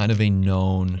there. It was kind of a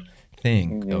known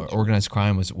thing. Mm-hmm. Organized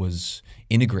crime was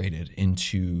integrated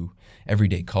into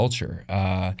everyday culture.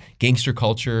 Gangster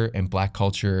culture and black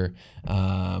culture,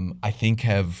 I think,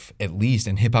 have at least,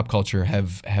 and hip hop culture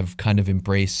have kind of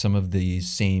embraced some of these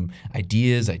same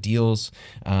ideals,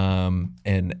 and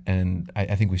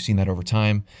I think we've seen that over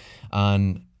time.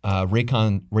 On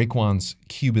Raekwon's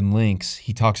Cuban Links,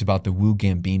 he talks about the Wu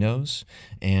Gambinos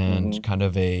and kind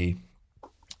of a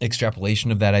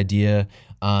extrapolation of that idea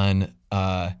on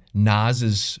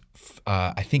Nas's.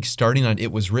 I think starting on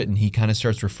It Was Written, he kind of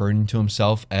starts referring to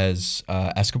himself as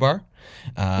Escobar,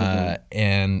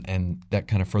 and that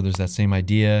kind of furthers that same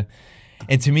idea.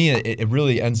 And to me, it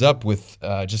really ends up with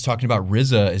just talking about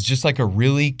RZA as just like a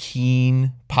really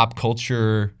keen pop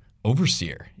culture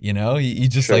overseer. You know, he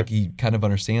just like he kind of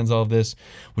understands all of this,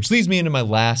 which leads me into my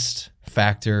last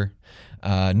factor,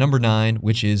 number 9,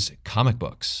 which is comic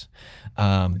books.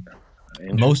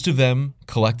 Most of them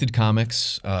collected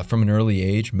comics from an early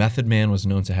age. Method Man was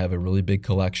known to have a really big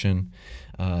collection.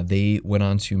 They went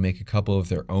on to make a couple of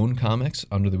their own comics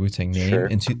under the Wu-Tang name. Sure.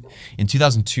 In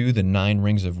 2002, the 9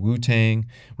 Rings of Wu-Tang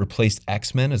replaced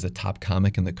X-Men as the top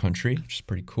comic in the country, which is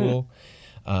pretty cool.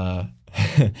 I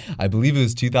believe it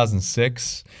was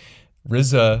 2006.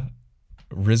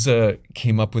 RZA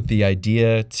came up with the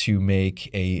idea to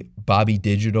make a Bobby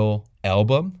Digital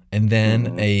album and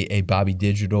then a Bobby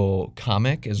Digital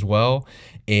comic as well,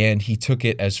 and he took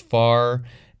it as far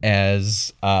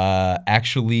as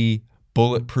actually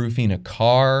bulletproofing a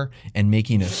car and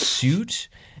making a suit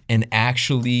and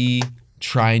actually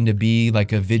trying to be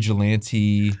like a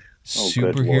vigilante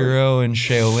superhero in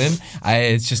Shaolin.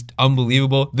 It's just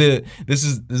unbelievable. This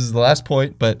is the last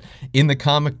point, but in the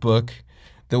comic book,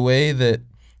 the way that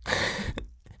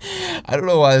I don't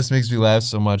know why this makes me laugh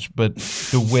so much, but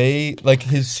the way, like,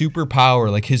 his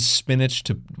superpower, like his spinach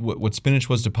to what spinach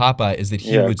was to Popeye, is that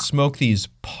he would smoke these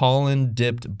pollen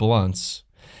dipped blunts,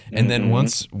 and then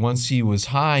once he was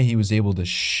high, he was able to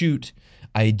shoot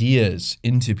ideas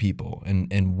into people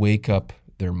and wake up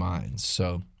their minds.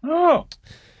 So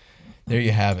there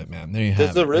you have it, man. There you have it.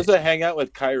 Does the RZA hang out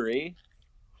with Kyrie?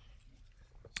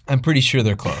 I'm pretty sure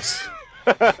they're close.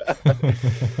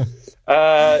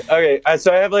 Okay,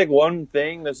 so I have like one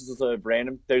thing. This is a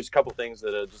random. There's a couple things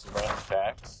that are just random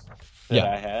facts that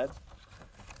I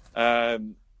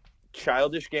had.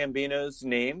 Childish Gambino's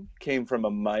name came from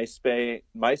a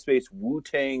MySpace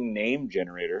Wu-Tang name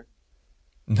generator.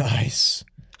 Nice.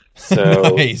 So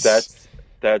nice.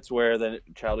 that's where the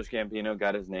Childish Gambino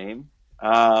got his name.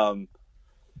 At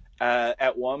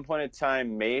one point in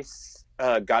time, Mace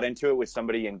got into it with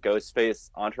somebody in Ghostface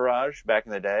Entourage back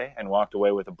in the day and walked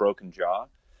away with a broken jaw.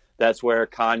 That's where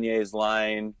Kanye's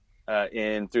line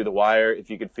in Through the Wire, if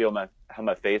you could feel how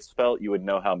my face felt, you would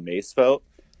know how Mace felt.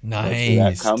 That's where that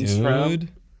Nice, comes dude. from.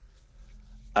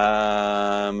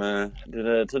 Oh,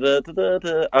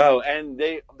 and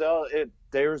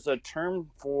there's a term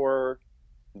for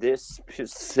this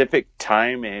specific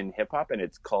time in hip hop, and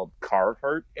it's called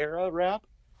Carhartt era rap.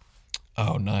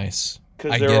 Oh, nice.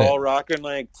 Because I they get were it. all rocking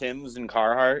like Tim's and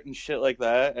Carhartt and shit like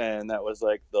that, and that was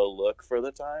like the look for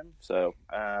the time. So,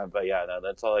 but yeah,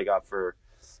 that's all I got for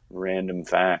random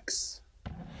facts.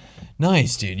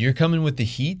 Nice, dude. You're coming with the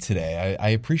heat today. I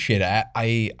appreciate it.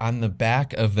 I on the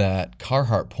back of that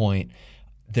Carhartt point,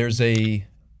 there's a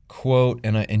quote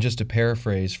and just a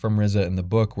paraphrase from RZA in the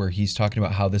book where he's talking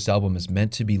about how this album is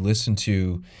meant to be listened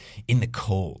to in the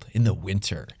cold, in the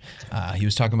winter. He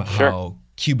was talking about how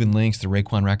Cuban Links, the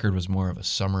Raekwon record, was more of a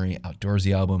summery,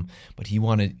 outdoorsy album, but he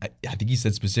wanted, I think he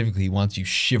said specifically, he wants you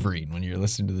shivering when you're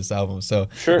listening to this album. So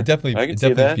it definitely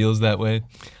feels that way.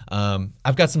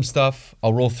 I've got some stuff.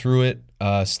 I'll roll through it.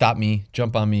 Stop me,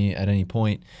 jump on me at any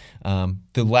point.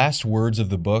 The last words of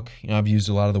the book, I've used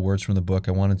a lot of the words from the book.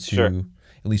 I wanted to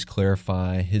at least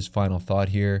clarify his final thought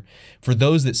here. For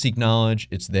those that seek knowledge,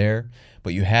 it's there,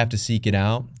 but you have to seek it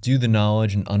out. Do the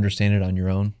knowledge and understand it on your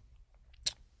own.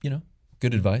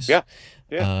 Good advice. Yeah.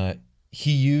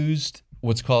 He used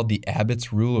what's called the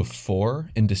Abbott's Rule of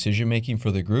 4 in decision making for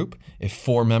the group. If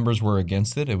 4 members were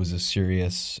against it, it was a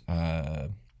serious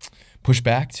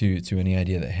pushback to any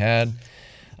idea they had.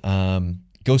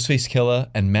 Ghostface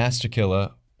Killah and Master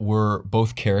Killah were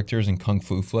both characters in Kung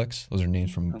Fu flicks. Those are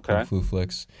names from Kung Fu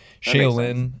flicks.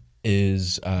 Shaolin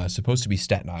is supposed to be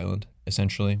Staten Island,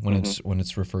 essentially, when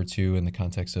it's referred to in the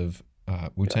context of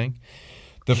Wu-Tang.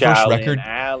 The first record.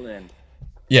 Island.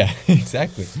 Yeah,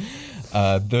 exactly.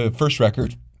 The first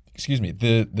record,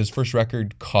 this first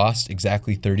record cost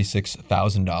exactly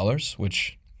 $36,000,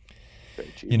 which,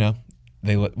 the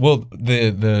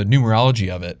numerology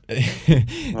of it.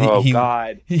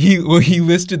 God. He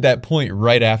listed that point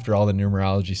right after all the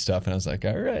numerology stuff, and I was like,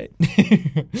 all right.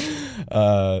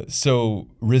 So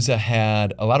RZA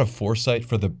had a lot of foresight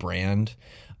for the brand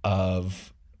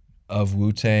of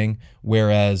Wu-Tang,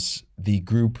 whereas the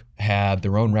group had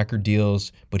their own record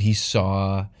deals, but he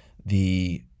saw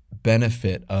the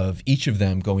benefit of each of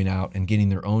them going out and getting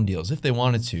their own deals if they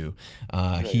wanted to.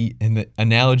 And the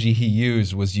analogy he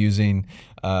used was using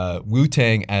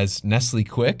Wu-Tang as Nestle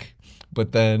Quick,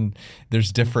 but then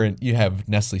there's you have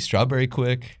Nestle Strawberry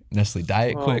Quick, Nestle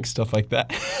Diet Quick, stuff like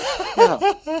that. Yeah,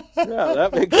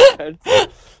 that makes sense.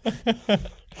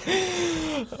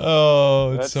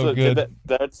 Oh, it's so good.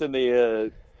 That's in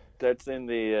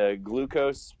the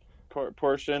glucose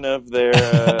portion of their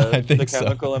the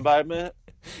chemical imbibement.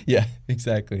 Yeah,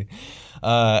 exactly.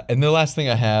 And the last thing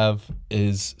I have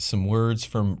is some words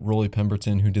from Rolly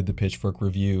Pemberton, who did the Pitchfork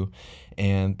review.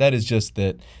 And that is just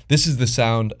that this is the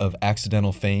sound of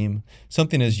accidental fame.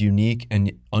 Something as unique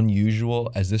and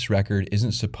unusual as this record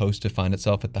isn't supposed to find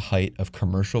itself at the height of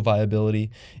commercial viability.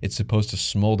 It's supposed to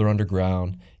smolder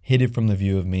underground, hidden from the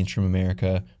view of mainstream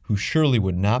America, who surely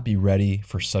would not be ready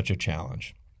for such a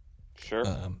challenge. Sure.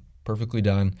 Perfectly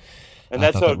done. And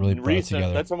that's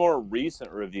a more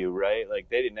recent review, right? Like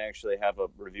they didn't actually have a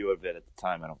review of it at the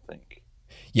time, I don't think.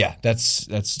 Yeah, that's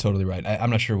totally right. I'm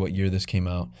not sure what year this came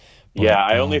out. But,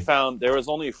 I only found there was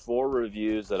only 4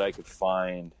 reviews that I could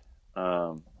find.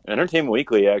 Entertainment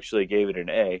Weekly actually gave it an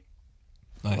A.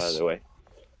 Nice. By the way,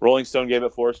 Rolling Stone gave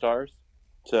it 4 stars.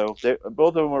 So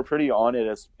both of them were pretty on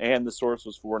it, and the source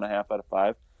was 4.5 out of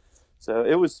 5. So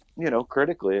it was,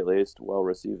 critically at least, well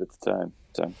received at the time.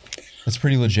 So that's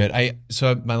pretty legit.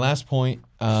 So my last point,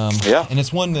 and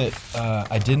it's one that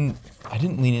I didn't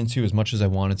lean into as much as I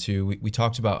wanted to. We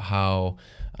talked about how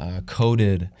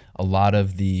coded a lot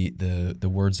of the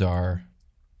words are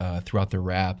throughout the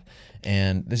rap,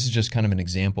 and this is just kind of an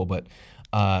example. But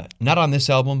not on this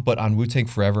album, but on Wu-Tang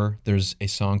Forever, there's a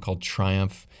song called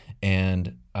Triumph,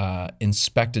 and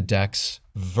Inspectah Deck's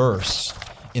verse,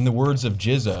 in the words of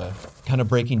GZA, kind of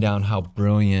breaking down how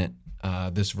brilliant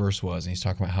this verse was. And he's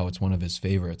talking about how it's one of his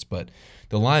favorites. But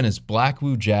the line is, Black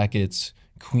Wu jackets,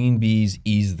 queen bees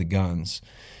ease the guns.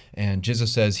 And GZA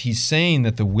says he's saying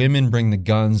that the women bring the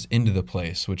guns into the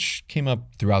place, which came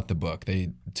up throughout the book.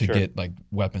 Get like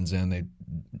weapons in, they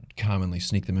commonly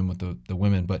sneak them in with the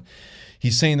women. But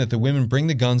he's saying that the women bring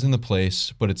the guns in the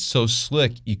place, but it's so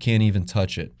slick you can't even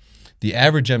touch it. The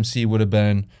average MC would have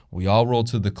been, we all rolled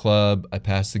to the club, I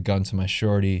passed the gun to my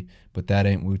shorty, but that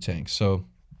ain't Wu-Tang. So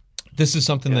this is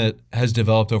something that has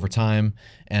developed over time,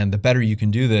 and the better you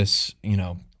can do this,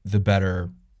 the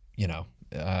better, you know,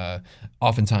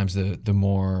 oftentimes the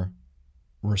more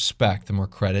respect, the more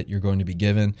credit you're going to be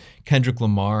given. Kendrick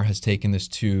Lamar has taken this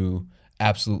to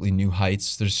absolutely new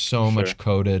heights. There's so Sure. much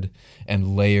coded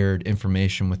and layered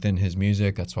information within his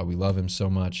music. That's why we love him so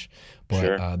much. But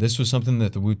Sure. this was something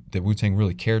that the Wu-Tang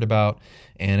really cared about,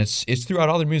 and it's throughout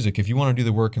all their music. If you want to do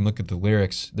the work and look at the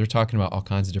lyrics, they're talking about all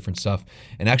kinds of different stuff.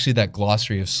 And actually, that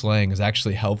glossary of slang is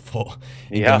actually helpful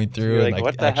in Yeah. going through You're and like,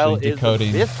 what the actually hell is a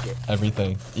decoding biscuit?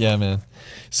 everything. Yeah, man.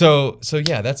 So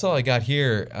yeah, that's all I got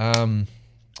here.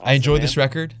 I enjoy man. this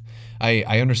record.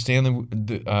 I understand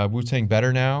the Wu-Tang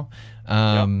better now.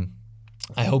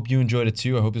 I hope you enjoyed it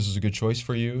too. I hope this was a good choice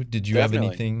for you. Did you Definitely.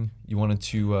 have anything you wanted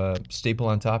to staple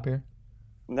on top here?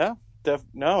 No,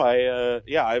 no. I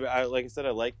like I said,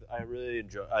 I really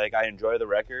enjoy the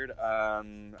record.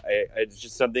 It's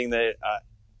just something that,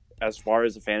 as far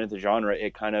as a fan of the genre,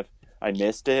 I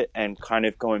missed it, and kind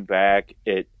of going back,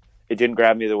 it didn't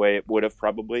grab me the way it would have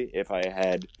probably if I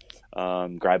had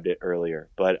grabbed it earlier.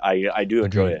 But I do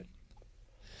enjoy Agreed. it.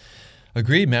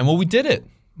 Agreed, man. Well, we did it,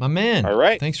 my man. All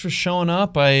right. Thanks for showing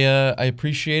up. I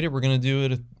appreciate it. We're gonna do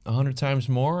it 100 times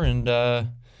more, and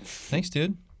thanks,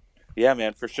 dude. Yeah,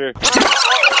 man, for sure.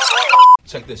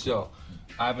 Check this, yo.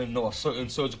 I even know a certain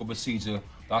surgical procedure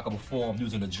that I can perform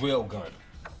using a drill gun.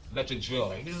 Electric drill,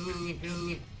 like,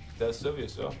 that's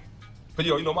serious, yo. But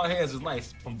yo, you know, my hands is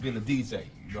nice from being a DJ,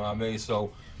 you know what I mean?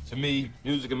 So, to me,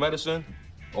 music and medicine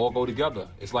all go together.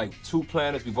 It's like two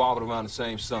planets revolving around the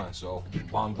same sun, so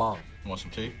bong bong. Want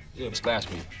some tea? Yeah, splash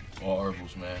me. All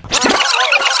herbals, man.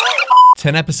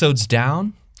 10 episodes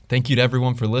down. Thank you to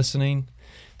everyone for listening.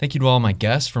 Thank you to all my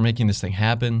guests for making this thing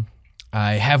happen.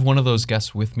 I have one of those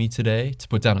guests with me today to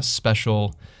put down a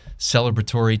special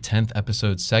celebratory 10th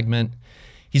episode segment.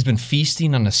 He's been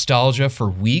feasting on nostalgia for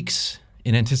weeks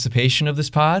in anticipation of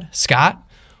this pod. Scott,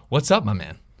 what's up, my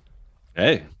man?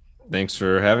 Hey, thanks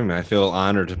for having me. I feel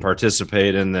honored to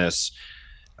participate in this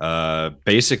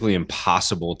basically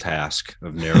impossible task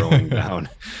of narrowing down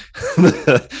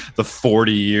the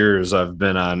 40 years I've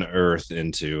been on Earth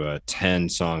into 10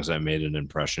 songs that made an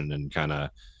impression and kind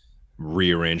of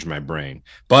rearranged my brain.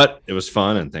 But it was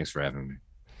fun, and thanks for having me.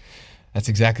 That's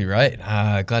exactly right.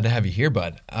 Glad to have you here,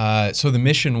 bud. So the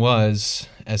mission was,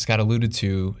 as Scott alluded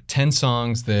to, 10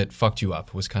 songs that fucked you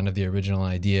up was kind of the original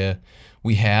idea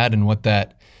we had, and what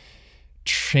that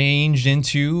changed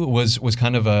into was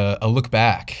kind of a look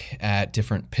back at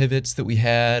different pivots that we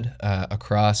had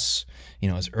across,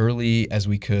 as early as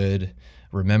we could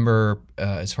remember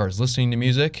as far as listening to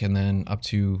music, and then up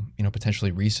to,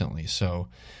 potentially recently. So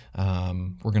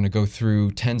we're going to go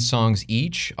through 10 songs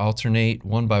each, alternate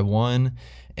one by one,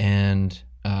 and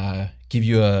give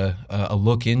you a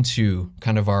look into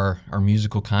kind of our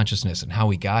musical consciousness and how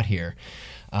we got here.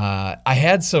 I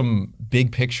had some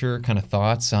big picture kind of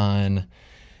thoughts on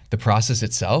the process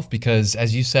itself, because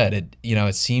as you said,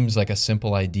 it seems like a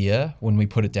simple idea when we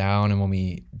put it down and when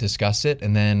we discussed it.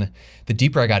 And then the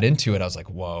deeper I got into it, I was like,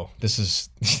 whoa, this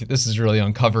is really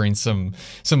uncovering some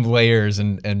layers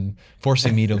and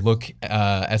forcing me to look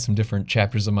at some different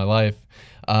chapters of my life.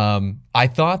 I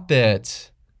thought that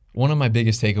one of my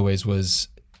biggest takeaways was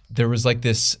there was like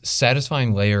this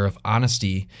satisfying layer of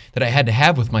honesty that I had to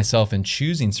have with myself in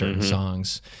choosing certain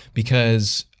songs,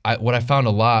 because what I found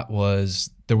a lot was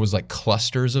there was like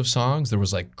clusters of songs, there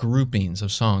was like groupings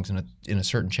of songs in a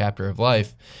certain chapter of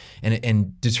life,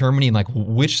 and determining like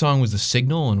which song was the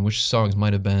signal and which songs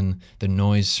might have been the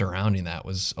noise surrounding that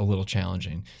was a little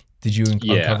challenging. Did you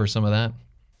uncover some of that?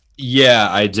 Yeah,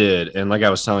 I did. And like I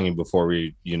was telling you before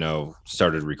we,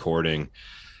 started recording,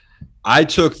 I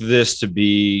took this to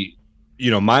be,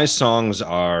 my songs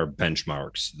are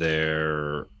benchmarks.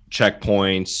 They're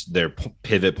checkpoints, they're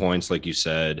pivot points, like you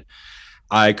said.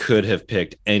 I could have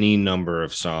picked any number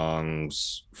of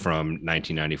songs from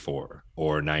 1994 or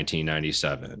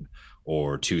 1997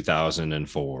 or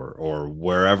 2004 or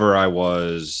wherever I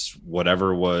was,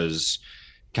 whatever was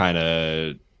kind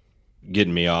of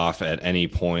getting me off at any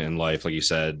point in life. Like you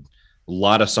said, a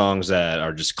lot of songs that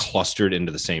are just clustered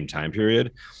into the same time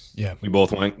period. Yeah. We're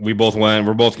both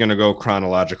going to go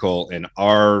chronological in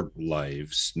our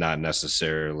lives, not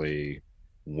necessarily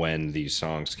when these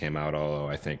songs came out, although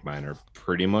I think mine are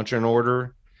pretty much in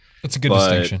order. That's a good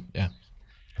distinction. Yeah.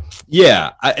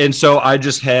 Yeah. And so I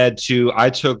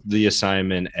took the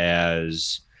assignment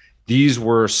as these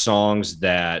were songs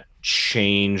that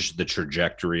changed the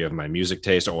trajectory of my music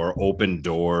taste or opened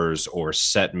doors or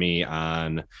set me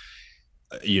on,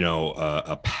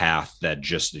 a path that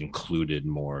just included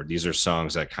more. These are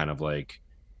songs that kind of like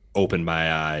opened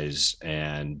my eyes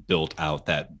and built out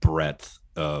that breadth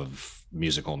of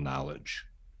musical knowledge.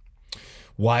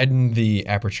 widened the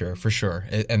aperture for sure.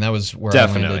 And that was where I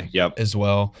Definitely. landed Yep. as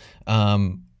well.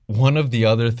 One of the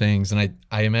other things, and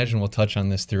I imagine we'll touch on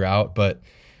this throughout, but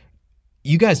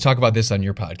you guys talk about this on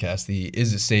your podcast, the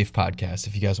Is It Safe podcast.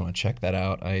 If you guys want to check that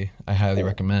out, I highly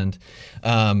recommend.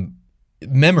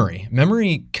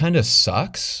 Memory kind of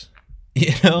sucks,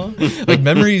 you know? Like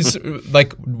memory's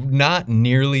like not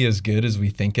nearly as good as we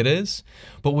think it is.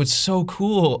 But what's so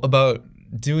cool about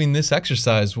doing this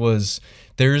exercise was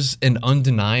there's an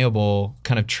undeniable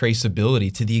kind of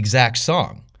traceability to the exact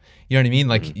song. You know what I mean?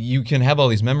 Like you can have all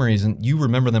these memories and you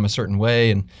remember them a certain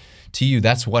way, and to you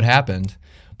that's what happened.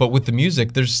 But with the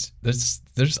music, there's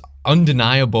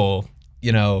undeniable,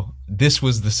 you know, this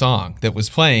was the song that was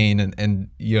playing, and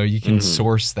you know, you can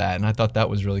source that. And I thought that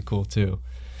was really cool too.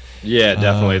 Yeah,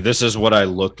 definitely. This is what I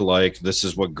looked like. This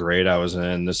is what grade I was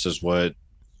in. This is what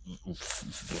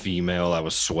female I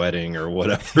was sweating or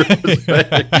whatever.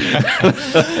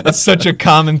 That's such a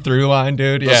common through line,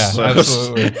 dude. Yeah,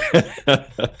 absolutely.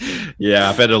 Yeah,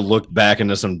 I've had to look back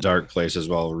into some dark places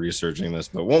while researching this.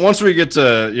 But once we get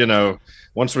to, you know,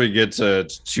 once we get to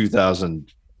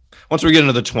 2000, once we get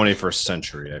into the 21st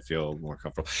century, I feel more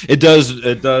comfortable. It does.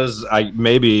 It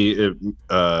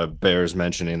bears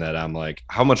mentioning that I'm like,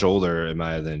 how much older am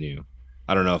I than you?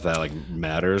 I don't know if that like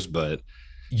matters, but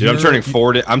dude, I'm turning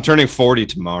 40. I'm turning 40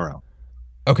 tomorrow.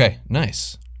 Okay,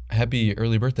 nice. Happy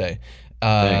early birthday.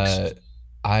 Thanks.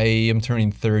 I am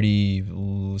turning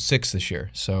 36 this year.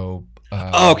 So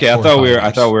okay, 4 or 5 years.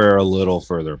 I thought we were a little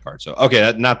further apart. So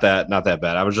okay, not that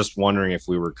bad. I was just wondering if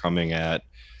we were coming at.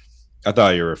 I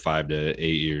thought you were 5 to 8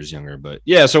 years younger, but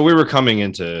yeah. So we were coming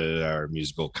into our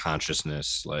musical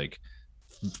consciousness like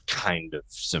kind of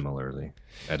similarly.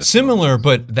 Similar,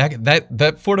 but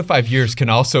that 4 to 5 years can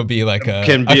also be like a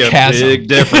chasm. Big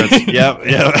difference. Yep.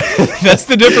 That's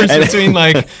the difference between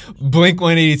like Blink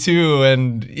 182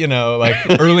 and, you know, like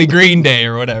early Green Day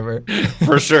or whatever.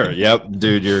 For sure. Yep,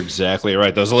 dude, you're exactly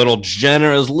right. Those little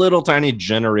tiny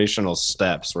generational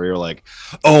steps where you're like,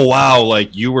 oh wow,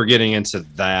 like you were getting into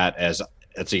that as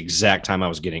that's the exact time I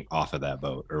was getting off of that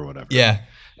boat or whatever. Yeah.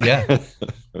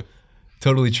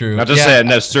 Totally true. Not to say,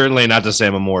 no, certainly not to say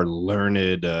I'm a more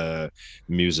learned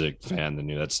music fan than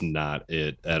you. That's not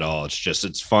it at all. It's just,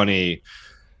 it's funny,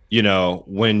 you know,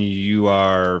 when you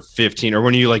are 15 or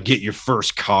when you like get your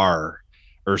first car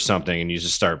or something and you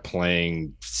just start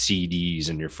playing CDs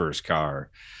in your first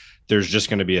car, there's just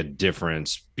going to be a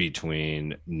difference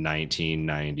between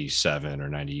 1997 or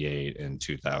 98 and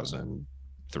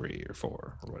 2003 or 4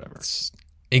 or whatever.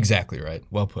 Exactly right.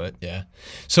 Well put. Yeah.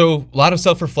 So a lot of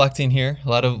self-reflecting here, a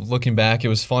lot of looking back. It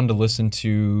was fun to listen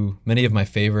to many of my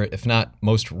favorite, if not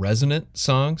most resonant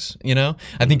songs. You know,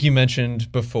 I think you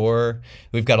mentioned before,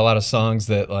 we've got a lot of songs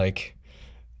that like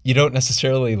you don't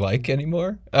necessarily like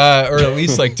anymore, or at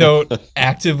least like don't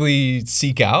actively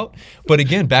seek out. But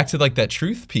again, back to like that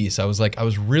truth piece, I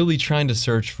was really trying to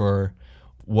search for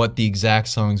what the exact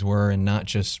songs were and not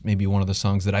just maybe one of the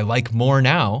songs that I like more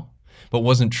now, but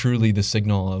wasn't truly the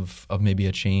signal of maybe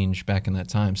a change back in that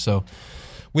time. So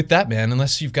with that, man,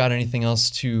 unless you've got anything else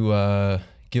to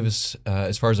give us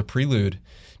as far as a prelude,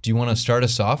 do you want to start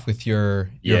us off with your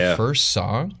first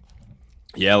song?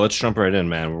 Yeah, let's jump right in,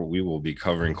 man. We will be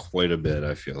covering quite a bit,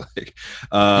 I feel like.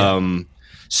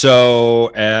 So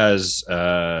as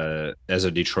a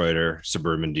Detroiter,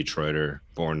 suburban Detroiter,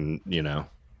 born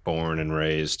and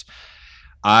raised,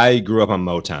 I grew up on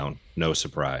Motown, no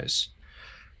surprise.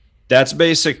 That's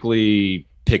basically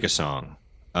pick a song.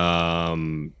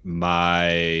 I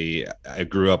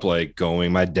grew up like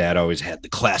my dad always had the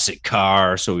classic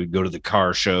car, so we'd go to the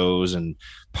car shows and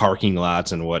parking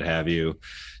lots and what have you.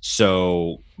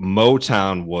 So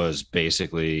Motown was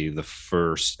basically the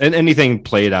first, and anything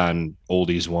played on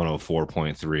Oldies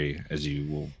 104.3, as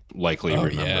you will likely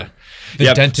remember. Yeah.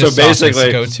 The dentist office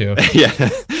go-to. Yeah,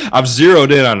 I've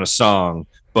zeroed in on a song,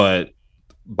 but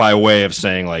by way of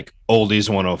saying like Oldies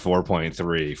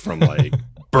 104.3 from like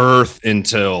birth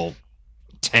until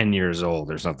 10 years old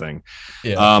or something.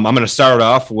 Yeah. I'm going to start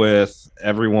off with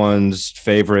everyone's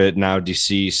favorite, now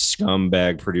deceased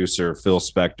scumbag producer, Phil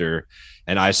Spector.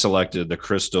 And I selected the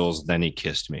Crystals, Then He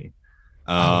Kissed Me.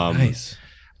 Nice.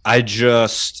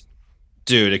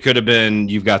 Dude, it could have been,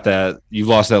 You've Lost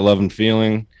That Love and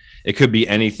Feeling. It could be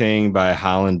anything by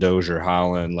Holland, Dozier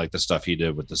Holland, like the stuff he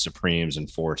did with the Supremes and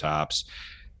Four Tops.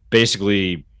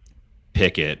 Basically,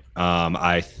 pick it.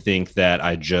 I think that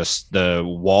the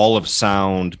wall of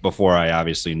sound before I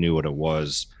obviously knew what it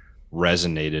was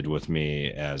resonated with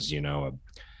me as, you know, a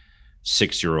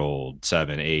 6-year-old,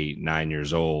 7, 8, 9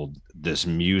 years old. This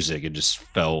music, it just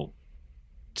felt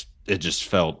it just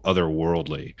felt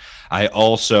otherworldly. I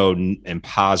also am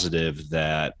positive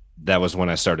that that was when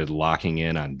I started locking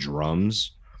in on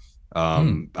drums.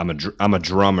 I'm a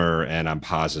drummer, and I'm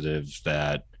positive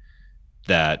that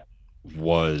that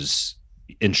was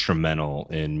instrumental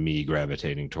in me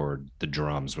gravitating toward the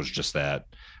drums. Was just that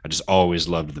I just always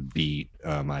loved the beat.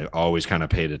 I always kind of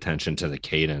paid attention to the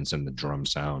cadence and the drum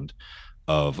sound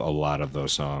of a lot of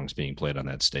those songs being played on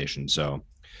that station. So,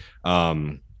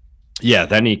 yeah,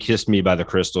 then he Kissed Me by the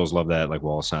Crystals. Love that, like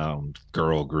wall sound,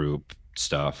 girl group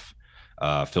stuff.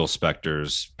 Phil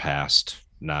Spector's Past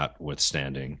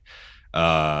notwithstanding.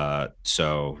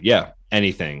 So yeah,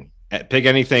 anything. Pick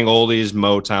anything, oldies,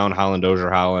 Motown, Holland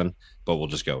Dozier Holland, but we'll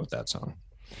just go with that song.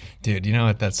 Dude, you know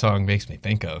what that song makes me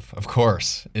think of? Of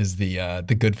course, is the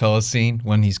Goodfellas scene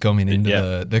when he's going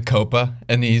into the Copa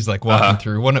and he's like walking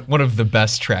through one of the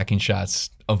best tracking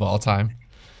shots of all time.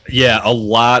 Yeah, a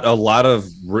lot of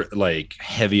like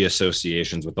heavy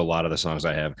associations with a lot of the songs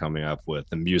I have coming up with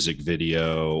the music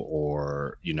video,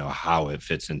 or how it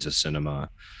fits into cinema.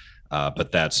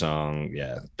 But that song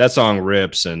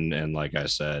rips, and like I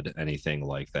said, anything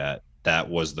like that. That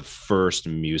was the first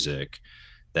music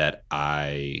that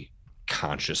I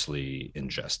consciously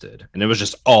ingested, and it was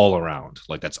just all around.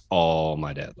 Like that's all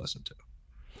my dad listened to.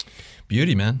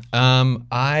 Beauty, man.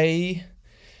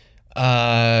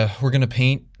 We're gonna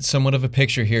paint somewhat of a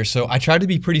picture here. So I tried to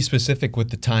be pretty specific with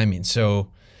the timing.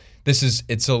 So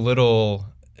it's a little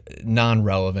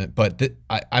non-relevant, but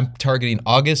I'm targeting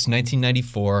August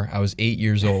 1994. I was 8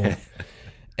 years old.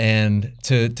 And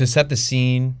to set the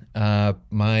scene,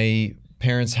 my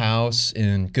parents' house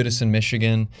in Goodison,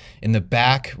 Michigan, in the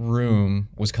back room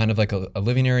was kind of like a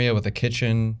living area with a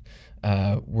kitchen,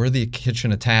 where the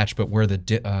kitchen attached, but where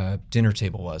the dinner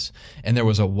table was. And there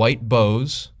was a white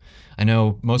Bose. I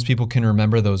know most people can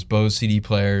remember those Bose CD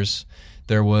players.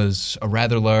 There was a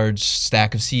rather large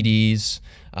stack of CDs.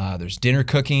 There's dinner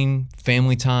cooking,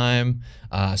 family time,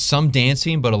 some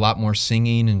dancing, but a lot more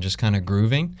singing and just kind of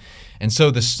grooving. And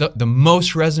so the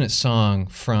most resonant song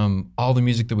from all the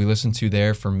music that we listened to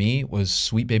there for me was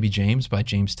Sweet Baby James by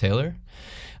James Taylor.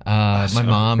 My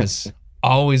mom has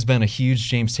always been a huge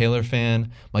James Taylor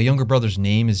fan. My younger brother's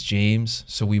name is James,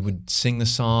 so we would sing the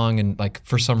song, and like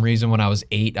for some reason when I was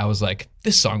 8, I was like,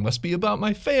 this song must be about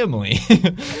my family.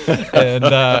 And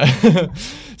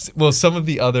well, some of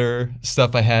the other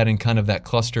stuff I had in kind of that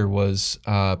cluster was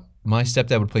my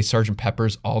stepdad would play Sgt.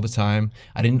 Pepper's all the time.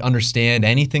 I didn't understand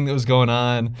anything that was going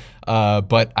on,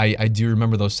 but I do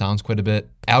remember those sounds quite a bit.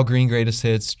 Al Green greatest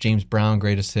hits, James Brown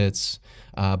greatest hits.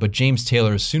 But James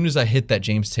Taylor, as soon as I hit that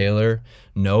James Taylor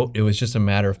note, it was just a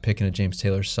matter of picking a James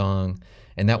Taylor song.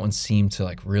 And that one seemed to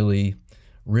like really,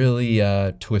 really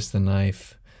twist the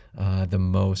knife the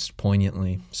most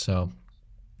poignantly. So,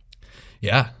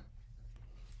 yeah.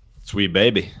 Sweet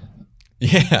Baby.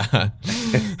 Yeah.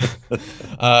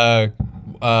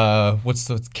 What's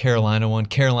the Carolina one?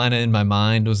 Carolina in My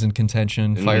Mind was in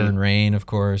contention. Mm-hmm. Fire and Rain, of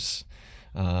course.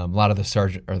 A lot of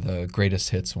the greatest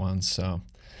hits ones. So,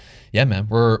 yeah, man,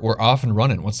 we're off and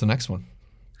running. What's the next one?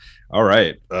 All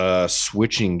right.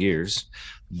 Switching gears.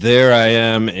 There I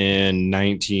am in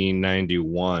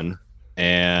 1991,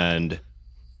 and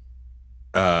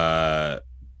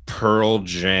Pearl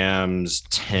Jam's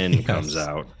 10 comes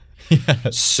out.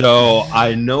 Yes. So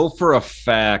I know for a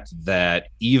fact that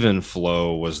Even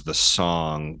Flow was the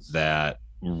song that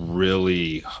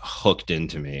really hooked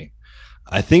into me.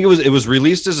 I think it was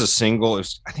released as a single.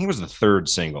 I think it was the third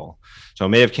single. So it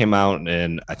may have came out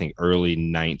in, I think, early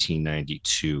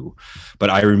 1992. But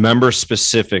I remember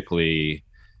specifically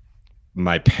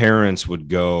my parents would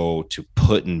go to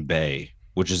Put-in-Bay,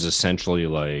 which is essentially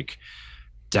like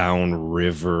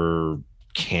downriver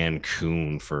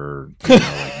Cancun for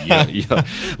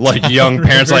like young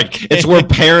parents. Like it's where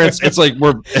parents, it's like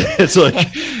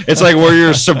where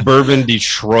your suburban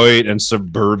Detroit and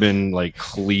suburban like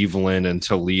Cleveland and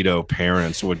Toledo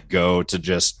parents would go to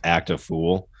just act a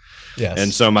fool. Yes.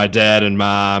 And so my dad and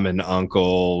mom and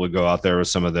uncle would go out there with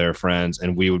some of their friends,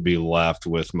 and we would be left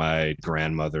with my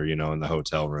grandmother, in the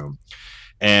hotel room.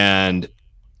 And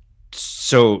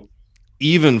so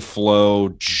Even Flow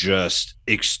just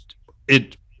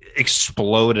it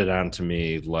exploded onto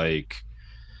me. Like,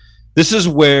 this is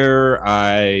where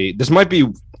this might be,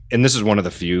 and this is one of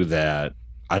the few that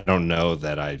I don't know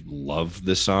that I love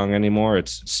this song anymore.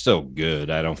 It's still good.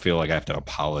 I don't feel like I have to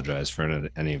apologize for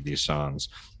any of these songs.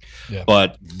 Yeah.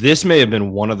 But this may have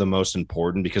been one of the most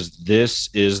important, because this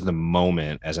is the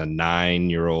moment as a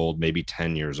 9-year-old, maybe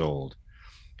 10 years old,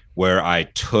 where I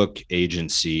took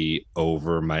agency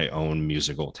over my own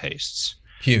musical tastes.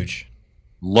 Huge.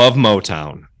 Love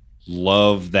Motown.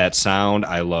 love that sound.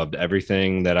 I loved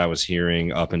everything that I was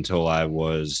hearing up until I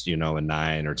was, a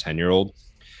 9 or 10-year-old.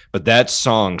 But that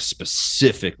song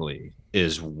specifically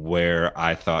is where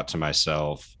I thought to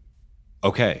myself,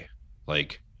 okay,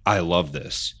 like, I love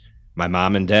this. My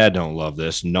mom and dad don't love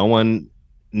this. No one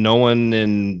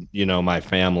in, my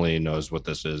family knows what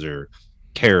this is or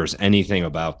cares anything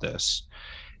about this.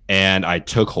 And I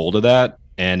took hold of that,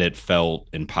 and it felt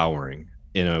empowering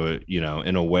in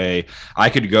a way. I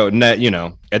could go net,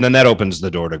 and then that opens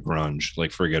the door to grunge.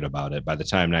 Like, forget about it. By the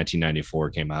time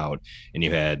 1994 came out, and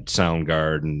you had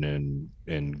Soundgarden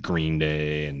and Green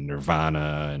Day and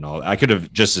Nirvana and all, I could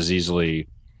have just as easily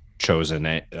chosen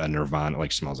a Nirvana,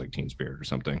 like Smells Like Teen Spirit or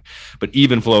something. But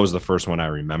Even Flow is the first one I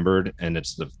remembered, and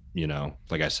it's the,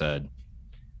 like I said,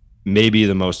 maybe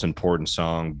the most important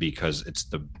song because it's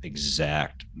the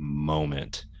exact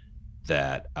moment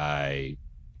that I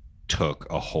took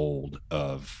a hold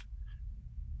of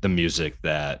the music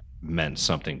that meant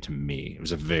something to me. It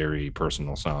was a very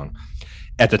personal song.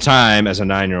 At the time, as a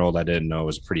 9-year-old, I didn't know it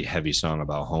was a pretty heavy song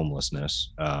about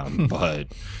homelessness, but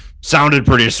sounded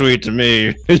pretty sweet to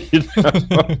me.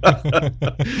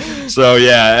 So,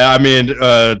 yeah, I mean,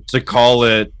 to call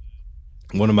it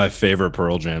one of my favorite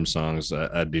Pearl Jam songs,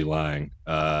 I'd be lying.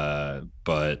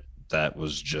 But that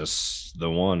was just the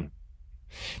one.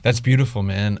 That's beautiful,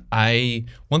 man.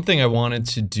 One thing I wanted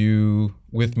to do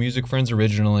with Music Friends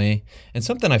originally, and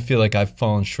something I feel like I've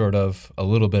fallen short of a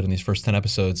little bit in these first 10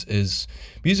 episodes, is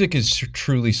music is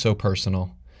truly so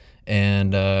personal.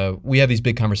 And we have these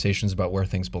big conversations about where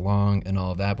things belong and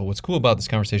all of that. But what's cool about this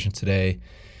conversation today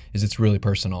is it's really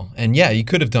personal. And yeah, you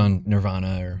could have done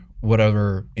Nirvana or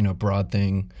whatever, broad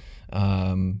thing,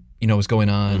 was going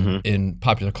on in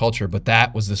popular culture, but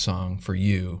that was the song for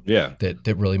you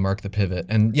that really marked the pivot.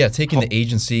 And yeah, taking the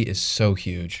agency is so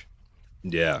huge.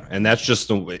 Yeah. And that's just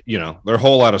there are a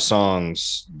whole lot of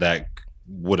songs that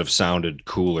would have sounded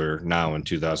cooler now in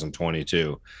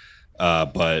 2022.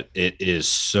 But it is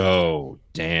so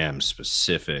damn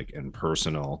specific and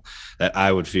personal that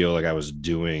I would feel like I was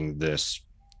doing this,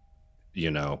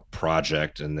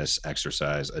 project and this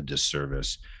exercise a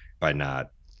disservice by not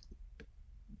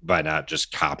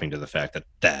just copying to the fact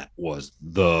that was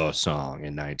the song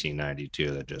in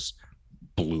 1992 that just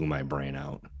blew my brain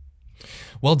out.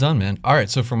 Well done, man. All right,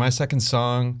 so for my second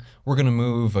song, we're going to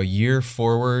move a year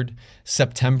forward,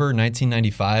 September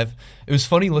 1995. It was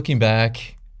funny looking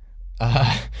back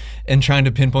and trying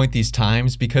to pinpoint these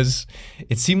times because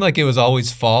it seemed like it was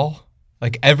always fall.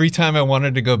 Like every time I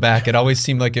wanted to go back, it always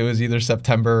seemed like it was either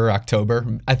September or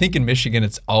October. I think in Michigan,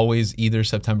 it's always either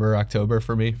September or October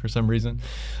for me for some reason.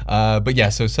 But yeah,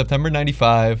 so September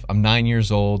 95, I'm 9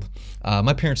 years old.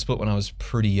 My parents split when I was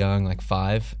pretty young, like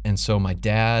 5. And so my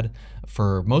dad,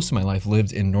 for most of my life,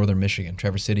 lived in northern Michigan,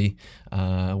 Traverse City,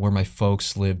 where my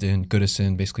folks lived in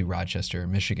Goodison, basically Rochester,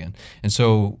 Michigan. And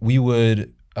so we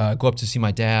would go up to see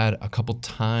my dad a couple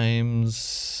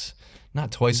times,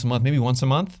 not twice a month, maybe once a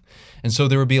month. And so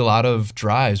there would be a lot of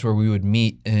drives where we would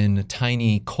meet in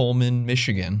tiny Coleman,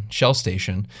 Michigan, Shell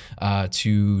station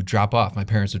to drop off. My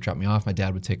parents would drop me off. My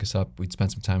dad would take us up. We'd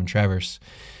spend some time in Traverse.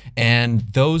 And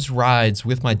those rides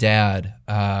with my dad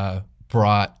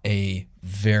brought a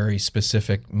very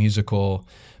specific musical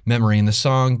memory. And the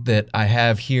song that I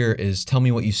have here is Tell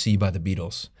Me What You See by the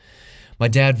Beatles. My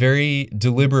dad very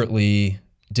deliberately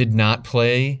did not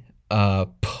play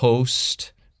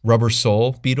post Rubber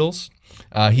Soul Beatles.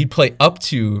 He'd play up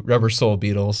to Rubber Soul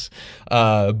Beatles,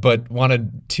 but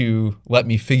wanted to let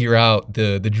me figure out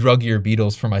the druggier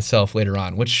Beatles for myself later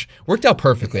on, which worked out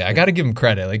perfectly. I got to give him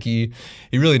credit; like he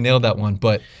really nailed that one.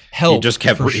 But Help, he just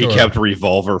kept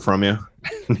Revolver from you.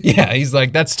 Yeah, he's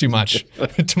like, that's too much.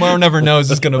 Tomorrow Never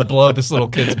Knows is gonna blow this little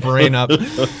kid's brain up.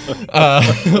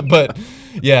 But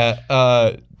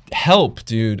yeah, Help,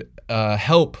 dude.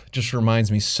 Help just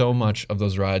reminds me so much of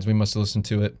those rides. We must have listened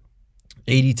to it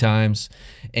 80 times,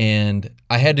 and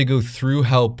I had to go through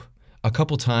Help a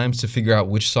couple times to figure out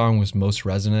which song was most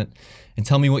resonant. And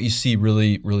Tell Me What You See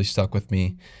really, really stuck with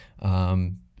me.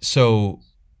 So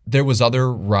there was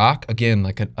other rock, again,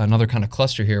 like another kind of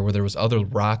cluster here where there was other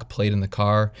rock played in the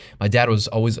car. My dad was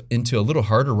always into a little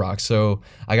harder rock, so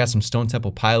I got some Stone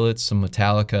Temple Pilots, some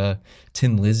Metallica,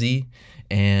 Tin Lizzy.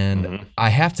 And I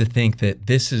have to think that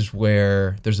this is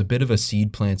where there's a bit of a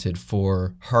seed planted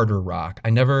for harder rock. I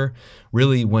never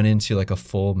really went into like a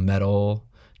full metal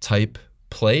type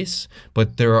place,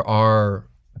 but there are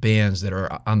bands that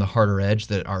are on the harder edge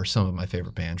that are some of my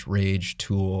favorite bands: Rage,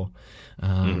 Tool,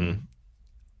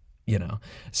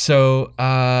 So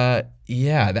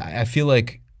yeah, I feel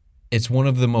like it's one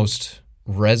of the most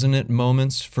resonant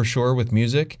moments for sure with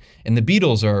music. And the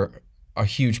Beatles are a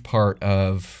huge part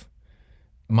of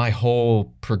my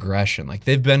whole progression. Like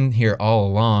they've been here all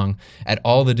along at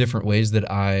all the different ways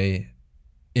that I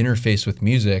interface with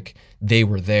music. They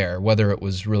were there, whether it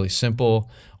was really simple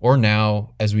or now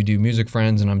as we do Music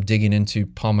Friends and I'm digging into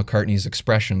Paul McCartney's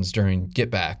expressions during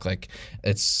Get Back. Like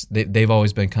they've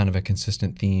always been kind of a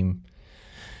consistent theme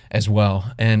as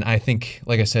well. And I think,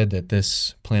 like I said, that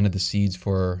this planted the seeds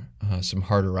for some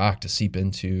harder rock to seep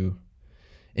into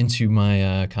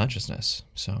my consciousness.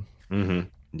 So,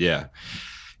 Yeah.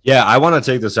 I want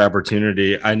to take this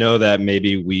opportunity. I know that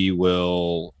maybe we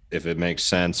will, if it makes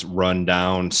sense, run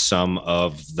down some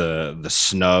of the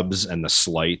snubs and the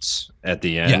slights at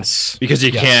the end, because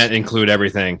you can't include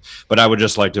everything. But I would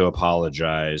just like to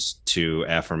apologize to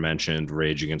aforementioned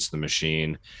Rage Against the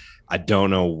Machine. I don't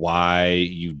know why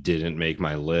you didn't make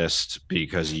my list,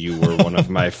 because you were one of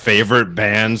my favorite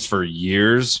bands for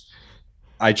years.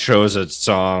 I chose a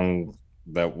song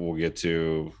that we'll get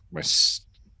to, my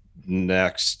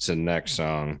next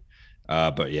song.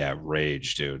 But yeah,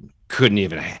 Rage, dude. Couldn't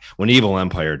even, when Evil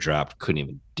Empire dropped, couldn't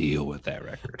even deal with that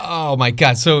record. Oh my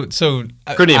God. So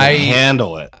couldn't even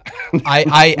handle it.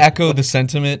 I echo the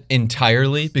sentiment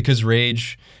entirely, because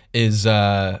Rage is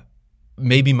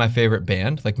maybe my favorite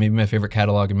band, like maybe my favorite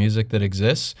catalog of music that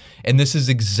exists. And this is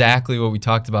exactly what we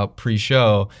talked about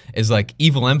pre-show, is like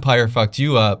Evil Empire fucked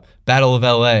you up. Battle of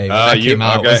LA, when that came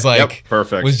out, was like,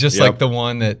 perfect. Was just like the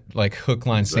one that like hook,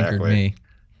 line, sinkered me.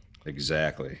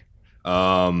 Exactly.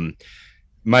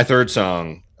 My third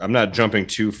song, I'm not jumping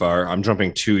too far. I'm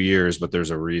jumping 2 years, but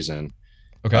there's a reason.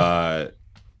 Okay.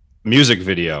 Music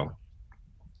video.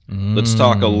 Let's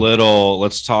talk a little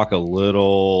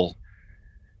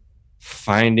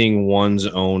finding one's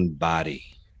own body.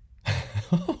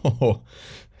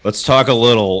 Let's talk a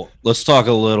little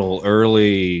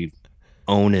early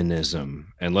onanism,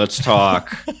 and let's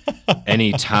talk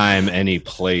Anytime, Any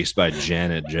Place by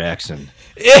Janet Jackson.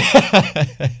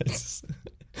 Yes.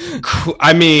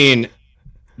 I mean,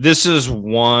 this is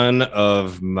one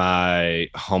of my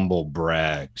humble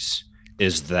brags,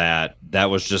 is that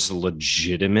was just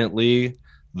legitimately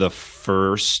the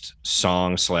first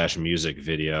song / music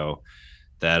video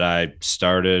that I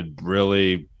started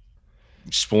really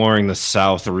exploring the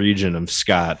South region of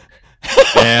Scott.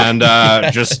 And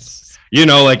just,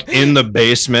 like in the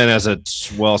basement as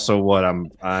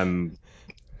I'm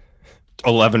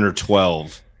 11 or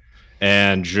 12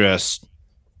 and just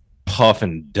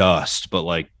puffing dust, but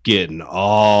like getting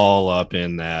all up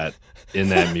in that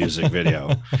music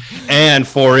video. And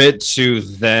for it to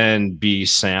then be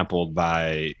sampled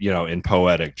by, in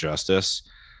Poetic Justice,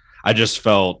 I just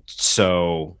felt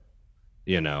so,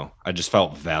 I just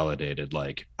felt validated,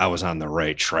 like I was on the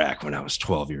right track when I was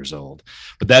 12 years old.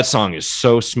 But that song is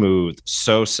so smooth,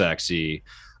 so sexy,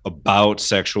 about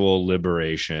sexual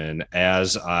liberation,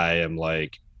 as I am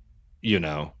like,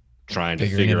 trying to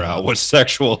figure out what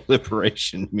sexual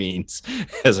liberation means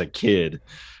as a kid.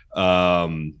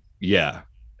 I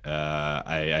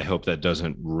hope that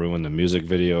doesn't ruin the music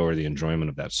video or the enjoyment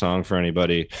of that song for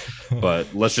anybody.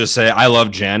 But let's just say I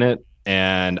love Janet,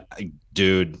 and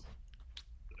dude,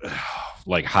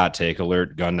 like hot take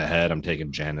alert, gun to head, I'm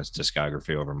taking Janet's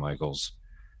discography over Michael's,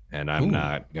 and I'm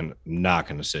not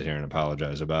gonna sit here and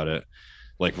apologize about it.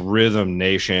 Like Rhythm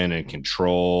Nation and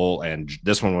Control, and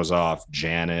this one was off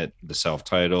Janet, the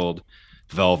self-titled,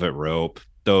 Velvet Rope.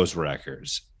 Those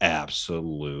records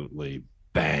absolutely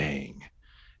bang,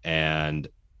 and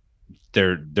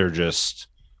they're just,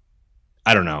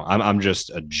 I don't know. I'm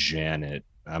just a Janet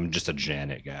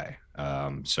guy.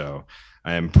 So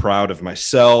I am proud of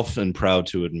myself and proud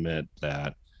to admit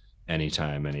that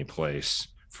Anytime, Any Place,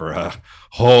 for a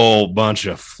whole bunch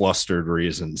of flustered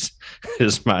reasons,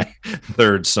 is my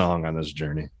third song on this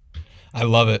journey. I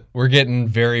love it. We're getting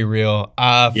very real.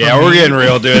 We're getting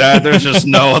real, dude. There's just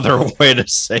no other way to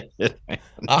say it, man.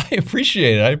 I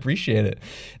appreciate it.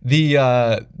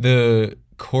 The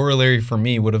corollary for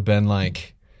me would have been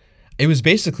like, it was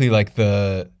basically like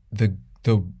the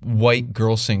white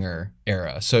girl singer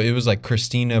era. So it was like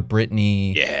Christina,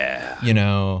 Britney.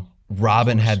 Yeah.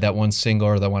 Robin had that one single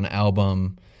or that one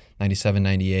album, 97,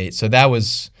 98. So that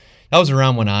was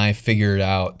around when I figured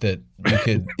out that you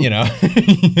could,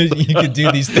 you could do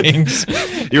these things.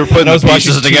 You were putting those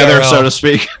pieces together, so to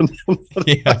speak.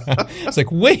 Yeah. It's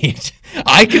like, wait,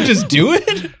 I could just do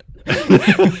it?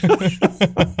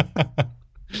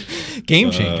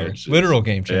 Game changer. Literal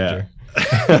game changer.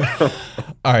 Yeah.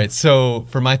 All right. So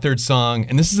for my third song,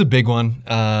 and this is a big one.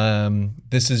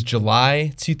 This is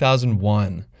July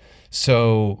 2001.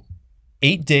 So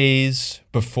 8 days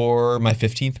before my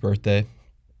 15th birthday.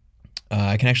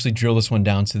 I can actually drill this one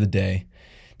down to the day.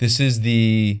 This is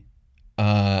the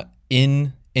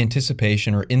in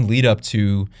anticipation or in lead up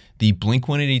to the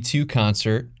Blink-182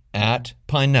 concert at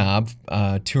Pine Knob,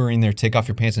 touring their Take Off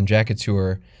Your Pants and Jacket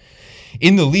tour.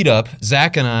 In the lead up,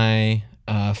 Zach and I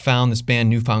found this band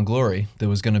New Found Glory that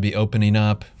was going to be opening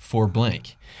up for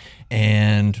Blink.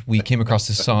 And we came across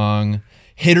this song,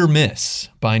 Hit or Miss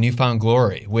by New Found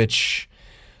Glory, which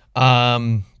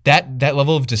that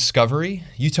level of discovery,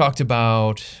 you talked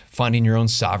about finding your own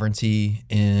sovereignty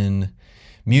in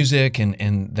music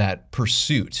and that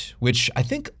pursuit, which I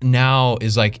think now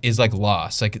is like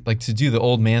lost. Like to do the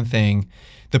old man thing,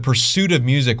 the pursuit of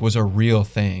music was a real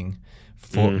thing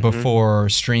for before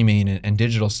streaming and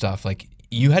digital stuff. Like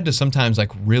you had to sometimes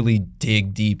like really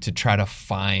dig deep to try to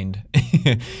find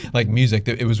like music.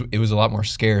 It was a lot more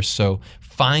scarce. So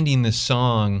finding this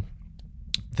song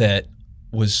that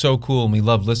was so cool and we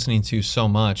loved listening to so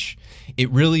much, it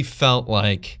really felt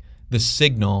like the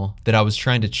signal that I was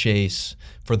trying to chase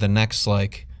for the next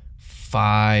like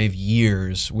 5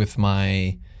 years with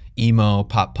my emo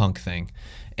pop punk thing.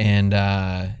 And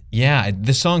yeah,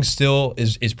 this song still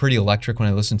is pretty electric when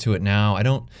I listen to it now. I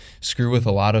don't screw with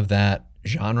a lot of that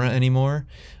genre anymore,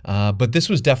 but this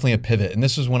was definitely a pivot. And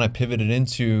this was when I pivoted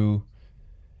into,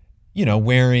 you know,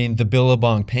 wearing the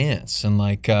Billabong pants and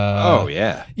like, oh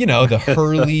yeah, you know, the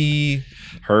Hurley,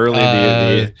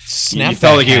 the snapback you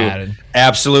felt like hat. you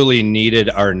absolutely needed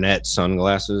Arnett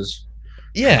sunglasses.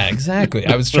 Yeah, exactly.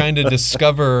 I was trying to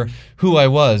discover who I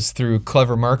was through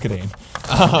clever marketing.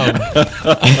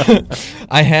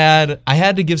 I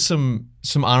had to give some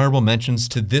honorable mentions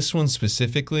to this one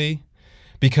specifically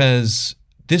because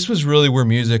this was really where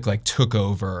music like took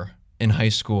over in high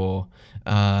school.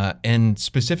 And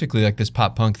specifically like this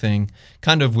pop punk thing,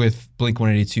 kind of with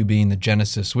Blink-182 being the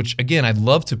genesis, which again, I'd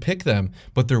love to pick them,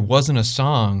 but there wasn't a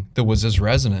song that was as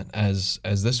resonant as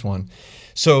this one.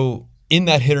 So in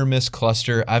that hit or miss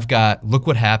cluster, I've got Look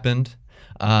What Happened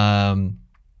on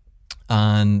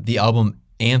the album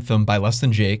Anthem by Less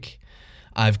Than Jake.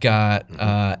 I've got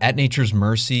At Nature's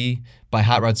Mercy by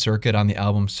Hot Rod Circuit on the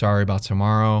album Sorry About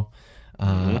Tomorrow.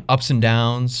 Ups and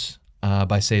Downs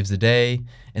by Saves the Day,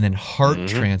 and then Heart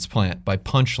Transplant by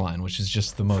Punchline, which is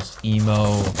just the most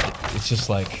emo, it's just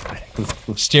like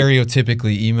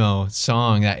stereotypically emo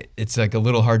song that it's like a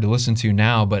little hard to listen to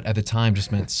now, but at the time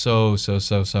just meant so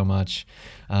much.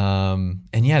 And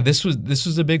yeah, this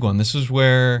was a big one. This was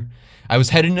where I was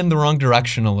heading in the wrong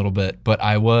direction a little bit, but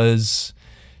I was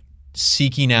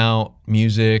seeking out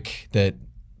music that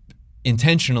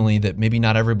intentionally that maybe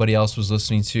not everybody else was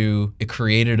listening to. It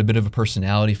created a bit of a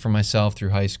personality for myself through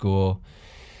high school.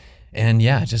 And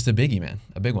yeah, just a biggie, man.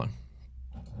 A big one.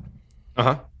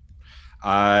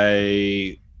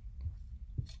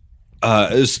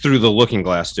 It's Through the Looking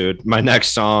Glass, dude. My next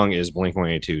song is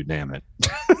Blink-182, damn it.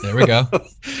 There we go.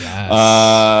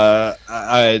 Yes.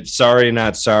 Sorry,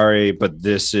 not sorry, but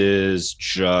this is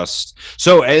just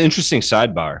so an interesting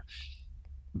sidebar.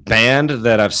 Band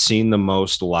that I've seen the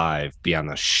most live, beyond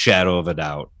the shadow of a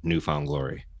doubt, New Found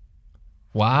Glory.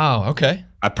 Wow. Okay.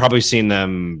 I've probably seen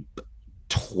them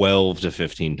 12 to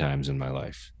 15 times in my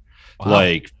life. Wow.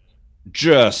 Like,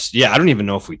 just, yeah, I don't even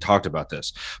know if we talked about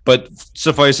this, but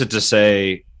suffice it to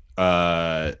say,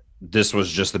 this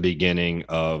was just the beginning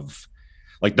of,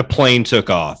 like, the plane took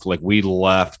off. Like, we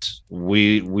left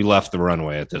the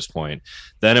runway at this point.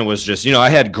 Then it was just, you know, I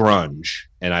had grunge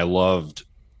and I loved,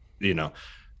 you know,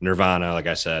 Nirvana, like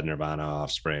I said, Nirvana,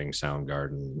 Offspring,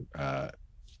 Soundgarden,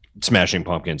 Smashing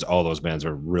Pumpkins, all those bands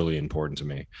are really important to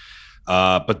me.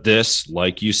 But this,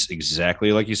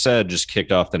 exactly like you said, just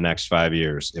kicked off the next 5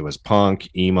 years. It was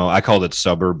punk, emo. I called it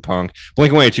suburb punk.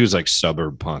 Blink-182 is like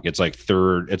suburb punk. It's like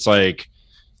it's like,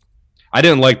 I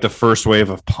didn't like the first wave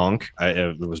of punk.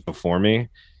 It was before me.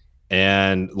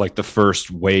 And like the first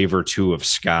wave or two of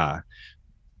ska.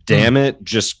 Damn it,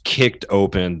 just kicked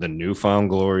open the New Found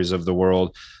Glories of the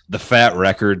world. The Fat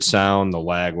Record sound, the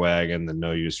Lagwagon, the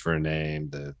No Use for a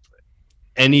Name,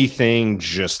 anything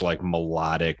just like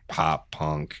melodic pop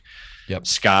punk. Yep.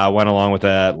 Ska went along with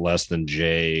that. Less Than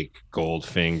Jake,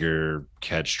 Goldfinger,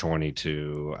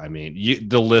 Catch-22. I mean,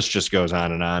 the list just goes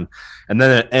on. And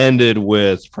then it ended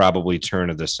with probably turn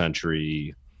of the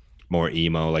century, more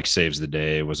emo, like Saves the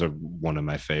Day was one of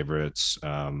my favorites.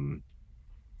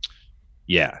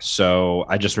 Yeah, so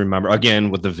I just remember, again,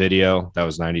 with the video, that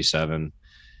was 97.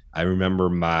 I remember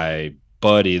my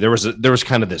buddy, there was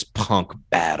kind of this punk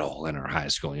battle in our high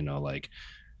school, you know, like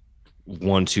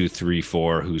 1, 2, 3,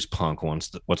 4, who's punk, what's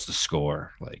the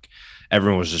score? Like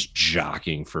everyone was just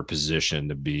jockeying for position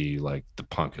to be like the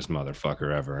punkest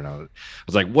motherfucker ever. And I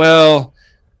was like, well,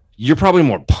 you're probably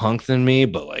more punk than me,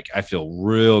 but like I feel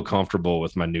real comfortable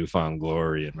with my Newfound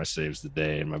Glory and my Saves the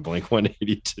Day and my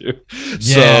Blink-182.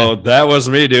 Yeah. So that was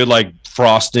me, dude. Like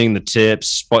frosting the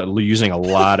tips, but using a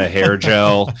lot of hair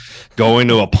gel, going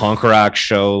to a punk rock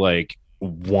show like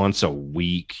once a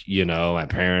week. You know, my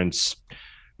parents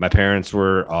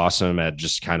were awesome at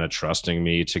just kind of trusting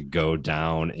me to go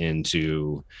down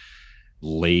into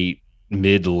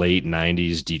mid to late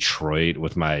 90s Detroit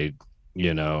with my,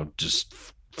 you know, just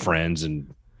friends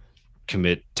and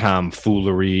commit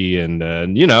tomfoolery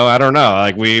and you know, I don't know,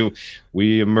 like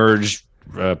we emerged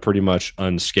pretty much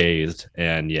unscathed.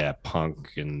 And yeah, punk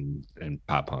and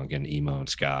pop punk and emo and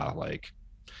ska, like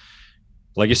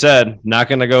you said, not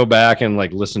gonna go back and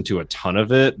like listen to a ton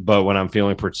of it, but when I'm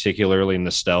feeling particularly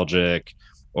nostalgic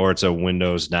or it's a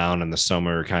windows down in the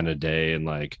summer kind of day and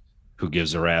like who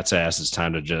gives a rat's ass, it's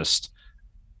time to just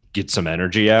get some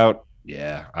energy out.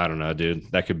 Yeah, I don't know,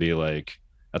 dude, that could be like,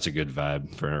 that's a good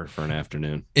vibe for an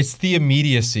afternoon. It's the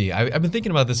immediacy. I've been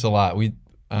thinking about this a lot.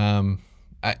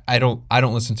 I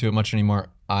don't listen to it much anymore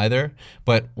either.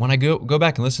 But when I go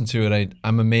back and listen to it,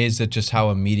 I'm amazed at just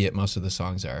how immediate most of the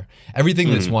songs are. Everything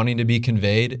that's wanting to be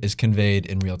conveyed is conveyed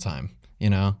in real time. You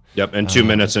know. Yep, in 2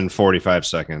 minutes and 45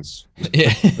 seconds.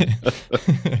 Yeah,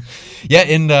 yeah,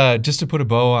 and just to put a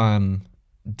bow on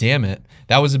Damn It,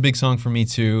 that was a big song for me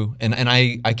too, and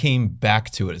I came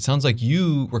back to it. It sounds like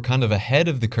you were kind of ahead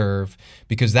of the curve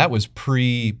because that was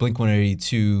pre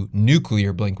Blink-182,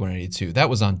 nuclear Blink-182. That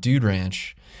was on Dude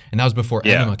Ranch, and that was before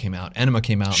Enema came out. Enema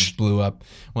came out and blew up,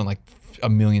 went like a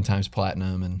million times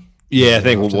platinum, and yeah, I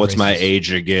think What's My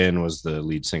Age Again was the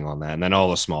lead single on that, and then All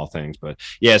the Small Things. But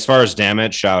yeah, as far as Damn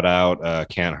It, shout out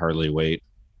Can't Hardly Wait.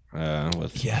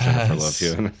 With Jennifer Love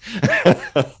Hewitt.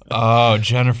 Oh,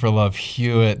 Jennifer Love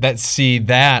Hewitt.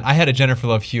 I had a Jennifer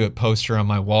Love Hewitt poster on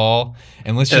my wall,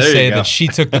 and let's just say that she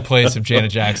took the place of Janet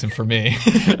Jackson for me.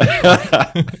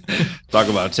 Talk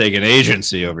about taking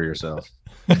agency over yourself.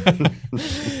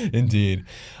 Indeed.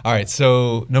 All right,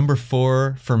 so number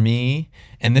 4 for me,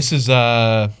 and this is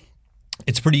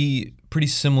it's pretty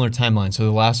similar timeline. So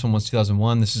the last one was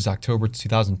 2001. This is October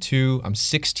 2002. I'm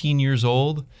 16 years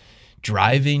old.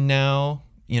 Driving now,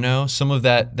 you know, some of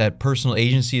that personal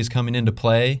agency is coming into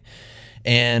play.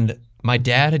 And my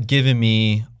dad had given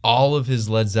me all of his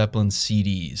Led Zeppelin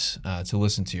CDs to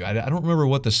listen to. I don't remember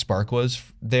what the spark was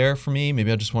there for me.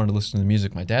 Maybe I just wanted to listen to the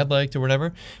music my dad liked or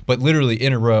whatever. But literally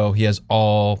in a row, he has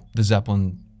all the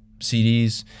Zeppelin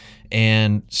CDs.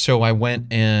 And so I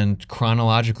went and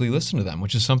chronologically listened to them,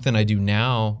 which is something I do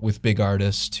now with big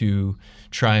artists to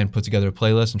try and put together a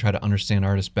playlist and try to understand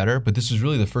artists better. But this is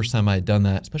really the first time I had done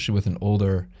that, especially with an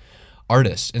older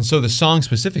artist. And so the song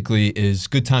specifically is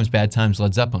Good Times, Bad Times,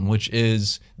 Led Zeppelin, which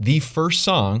is the first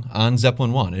song on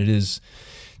Zeppelin 1. It is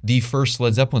the first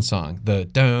Led Zeppelin song. The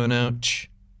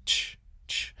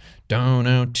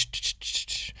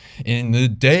in the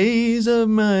days of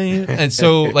my... And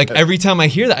so like every time I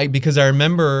hear that, because I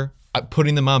remember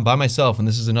putting them on by myself, and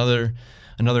this is another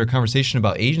conversation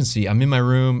about agency. I'm in my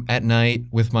room at night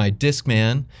with my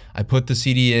Discman. I put the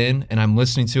CD in and I'm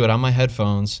listening to it on my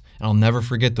headphones, and I'll never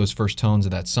forget those first tones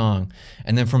of that song.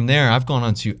 And then from there, I've gone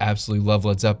on to absolutely love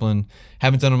Led Zeppelin.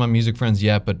 Haven't done it with my music friends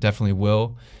yet, but definitely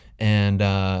will. And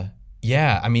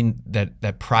yeah, I mean,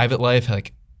 that private life,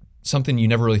 like something you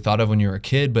never really thought of when you were a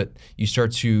kid, but you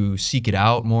start to seek it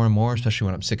out more and more, especially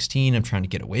when I'm 16. I'm trying to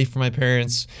get away from my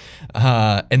parents.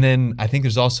 And then I think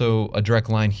there's also a direct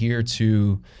line here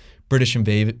to British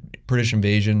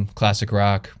Invasion, classic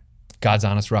rock, God's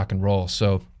Honest Rock and Roll.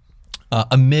 So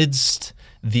amidst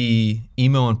the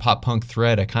emo and pop punk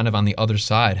thread, I kind of on the other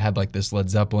side had like this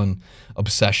Led Zeppelin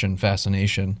obsession,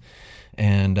 fascination.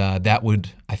 And that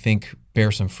would, I think, bear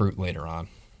some fruit later on.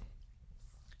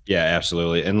 Yeah,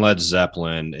 absolutely. And Led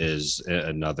Zeppelin is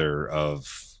another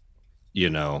of,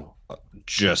 you know,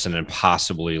 just an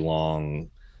impossibly long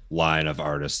line of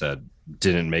artists that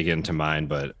didn't make it into mine,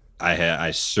 but I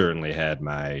certainly had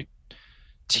my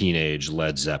teenage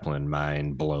Led Zeppelin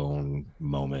mind blown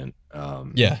moment.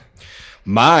 Yeah.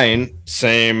 Mine,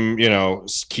 same, you know,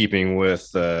 keeping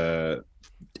with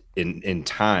in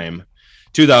time.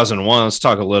 2001, let's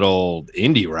talk a little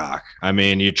indie rock. I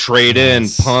mean, you trade in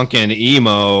punk and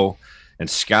emo and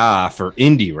ska for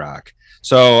indie rock.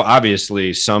 So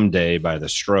obviously Someday by The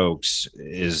Strokes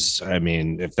is, I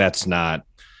mean, if that's not,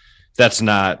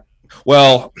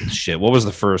 well, shit, what was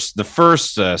the first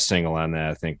single on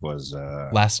that? I think was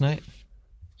Last Night?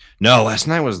 No, Last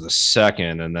Night was the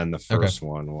second, and then the first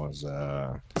one was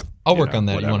I'll work on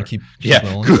that. Whatever. You want to keep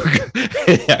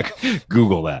rolling?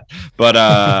 Google that. But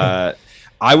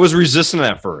I was resistant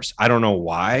at first. I don't know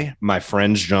why. My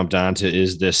friends jumped onto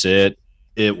Is This It?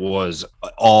 it was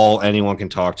all anyone can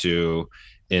talk to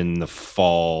in the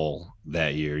fall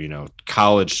that year. You know,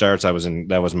 college starts. That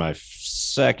was my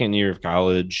second year of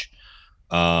college.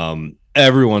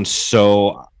 Everyone's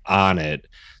so on it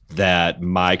that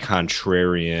my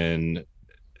contrarian,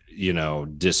 you know,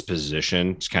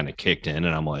 disposition just kind of kicked in,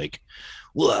 and I'm like,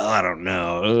 well, I don't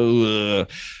know.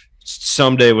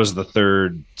 Someday was the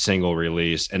third single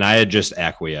release, and I had just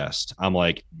acquiesced. I'm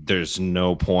like, there's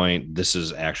no point. This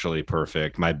is actually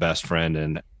perfect. My best friend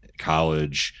in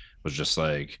college was just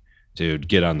like, dude,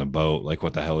 get on the boat. Like,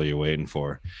 what the hell are you waiting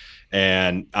for?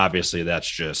 And obviously that's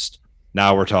just,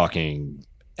 now we're talking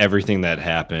everything that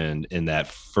happened in that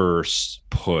first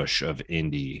push of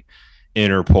indie.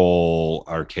 Interpol,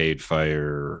 Arcade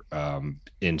Fire,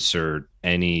 insert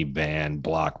any band,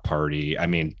 Block Party. I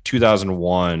mean,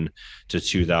 2001 to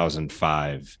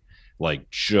 2005, like,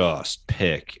 just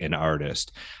pick an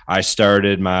artist. I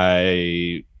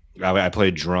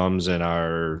played drums in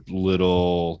our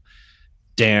little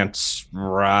dance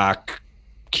rock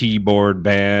keyboard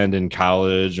band in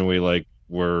college, and we like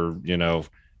were, you know,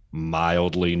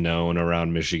 mildly known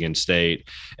around Michigan State,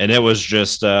 and it was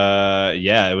just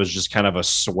it was just kind of a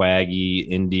swaggy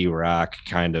indie rock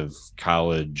kind of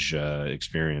college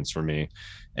experience for me,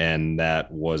 and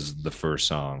that was the first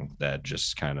song that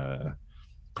just kind of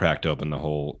cracked open the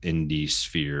whole indie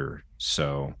sphere.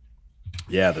 So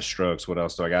yeah, the Strokes. What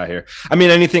else do I got here? I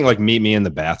mean, anything like Meet Me in the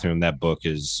Bathroom. That book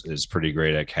is pretty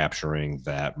great at capturing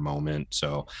that moment.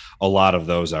 So a lot of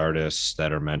those artists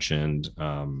that are mentioned,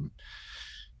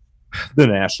 The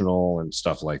National and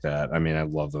stuff like that. I mean, I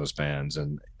love those bands,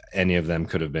 and any of them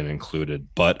could have been included.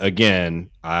 But again,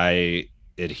 I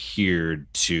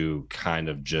adhered to kind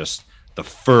of just the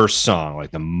first song,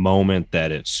 like the moment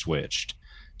that it switched.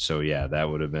 So yeah, that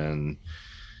would have been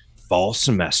Fall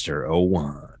Semester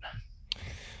 '01.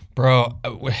 Bro,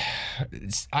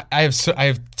 I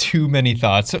have too many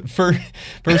thoughts.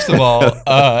 First of all,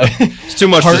 it's too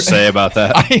much to say about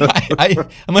that.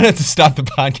 I'm gonna have to stop the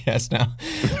podcast now.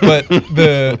 But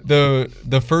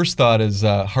the first thought is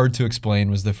Hard to Explain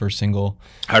was the first single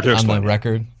on the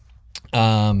record.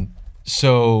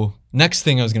 So next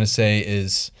thing I was gonna say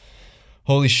is,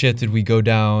 holy shit, did we go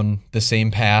down the same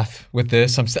path with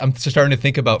this? I'm starting to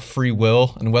think about free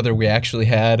will and whether we actually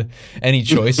had any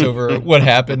choice over what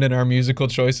happened in our musical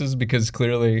choices, because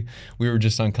clearly we were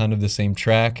just on kind of the same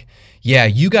track. Yeah,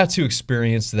 you got to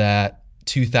experience that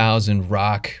 2000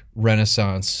 rock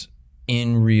renaissance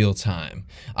in real time.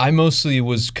 I mostly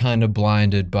was kind of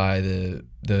blinded by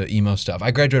the emo stuff.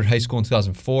 I graduated high school in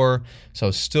 2004, so I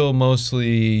was still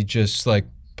mostly just like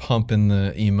pumping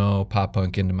the emo pop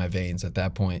punk into my veins at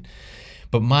that point.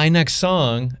 But my next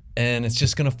song, and it's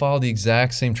just going to follow the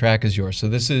exact same track as yours. So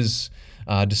this is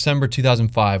December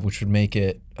 2005, which would make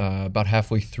it about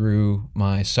halfway through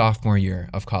my sophomore year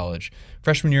of college.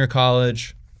 Freshman year of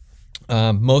college,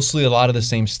 mostly a lot of the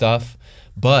same stuff,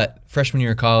 but freshman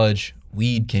year of college,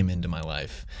 weed came into my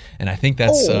life. And I think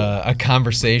that's a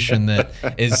conversation that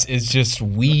is just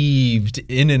weaved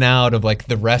in and out of like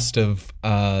the rest of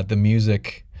the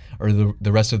music, or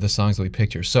the rest of the songs that we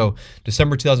picked here. So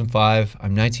December 2005,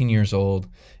 I'm 19 years old.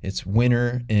 It's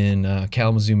winter in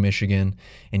Kalamazoo, Michigan,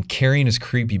 and Carrying Is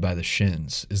Creepy by the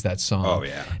Shins is that song. Oh,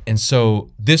 yeah. And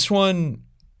so this one,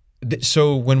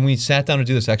 so when we sat down to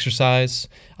do this exercise,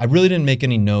 I really didn't make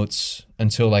any notes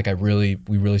until like we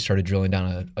really started drilling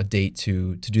down a date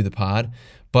to do the pod.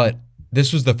 But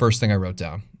this was the first thing I wrote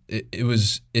down. It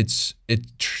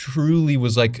truly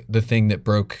was like the thing that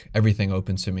broke everything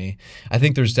open to me. I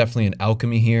think there's definitely an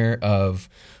alchemy here of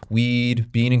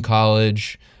weed, being in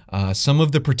college, some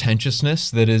of the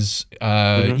pretentiousness that is,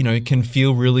 you know, it can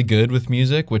feel really good with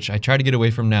music, which I try to get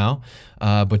away from now,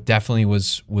 but definitely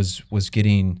was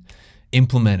getting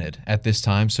implemented at this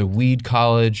time. So weed,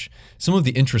 college, some of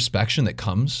the introspection that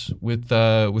comes with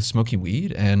smoking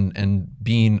weed and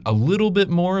being a little bit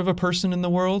more of a person in the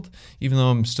world, even though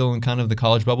I'm still in kind of the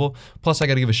college bubble. Plus, I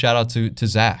got to give a shout out to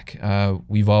Zach.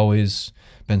 We've always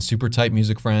been super tight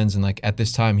music friends, and like at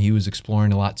this time he was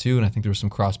exploring a lot too, and I think there was some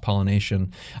cross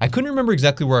pollination. I couldn't remember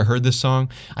exactly where I heard this song.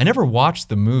 I never watched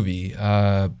the movie,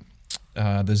 the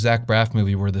Zach Braff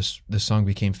movie where this song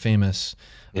became famous.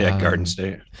 Yeah, Garden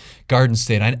State. Garden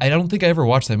State. I don't think I ever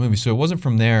watched that movie, so it wasn't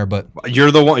from there. But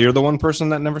you're the one person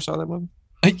that never saw that movie.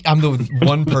 I'm the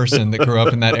one person that grew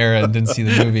up in that era and didn't see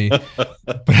the movie.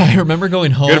 But I remember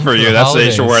going home. Good for you. That's holidays.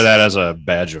 They should wear that as a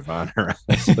badge of honor.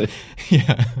 Honestly.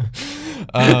 Yeah.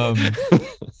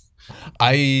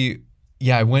 I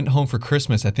went home for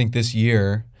Christmas, I think this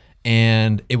year,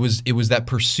 And it was that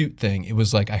pursuit thing. It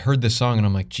was like I heard this song and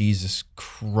I'm like, Jesus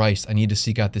Christ, I need to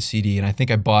seek out the CD. And I think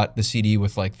I bought the CD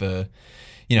with like the,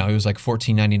 it was like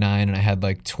 $14.99 and I had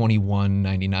like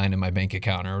 $21.99 in my bank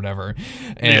account or whatever,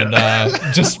 and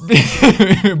just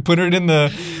put it in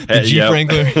the Jeep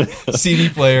Wrangler CD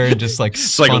player and just like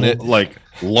spun it like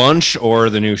lunch or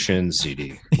the new Shin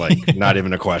CD, like not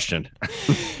even a question.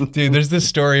 Dude, there's this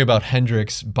story about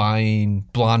Hendrix buying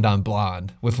Blonde on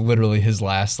Blonde with literally his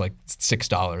last like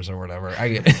 $6 or whatever.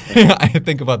 I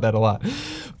think about that a lot,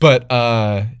 but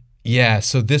yeah,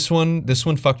 so this one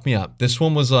fucked me up. This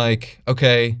one was like,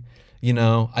 okay,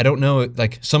 I don't know,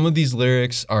 like some of these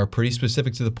lyrics are pretty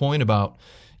specific to the point about,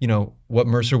 what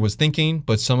Mercer was thinking,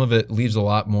 but some of it leaves a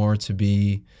lot more to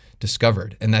be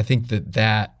discovered. And I think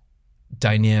that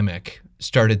dynamic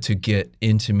started to get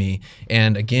into me.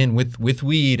 And again, with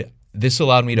Weed, this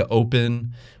allowed me to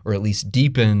open or at least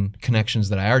deepen connections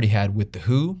that I already had with The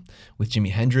Who, with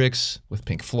Jimi Hendrix, with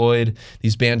Pink Floyd,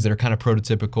 these bands that are kind of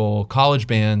prototypical college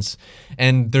bands.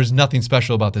 And there's nothing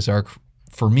special about this arc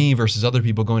for me versus other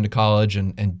people going to college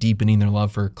and deepening their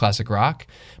love for classic rock.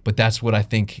 But that's what I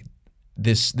think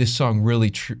this song really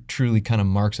truly kind of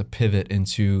marks a pivot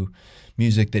into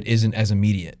music that isn't as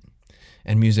immediate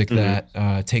and music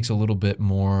that takes a little bit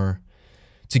more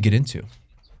to get into.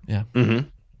 Yeah. Mm-hmm.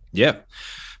 Yeah,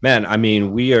 man. I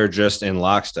mean, we are just in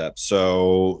lockstep.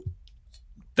 So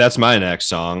that's my next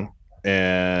song.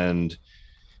 And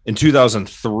in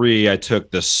 2003, I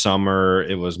took the summer.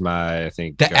 It was my, I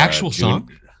think the actual song.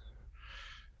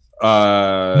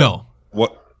 No.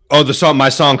 What? Oh, the song. My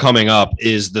song coming up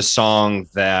is the song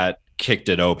that kicked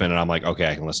it open, and I'm like, okay,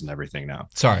 I can listen to everything now.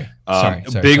 Sorry.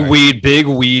 Big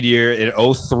weed year. In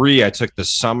 2003, I took the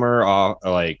summer off,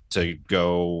 like to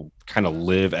go kind of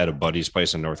live at a buddy's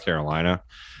place in North Carolina.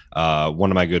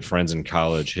 One of my good friends in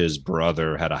college, his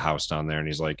brother had a house down there, and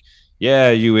he's like,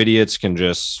 yeah, you idiots can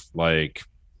just like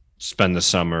spend the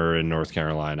summer in North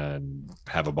Carolina and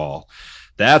have a ball.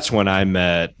 That's when I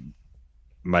met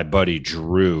my buddy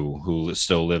Drew, who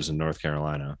still lives in North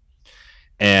Carolina.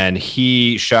 And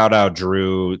shout out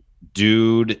Drew,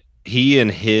 dude, he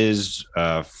and his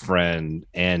friend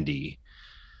Andy,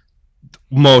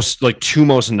 two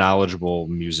most knowledgeable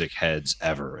music heads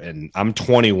ever. And I'm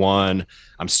 21.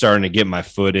 I'm starting to get my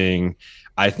footing.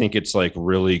 I think it's like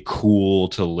really cool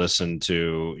to listen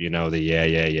to, the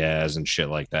yeahs and shit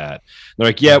like that. They're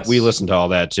like, yeah, we listen to all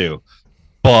that too.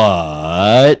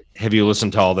 But have you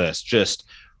listened to all this? Just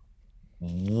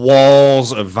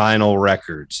walls of vinyl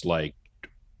records, like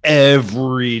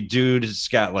every dude has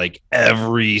got like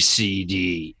every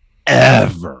CD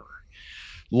ever.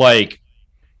 Like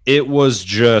it was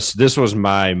just, this was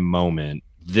my moment.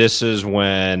 This is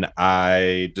when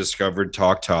I discovered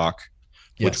Talk Talk,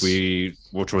 yes.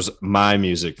 which was my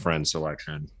music friend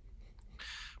selection.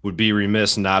 Would be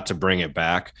remiss not to bring it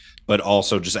back, but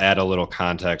also just add a little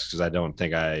context because I don't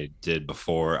think I did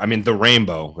before. I mean, The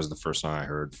Rainbow was the first song I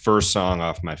heard. First song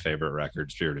off my favorite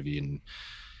record, Spirit of Eden.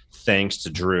 Thanks to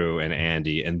Drew and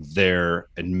Andy and their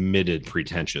admitted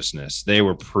pretentiousness. They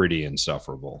were pretty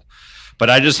insufferable. But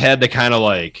I just had to kind of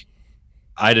like,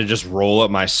 I had to just roll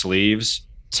up my sleeves,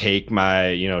 take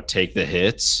the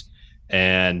hits,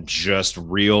 and just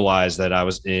realize that I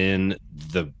was in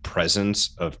the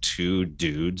presence of two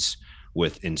dudes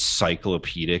with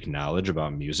encyclopedic knowledge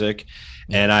about music.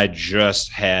 And I just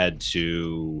had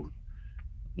to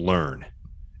learn.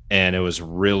 And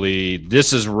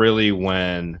this is really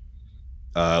when,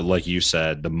 like you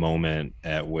said, the moment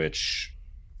at which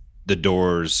the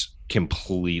doors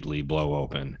completely blow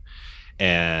open.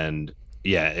 And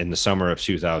yeah, in the summer of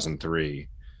 2003,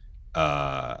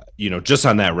 just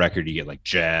on that record, you get like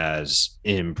jazz,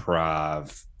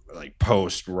 improv, like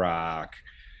post rock,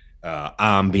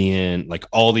 ambient, like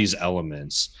all these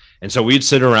elements. And so we'd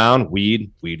sit around,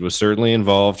 weed was certainly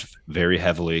involved very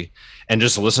heavily, and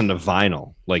just listen to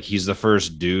vinyl. Like he's the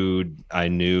first dude I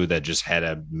knew that just had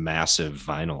a massive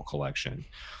vinyl collection.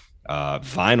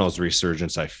 Vinyl's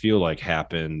resurgence, I feel like,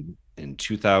 happened in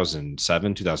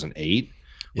 2007, 2008,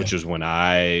 which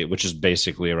is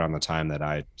basically around the time that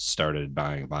I started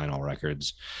buying vinyl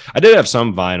records. I did have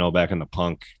some vinyl back in the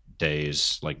punk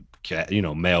days, like,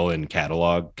 mail-in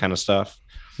catalog kind of stuff.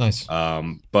 Nice.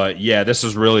 But yeah, this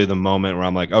is really the moment where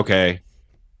I'm like, okay,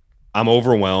 I'm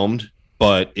overwhelmed,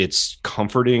 but it's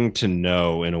comforting to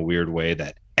know in a weird way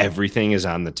that everything is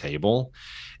on the table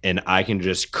and I can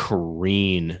just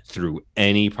careen through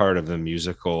any part of the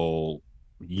musical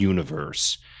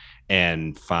universe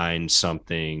and find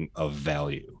something of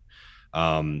value.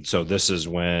 So this is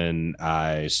when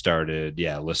I started,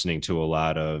 listening to a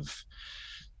lot of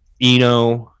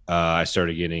Eno, I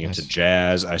started getting into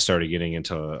jazz. I started getting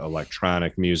into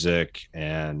electronic music,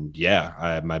 and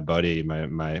my buddy,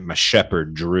 my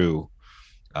shepherd Drew,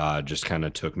 just kind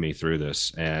of took me through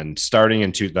this. And starting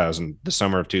in the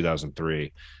summer of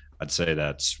 2003, I'd say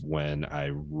that's when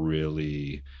I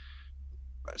really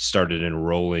started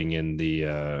enrolling in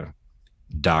the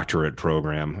doctorate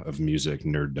program of music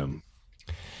nerddom.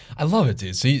 I love it,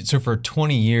 dude. So for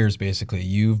 20 years, basically,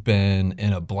 you've been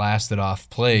in a blasted off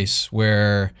place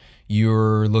where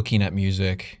you're looking at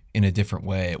music in a different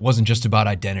way. It wasn't just about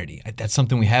identity. That's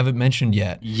something we haven't mentioned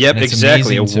yet. Yep,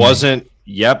 exactly. It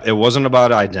wasn't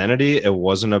about identity. It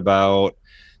wasn't about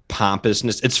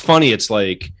pompousness. It's funny. It's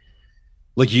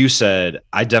like you said,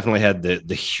 I definitely had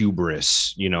the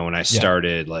hubris, when I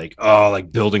started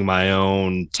building my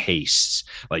own tastes.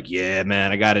 Like, yeah,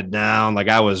 man, I got it down. Like,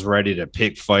 I was ready to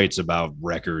pick fights about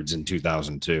records in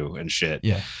 2002 and shit.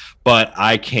 Yeah. But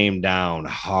I came down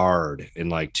hard in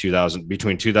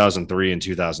between 2003 and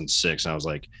 2006. And I was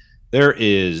like, there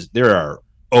are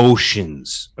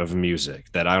oceans of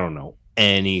music that I don't know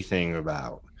anything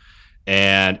about.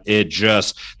 And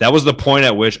that was the point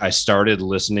at which I started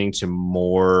listening to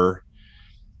more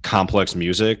complex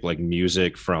music, like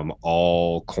music from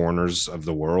all corners of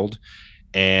the world,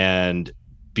 and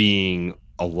being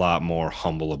a lot more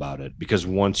humble about it. Because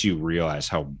once you realize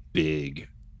how big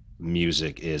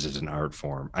music is as an art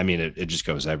form, I mean, it just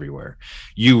goes everywhere.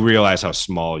 You realize how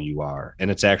small you are.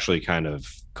 And it's actually kind of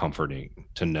comforting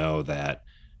to know that,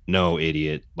 no,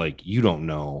 idiot, like, you don't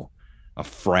know a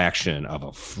fraction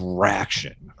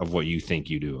of what you think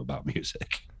you do about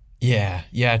music. Yeah,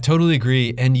 I totally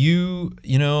agree. And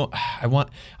I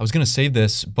was going to save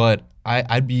this, but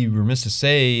I'd be remiss to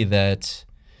say that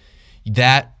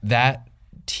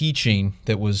teaching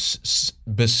that was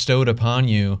bestowed upon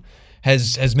you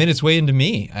has made its way into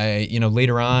me.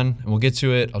 Later on, and we'll get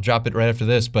to it, I'll drop it right after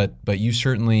this, but you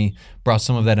certainly brought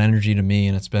some of that energy to me,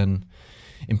 and it's been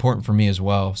important for me as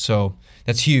well. So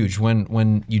that's huge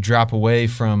when you drop away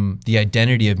from the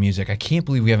identity of music. I can't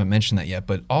believe we haven't mentioned that yet,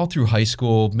 but all through high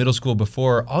school, middle school,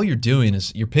 before, all you're doing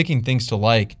is you're picking things to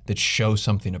like that show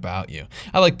something about you.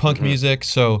 I like punk music,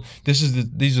 so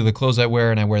these are the clothes I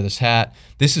wear, and I wear this hat.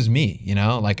 This is me,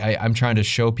 like I'm trying to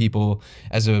show people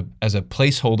as a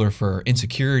placeholder for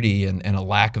insecurity and a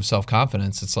lack of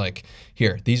self-confidence. It's like,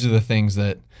 here, these are the things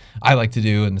that I like to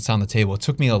do, and it's on the table. It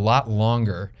took me a lot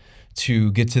longer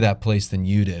to get to that place than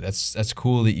you did. That's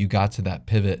cool that you got to that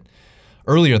pivot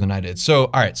earlier than I did. So,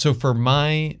 all right. So for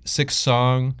my sixth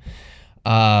song,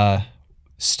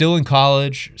 still in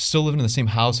college, still living in the same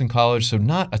house in college. So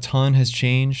not a ton has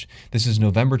changed. This is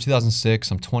November 2006.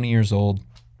 I'm 20 years old.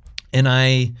 And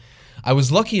I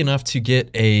was lucky enough to get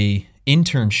a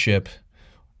internship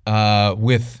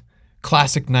with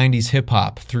classic 90s hip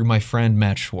hop through my friend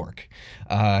Matt Schwark.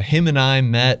 Him and I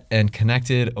met and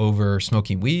connected over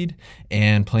smoking weed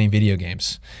and playing video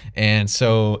games. And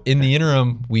so in the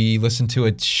interim, we listened to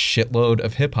a shitload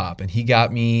of hip hop, and he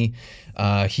got me,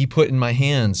 he put in my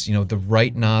hands, the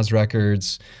right Nas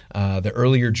records, the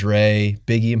earlier Dre,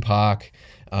 Biggie and Pac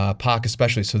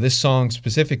especially. So this song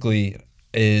specifically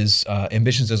is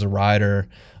Ambitions as a Rider,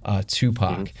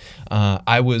 Tupac.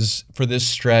 I was, for this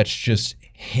stretch, just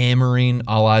hammering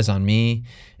All Eyes on Me,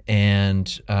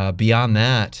 and beyond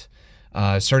that,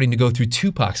 starting to go through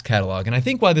Tupac's catalog. And I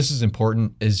think why this is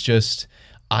important is just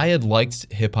I had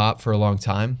liked hip hop for a long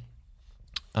time.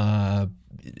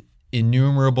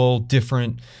 Innumerable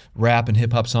different rap and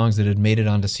hip hop songs that had made it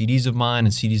onto CDs of mine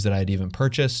and CDs that I had even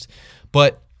purchased,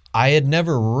 but I had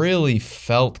never really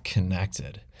felt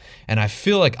connected. And I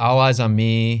feel like All Eyes on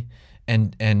Me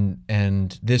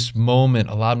and this moment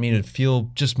allowed me to feel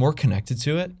just more connected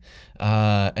to it.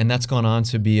 And that's gone on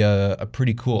to be a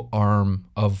pretty cool arm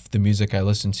of the music I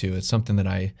listen to. It's something that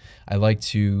I like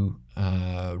to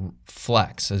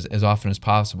flex as often as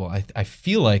possible. I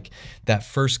feel like that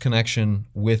first connection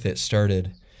with it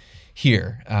started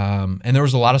here. And there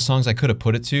was a lot of songs I could have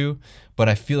put it to, but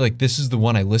I feel like this is the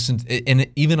one I listened to. And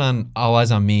even on All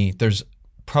Eyes on Me, there's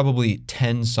probably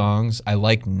 10 songs I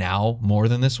like now more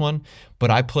than this one, but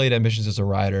I played Ambitions as a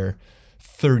Rider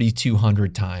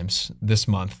 3,200 times this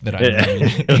month that I've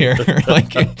been here, like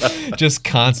just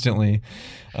constantly.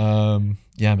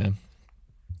 Yeah, man.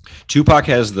 Tupac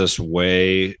has this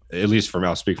way, at least for me,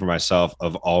 I'll speak for myself,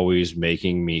 of always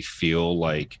making me feel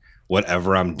like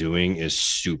whatever I'm doing is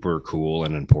super cool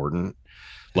and important.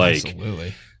 Like,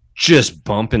 absolutely. Just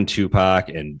bumping Tupac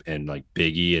and like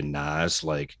Biggie and Nas,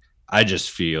 like, I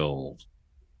just feel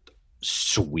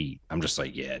sweet. I'm just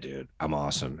like, yeah, dude, I'm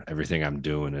awesome. Everything I'm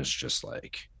doing is just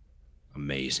like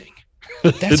amazing.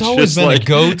 That's It's always just been like- a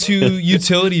go-to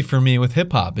utility for me with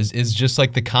hip hop is just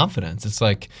like the confidence. It's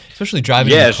like, especially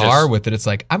driving in Yeah, the it's car just- with it, it's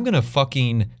like, I'm gonna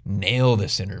fucking nail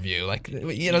this interview. Like,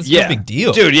 it's Yeah, no big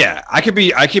deal. dude. Yeah, I could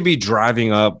be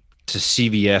driving up to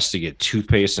CVS to get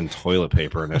toothpaste and toilet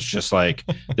paper, and it's just like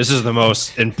this is the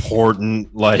most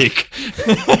important, like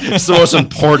it's the most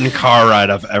important car ride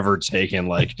I've ever taken.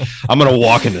 Like I'm gonna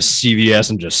walk into CVS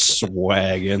and just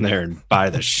swag in there and buy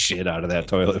the shit out of that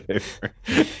toilet paper.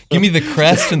 Give me the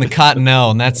Crest and the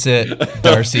Cottonelle, and that's it,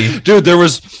 Darcy. Dude,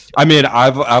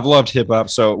 I've loved hip hop.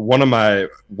 So one of my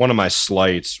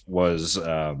slights was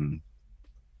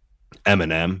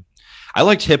Eminem. I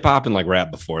liked hip hop and like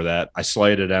rap before that. I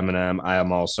slighted Eminem. I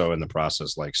am also in the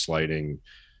process like slighting,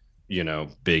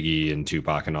 Biggie and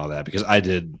Tupac and all that because I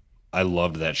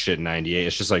loved that shit in 98.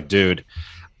 It's just like, dude,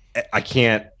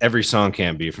 every song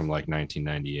can't be from like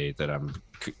 1998 that I'm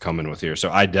coming with here. So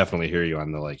I definitely hear you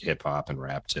on the like hip hop and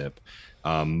rap tip.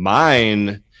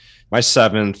 My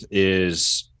seventh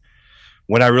is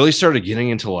when I really started getting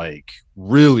into like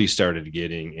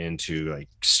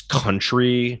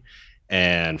country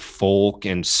and folk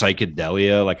and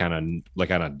psychedelia, like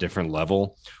on a different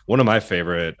level. One of my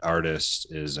favorite artists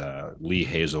is Lee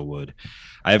Hazelwood.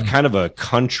 I have kind of I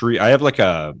have like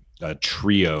a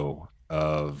trio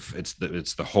of it's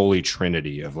the holy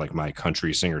trinity of like my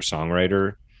country singer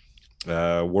songwriter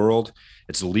world.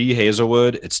 It's Lee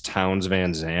Hazelwood, it's Townes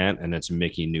Van Zandt, and it's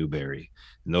Mickey Newberry.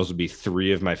 And those would be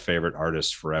three of my favorite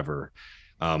artists forever.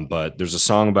 But there's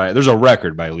a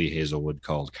record by Lee Hazelwood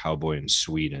called Cowboy in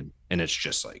Sweden. And it's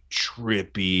just like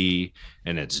trippy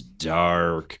and it's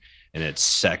dark and it's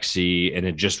sexy. And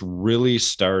it just really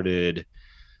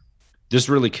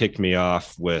kicked me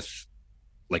off with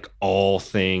like all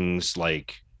things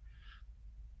like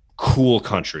cool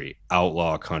country,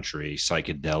 outlaw country,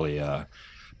 psychedelia,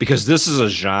 because this is a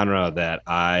genre that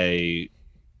I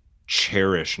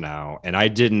cherish now. And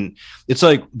it's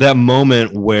like that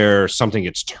moment where something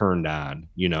gets turned on,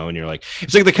 and you're like,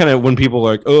 it's like the kind of when people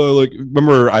are like, oh, like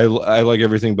remember I like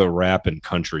everything but rap and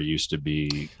country used to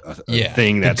be a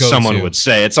thing that someone would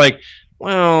say. It's like,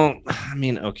 well, I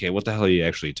mean, okay, what the hell are you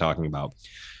actually talking about?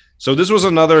 So this was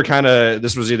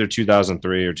either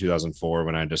 2003 or 2004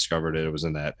 when I discovered it. It was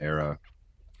in that era.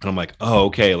 And I'm like, oh,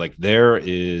 okay, like there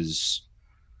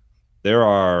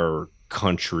are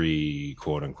country,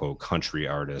 quote unquote, country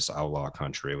artists, outlaw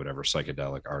country, whatever,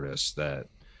 psychedelic artists that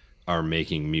are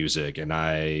making music and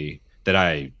that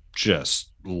I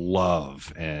just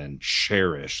love and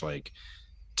cherish. Like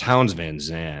Townes Van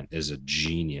Zandt is a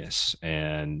genius,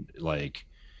 and like,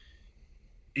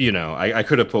 I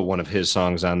could have put one of his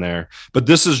songs on there, but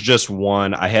this is just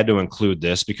one. I had to include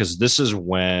this because this is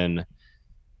when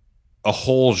a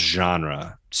whole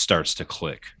genre starts to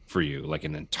click for you, like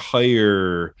an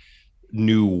entire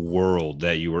new world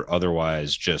that you were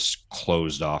otherwise just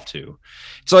closed off to.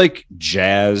 It's like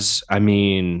jazz. I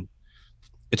mean,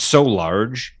 it's so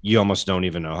large, you almost don't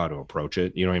even know how to approach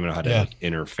it. You don't even know how to like,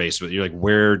 interface with it. You're like,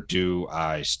 where do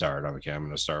I start? Okay, I'm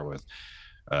going to start with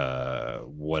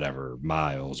whatever,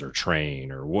 Miles or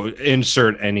Train or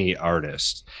insert any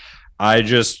artist. I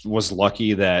just was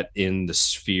lucky that in the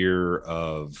sphere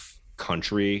of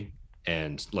country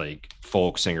and like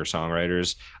folk singer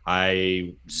songwriters,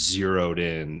 I zeroed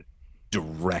in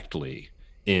directly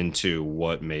into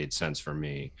what made sense for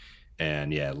me.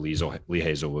 And yeah, Lee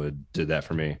Hazelwood did that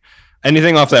for me.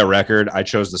 Anything off that record, I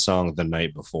chose the song The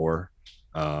Night Before.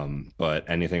 But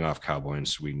anything off Cowboy in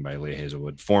Sweden by Lee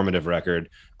Hazelwood, formative record,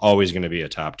 always going to be a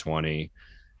top 20.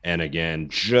 And again,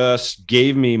 just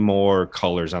gave me more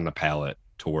colors on the palette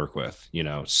to work with,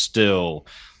 still,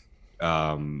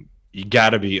 you got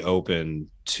to be open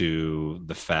to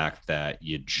the fact that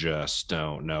you just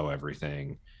don't know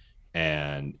everything.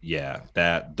 And yeah,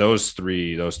 those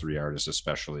three artists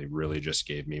especially really just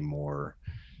gave me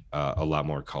a lot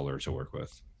more color to work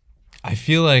with. I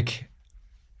feel like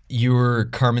you were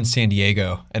Carmen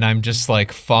Sandiego, and I'm just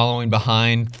like following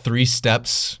behind 3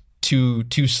 steps too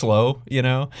slow,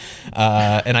 and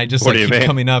I just like keep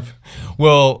coming up.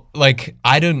 Well, like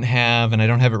I don't have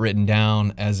it written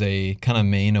down as a kind of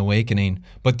main awakening,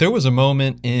 but there was a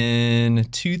moment in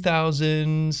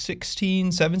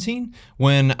 2016, 17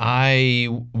 when I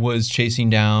was chasing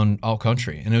down alt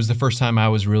country, and it was the first time I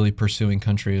was really pursuing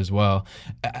country as well.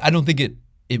 I don't think it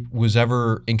was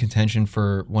ever in contention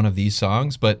for one of these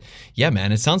songs, but yeah,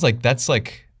 man, it sounds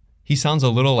like he sounds a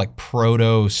little like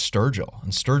proto Sturgill,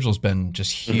 and Sturgill's been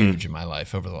just huge in my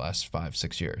life over the last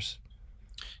 5-6 years.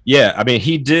 Yeah, I mean,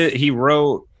 he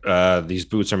wrote These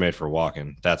Boots Are Made for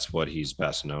Walking. That's what he's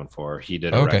best known for. He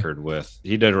did a record with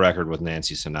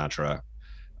Nancy Sinatra.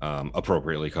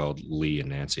 appropriately called Lee and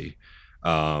Nancy.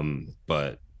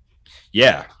 But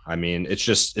yeah, I mean,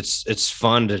 it's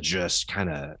fun to just kind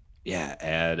of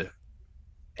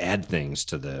add things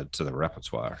to the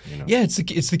repertoire, you know. Yeah,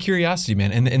 it's the curiosity,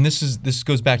 man. And this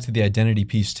goes back to the identity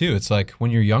piece too. It's like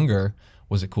when you're younger,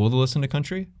 was it cool to listen to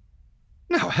country?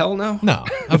 No, hell no. No,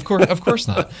 of course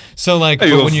not. So like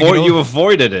you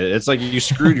avoided it. It's like you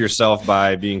screwed yourself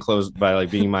by being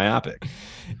myopic.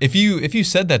 If you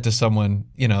said that to someone,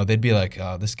 you know, they'd be like,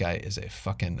 "Oh, this guy is a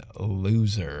fucking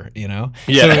loser," you know.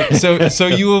 Yeah. So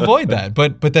you avoid that,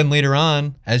 but then later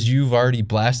on, as you've already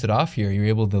blasted off here, you're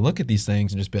able to look at these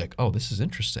things and just be like, "Oh, this is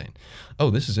interesting. Oh,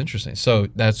 this is interesting." So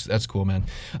that's cool, man.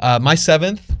 My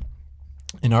seventh,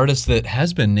 an artist that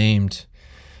has been named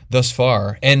thus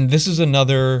far, and this is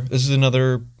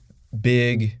another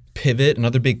big pivot,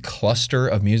 another big cluster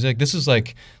of music. This is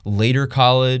like later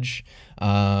college.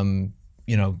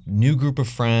 You know, new group of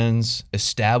friends,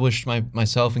 established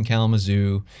myself in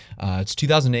Kalamazoo. It's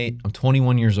 2008. I'm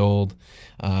 21 years old.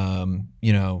 You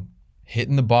know,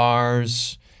 hitting the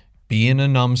bars, being a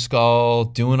numbskull,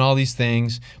 doing all these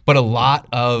things. But a lot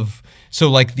of, so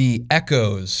like the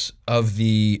echoes of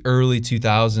the early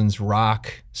 2000s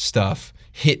rock stuff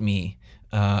hit me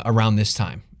around this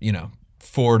time, you know,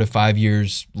 4 to 5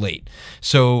 years late.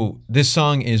 So this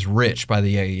song is Rich by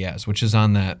the Yeah Yeah Yeahs, which is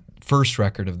on that first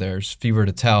record of theirs, Fever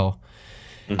to Tell.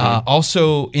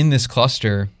 Also in this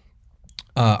cluster,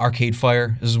 Arcade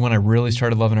Fire. This is when I really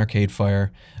started loving Arcade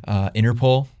Fire.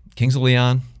 Interpol, Kings of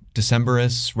Leon,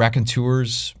 Decemberists,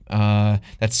 Raconteurs.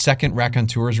 That second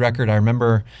Raconteurs record, I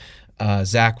remember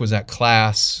Zach was at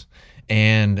class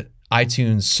and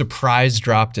iTunes surprise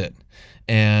dropped it.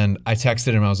 And I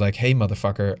texted him. I was like, "Hey,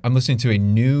 motherfucker, I'm listening to a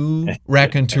new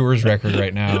Raconteurs record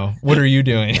right now. What are you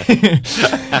doing?" This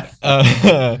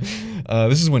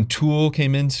is when Tool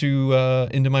came into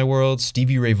my world.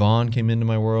 Stevie Ray Vaughan came into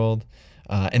my world,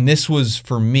 and this was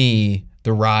for me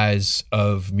the rise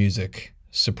of music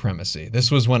supremacy.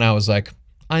 This was when I was like,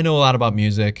 I know a lot about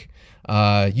music.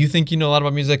 You think you know a lot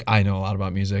about music? I know a lot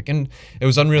about music. And it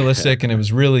was unrealistic, and it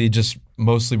was really just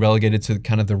mostly relegated to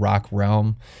kind of the rock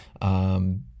realm.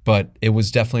 But it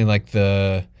was definitely like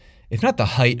if not the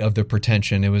height of the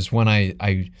pretension, it was when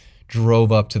I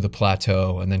drove up to the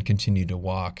plateau and then continued to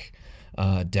walk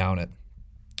down it.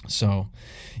 So,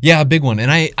 yeah, a big one.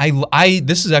 And I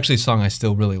this is actually a song I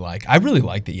still really like. I really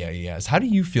like the Yeah Yeah Yeahs. How do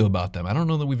you feel about them? I don't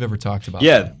know that we've ever talked about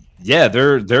them. Yeah,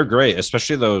 they're great,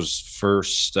 especially those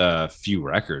first few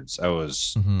records. I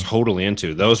was totally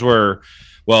into. Those were,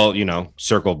 well, you know,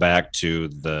 circle back to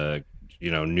the, you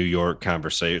know, New York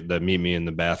conversation, the Meet Me in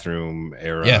the Bathroom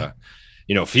era. Yeah.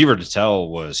 You know, Fever to Tell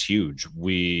was huge.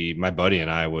 My buddy and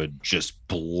I would just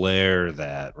blare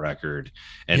that record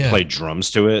and play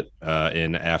drums to it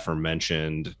in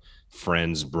aforementioned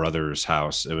friend's brother's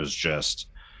house. It was just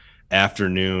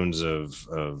afternoons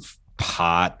of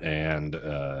pot and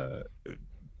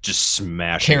just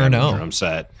smashing on the drum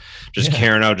set, just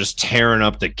carrying out, just tearing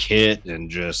up the kit, and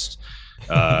just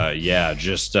what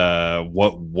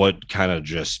kind of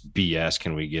just BS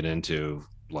can we get into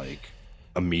like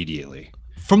immediately?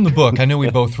 From the book, I know we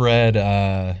both read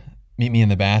Meet Me in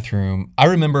the Bathroom. I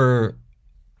remember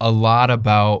a lot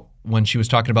about when she was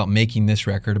talking about making this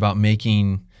record, about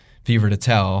making Fever to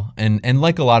Tell, and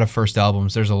like a lot of first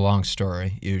albums, there's a long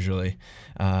story usually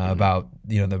about,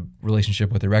 you know, the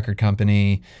relationship with the record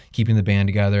company, keeping the band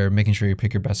together, making sure you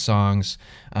pick your best songs.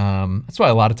 That's why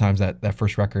a lot of times that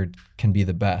first record can be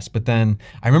the best. But then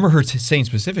I remember her saying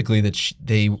specifically that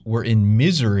they were in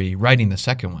misery writing the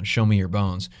second one, Show Me Your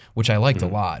Bones, which I liked a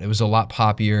lot. It was a lot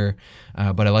poppier,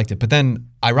 but I liked it. But then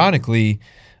ironically,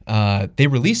 they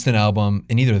released an album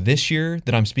in either this year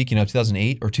that I'm speaking of,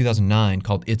 2008 or 2009,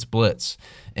 called It's Blitz.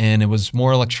 And it was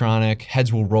more electronic.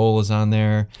 Heads Will Roll is on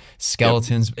there.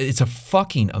 Skeletons. Yep. It's a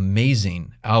fucking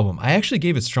amazing album. I actually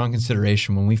gave it strong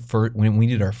consideration when we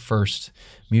did our first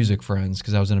Music Friends,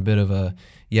 because I was in a bit of a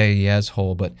Yeah Yeah Yeahs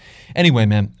hole. But anyway,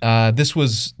 man, this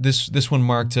one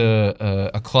marked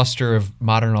a cluster of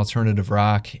modern alternative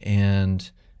rock and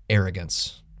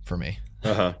arrogance for me.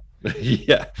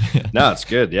 Yeah, no, it's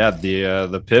good. Yeah,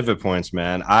 the pivot points,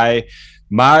 man.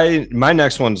 My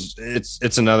next one's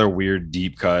it's another weird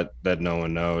deep cut that no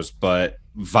one knows, but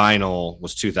Vinyl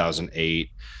was 2008.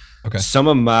 Okay, some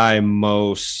of my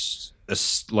most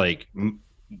like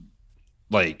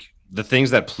the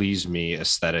things that please me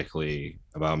aesthetically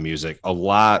about music, a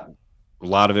lot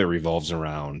of it revolves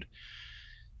around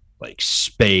like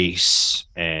space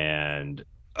and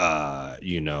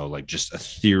you know, like just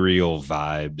ethereal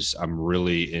vibes. I'm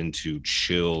really into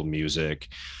chill music.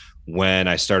 When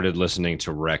I started listening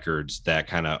to records that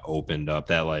kind of opened up,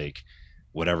 that like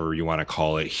whatever you want to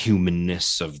call it,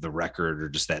 humanness of the record, or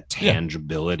just that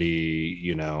tangibility,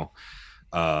 you know.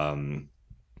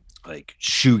 Like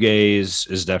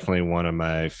shoegaze is definitely one of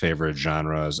my favorite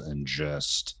genres, and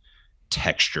just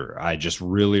texture. I just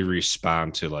really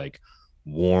respond to like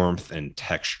warmth and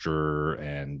texture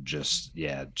and just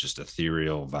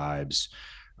ethereal vibes.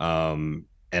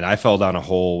 And I fell down a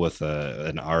hole with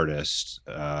an artist.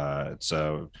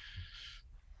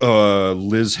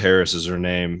 Liz Harris is her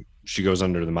name. She goes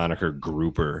under the moniker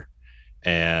Grouper,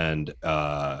 and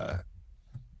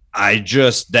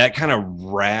that kind of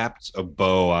wrapped a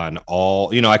bow on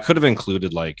all, I could have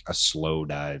included like a Slow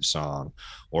Dive song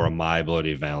or a My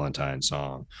Bloody Valentine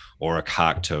song or a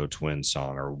Cocteau Twin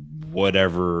song or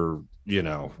whatever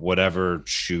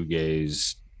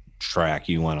shoegaze track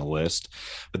you want to list.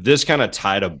 But this kind of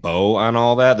tied a bow on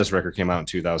all that. This record came out in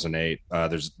 2008.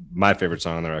 There's my favorite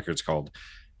song on the record. It's called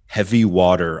Heavy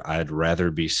Water, I'd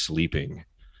Rather Be Sleeping.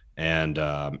 And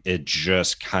it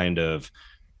just kind of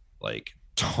like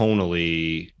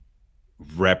tonally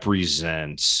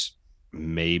represents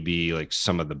maybe like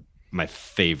some of my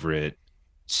favorite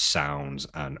sounds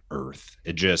on earth.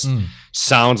 It just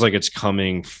sounds like it's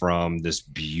coming from this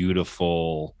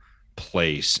beautiful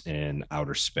place in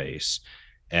outer space,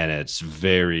 and it's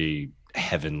very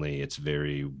heavenly, it's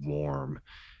very warm,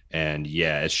 and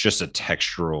it's just a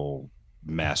textural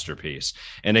masterpiece.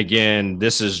 And again, I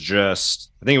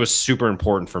think it was super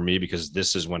important for me because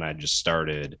this is when I just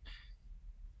started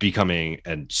becoming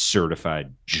a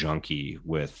certified junkie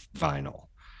with vinyl,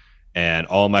 and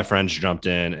all my friends jumped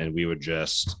in, and we would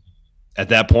just, at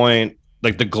that point,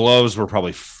 like the gloves were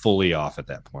probably fully off at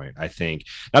that point. I think,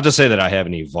 not to say that I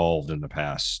haven't evolved in the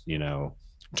past,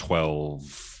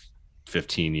 12,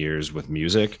 15 years with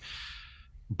music,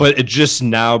 but it just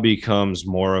now becomes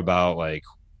more about like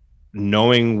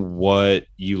knowing what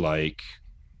you like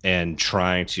and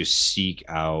trying to seek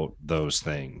out those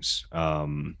things.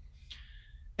 And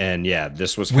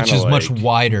this was kind of, which is much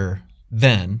wider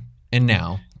then and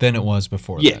now than it was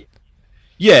before that.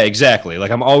 Yeah, exactly. Like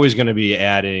I'm always going to be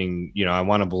adding, I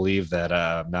want to believe that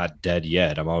I'm not dead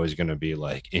yet. I'm always going to be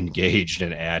like engaged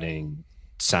in adding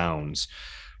sounds.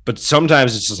 But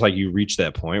sometimes it's just like you reach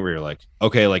that point where you're like,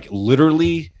 okay, like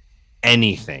literally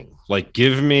anything. Like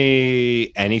give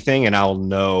me anything and I'll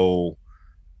know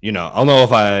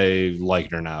if I like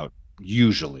it or not.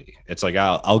 Usually it's like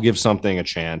I'll give something a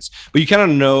chance, but you kind of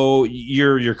know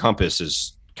your compass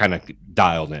is kind of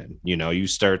dialed in. You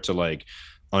start to like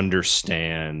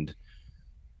understand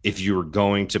if you were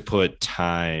going to put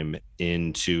time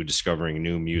into discovering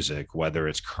new music, whether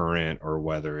it's current or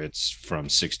whether it's from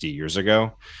 60 years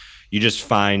ago, you just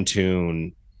fine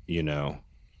tune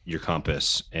your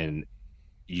compass, and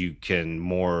you can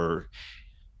more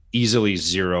easily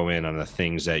zero in on the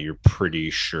things that you're pretty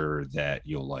sure that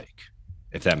you'll like,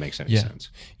 if that makes any sense.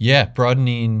 Yeah,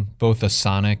 broadening both a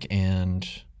sonic and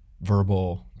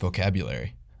verbal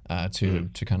vocabulary to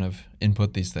kind of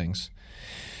input these things.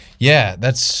 Yeah,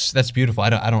 that's beautiful.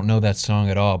 I don't know that song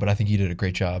at all, but I think you did a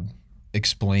great job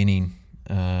explaining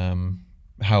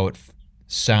how it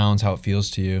sounds, how it feels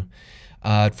to you.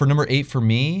 For number 8 for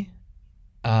me,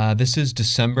 this is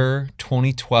December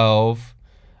 2012.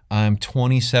 I'm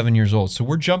 27 years old, so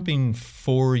we're jumping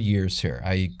 4 years here.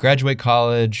 I graduate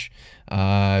college.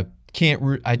 I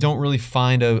don't really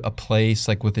find a place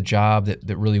like with a job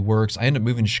that really works. I ended up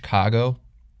moving to Chicago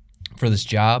for this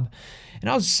job, and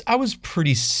I was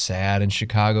pretty sad in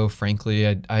Chicago. Frankly,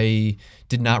 I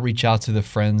did not reach out to the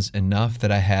friends enough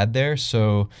that I had there,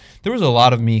 so there was a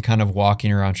lot of me kind of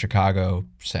walking around Chicago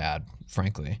sad,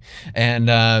 frankly.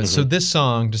 And so this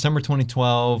song, December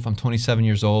 2012, I'm 27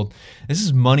 years old. This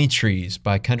is Money Trees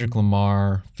by Kendrick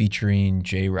Lamar featuring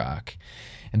J-Rock.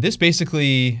 And this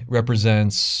basically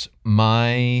represents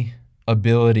my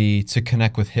ability to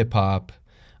connect with hip hop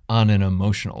on an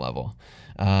emotional level.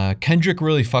 Kendrick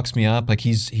really fucks me up. Like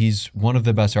he's one of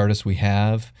the best artists we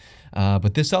have.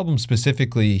 But this album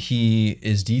specifically, he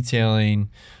is detailing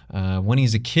when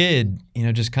he's a kid,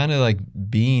 just kind of like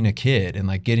being a kid and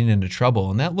like getting into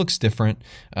trouble. And that looks different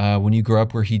when you grow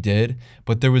up where he did.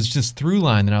 But there was just through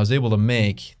line that I was able to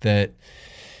make that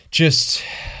just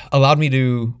allowed me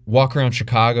to walk around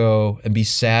Chicago and be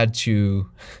sad to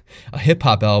a hip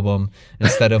hop album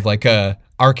instead of like a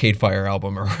Arcade Fire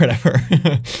album or whatever.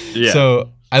 Yeah.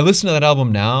 So I listen to that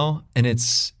album now, and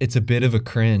it's a bit of a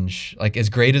cringe. Like as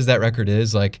great as that record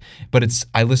is, but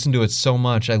I listened to it so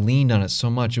much, I leaned on it so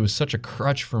much. It was such a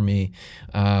crutch for me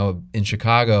in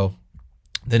Chicago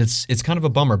that it's kind of a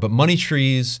bummer. But Money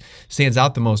Trees stands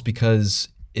out the most because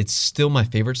it's still my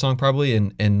favorite song probably,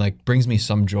 and like brings me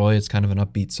some joy. It's kind of an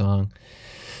upbeat song.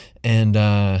 And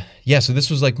yeah, so this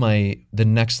was like the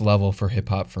next level for hip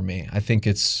hop for me. I think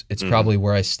it's probably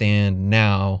where I stand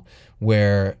now,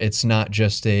 where it's not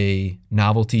just a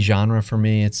novelty genre for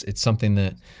me. It's something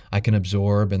that I can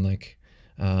absorb and like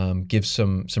give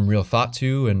some real thought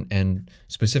to, and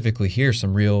specifically here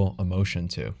some real emotion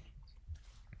to.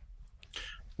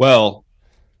 Well,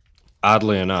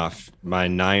 oddly enough, my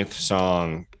 9th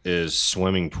song is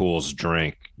Swimming Pools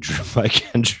Drink by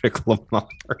Kendrick Lamar.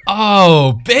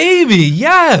 Oh, baby,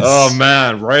 yes. Oh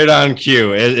man, right on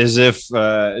cue. As if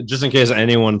just in case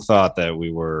anyone thought that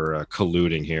we were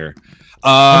colluding here.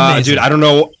 Dude, I don't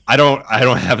know. I don't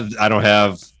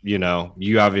have, you know,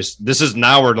 you obviously, this is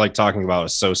now we're like talking about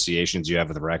associations you have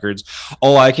with records.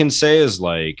 All I can say is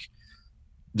like,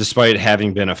 despite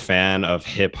having been a fan of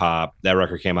hip hop, that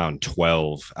record came out in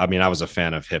 12. I mean, I was a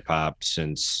fan of hip hop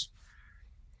since,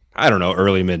 I don't know,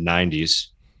 early mid 90s.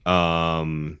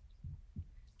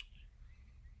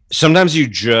 Sometimes you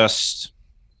just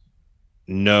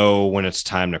know when it's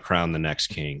time to crown the next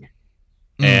king.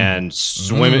 And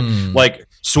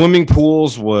Swimming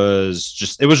Pools was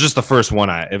just the first one.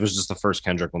 It was just the first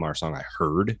Kendrick Lamar song I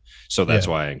heard. So that's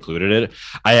why I included it.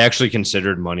 I actually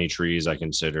considered Money Trees. I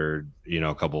considered, you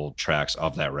know, a couple tracks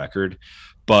of that record.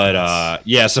 But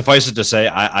yeah, suffice it to say,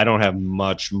 I don't have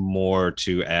much more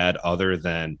to add other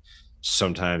than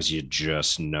sometimes you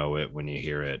just know it when you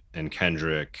hear it. And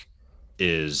Kendrick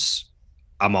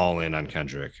I'm all in on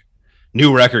Kendrick.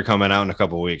 New record coming out in a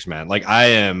couple of weeks, man. Like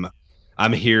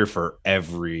I'm here for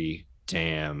every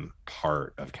damn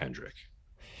part of Kendrick.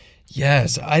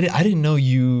 Yes, I didn't know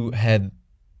you had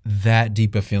that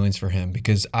deep of feelings for him,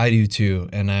 because I do too,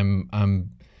 and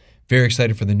I'm very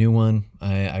excited for the new one.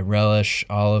 I relish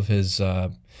all of his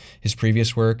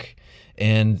previous work,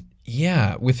 and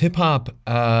yeah, with hip hop,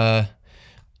 I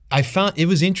found it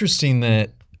was interesting that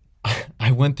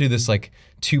I went through this like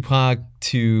Tupac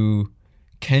to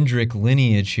Kendrick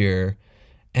lineage here,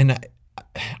 and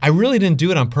I really didn't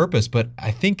do it on purpose, but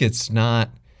I think it's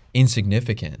not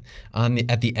insignificant.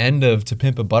 At the end of To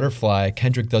Pimp a Butterfly,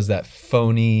 Kendrick does that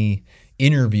phony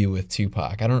interview with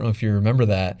Tupac. I don't know if you remember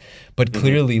that, but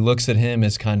clearly looks at him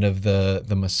as kind of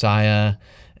the Messiah.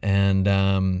 And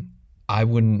I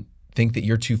wouldn't think that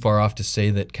you're too far off to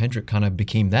say that Kendrick kind of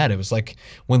became that. It was like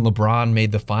when LeBron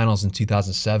made the finals in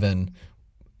 2007,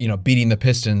 you know, beating the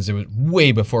Pistons, it was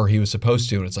way before he was supposed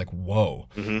to. And it's like, whoa,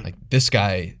 like this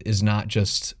guy is not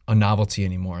just a novelty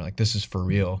anymore. Like this is for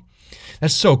real.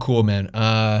 That's so cool, man.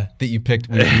 That you picked,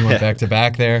 you went back to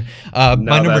back there. My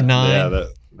number 9. Yeah,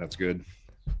 that's good.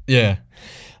 Yeah.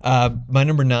 My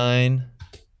number 9,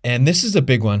 and this is a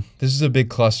big one. This is a big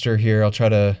cluster here. I'll try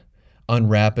to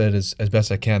unwrap it as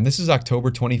best I can. This is October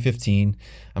 2015.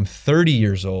 I'm 30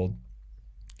 years old.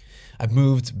 I've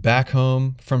moved back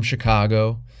home from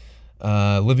Chicago,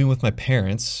 living with my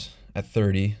parents at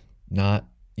 30. Not,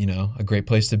 you know, a great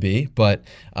place to be, but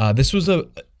this was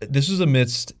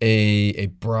amidst a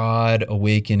broad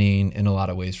awakening in a lot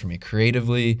of ways for me.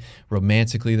 Creatively,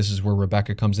 romantically, this is where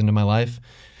Rebecca comes into my life.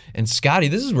 And Scotty,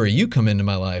 this is where you come into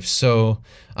my life. So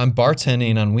I'm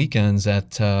bartending on weekends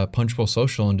at Punch Bowl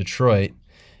Social in Detroit,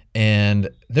 and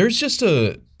there's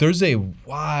a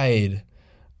wide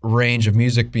range of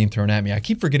music being thrown at me. I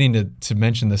keep forgetting to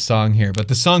mention the song here, but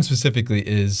the song specifically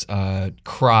is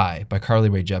 "Cry" by Carly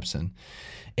Rae Jepsen,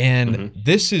 and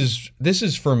this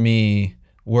is for me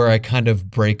where I kind of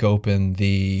break open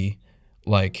the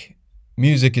like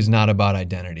music is not about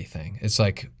identity thing. It's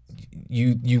like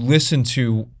you listen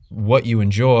to what you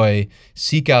enjoy,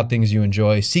 seek out things you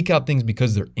enjoy, seek out things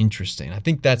because they're interesting. I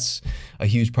think that's a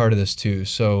huge part of this too.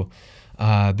 So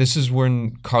this is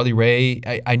when Carly Rae,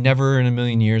 I never in a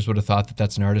million years would have thought that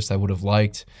that's an artist I would have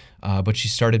liked, but she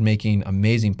started making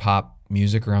amazing pop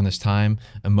music around this time.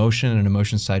 Emotion and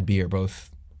Emotion Side B are both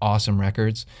awesome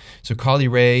records. So Carly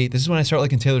Rae, this is when I start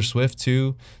liking Taylor Swift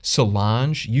too.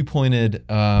 Solange, you pointed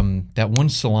that one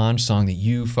Solange song that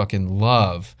you fucking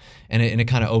love, and it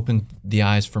kind of opened the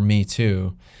eyes for me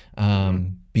too.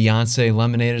 Beyonce,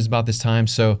 Lemonade is about this time.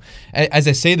 So as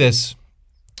I say this,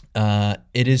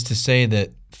 it is to say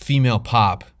that female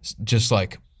pop just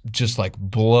like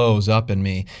blows up in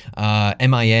me.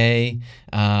 MIA,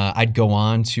 I'd go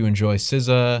on to enjoy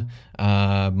SZA,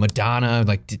 Madonna,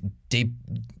 like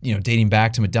dating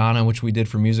back to Madonna, which we did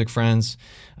for Music Friends.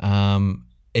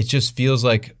 It just feels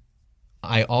like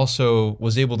I also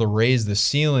was able to raise the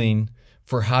ceiling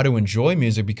for how to enjoy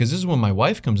music, because this is when my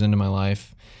wife comes into my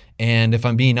life. And if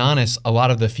I'm being honest, a lot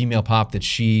of the female pop that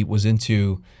she was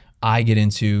into, I get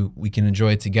into, we can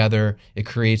enjoy it together. It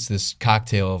creates this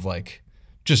cocktail of like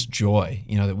just joy,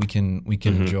 that we can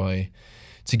enjoy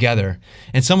together.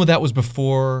 And some of that was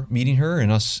before meeting her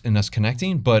and us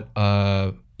connecting, but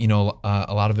you know,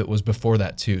 a lot of it was before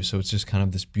that too. So it's just kind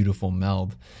of this beautiful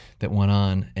meld that went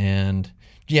on. And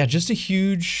yeah, just a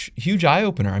huge eye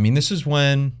opener. I mean, this is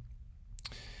when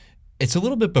it's a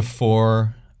little bit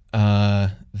before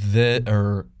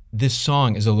this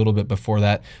song is a little bit before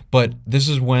that, but this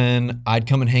is when I'd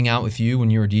come and hang out with you when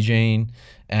you were DJing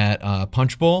at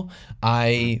Punch Bowl.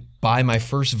 I buy my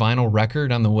first vinyl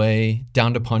record on the way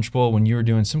down to Punch Bowl when you were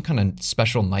doing some kind of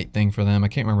special night thing for them. I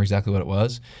can't remember exactly what it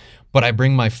was, but I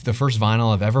bring the first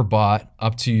vinyl I've ever bought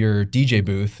up to your DJ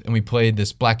booth, and we played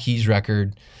this Black Keys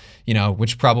record, you know,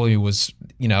 which probably was,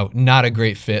 you know, not a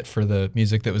great fit for the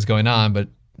music that was going on, but,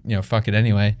 you know, fuck it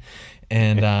anyway.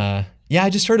 And yeah, I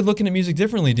just started looking at music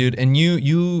differently, dude. And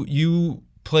you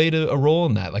played a role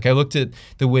in that. Like, I looked at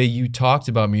the way you talked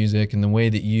about music and the way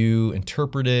that you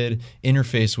interpreted,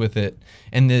 interface with it,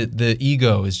 and the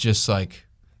ego is just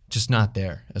not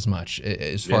there as much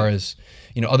as far as,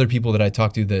 you know, other people that I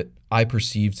talked to that I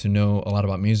perceived to know a lot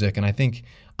about music. And I think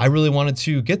I really wanted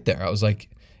to get there. I was like,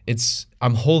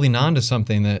 I'm holding on to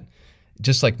something that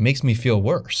just like makes me feel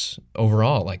worse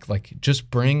overall. Like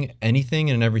just bring anything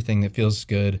and everything that feels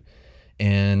good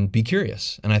and be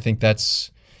curious. And I think that's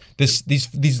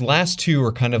these last two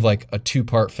are kind of like a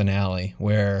 2-part finale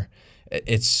where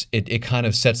it kind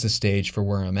of sets the stage for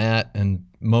where I'm at and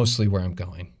mostly where I'm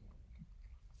going.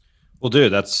 Well,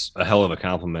 dude, that's a hell of a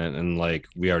compliment. And like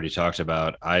we already talked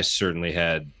about, I certainly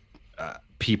had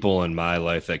people in my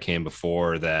life that came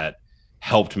before that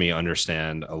helped me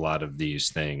understand a lot of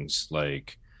these things.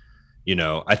 Like, you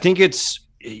know, I think I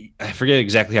forget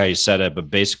exactly how you said it, but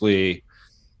basically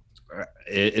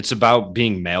it's about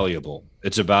being malleable.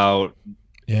 It's about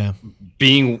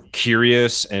being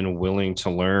curious and willing to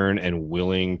learn and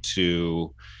willing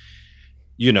to,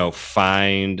 you know,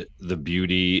 find the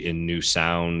beauty in new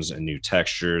sounds and new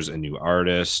textures and new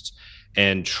artists,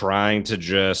 and trying to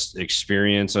just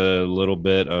experience a little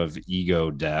bit of ego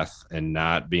death and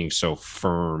not being so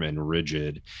firm and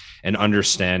rigid, and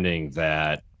understanding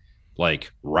that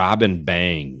like Robin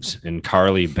bangs and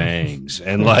Carly bangs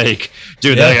and like,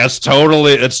 dude, it's all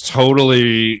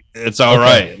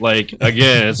right. Like,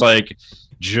 again, it's like,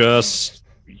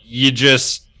 you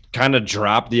just kind of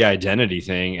drop the identity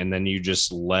thing, and then you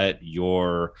just let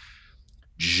your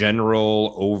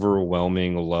general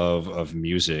overwhelming love of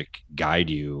music guide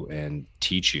you and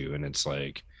teach you. And it's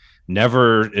like,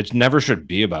 it never should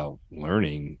be about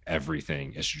learning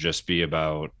everything. It should just be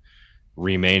about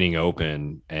remaining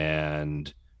open.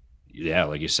 And yeah,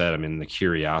 like you said, I mean, the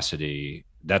curiosity,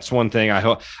 that's one thing I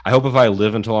hope if I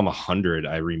live until I'm 100,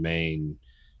 I remain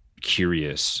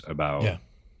curious about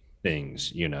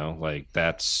things, you know, like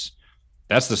that's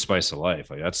the spice of life.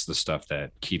 Like, that's the stuff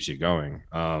that keeps you going.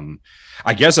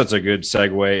 I guess that's a good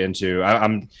segue into,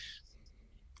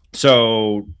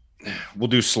 so we'll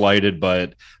do Slighted,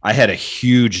 but I had a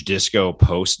huge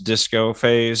post-disco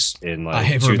phase in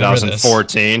like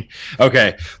 2014.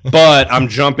 Okay. But I'm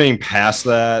jumping past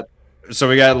that. So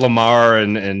we got Lamar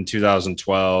in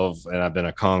 2012, and I've been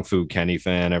a Kung Fu Kenny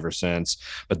fan ever since.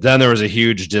 But then there was a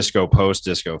huge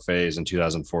post-disco phase in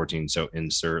 2014. So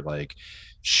insert like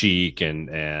Chic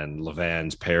and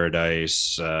Levan's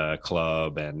Paradise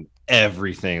Club and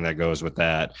everything that goes with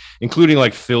that, including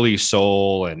like Philly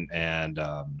Soul and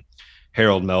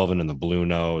Harold Melvin and the Blue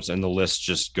Notes, and the list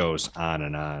just goes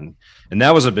on. And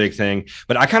that was a big thing.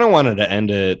 But I kind of wanted to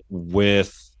end it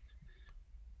with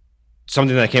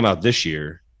something that came out this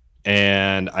year,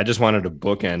 and I just wanted to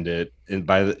bookend it in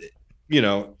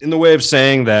the way of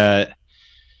saying that,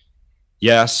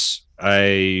 yes,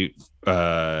 I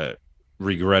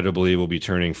regrettably will be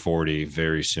turning 40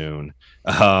 very soon.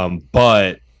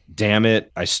 But damn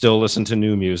it, I still listen to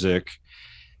new music.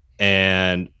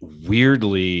 And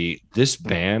weirdly, this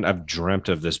band, I've dreamt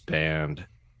of this band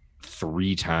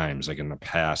 3 times, like in the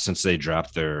past, since they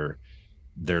dropped their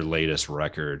latest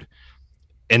record.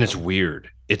 And it's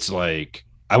weird. It's like,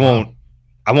 I won't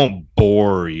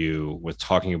bore you with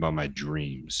talking about my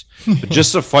dreams, but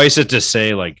just suffice it to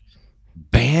say, like,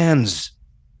 bands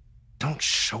don't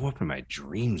show up in my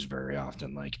dreams very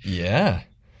often. Like, yeah.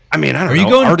 I mean, I don't know.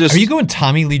 Are you going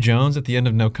Tommy Lee Jones at the end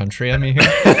of No Country? I mean, here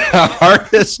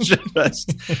artists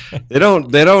just they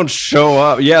don't show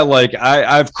up. Yeah, like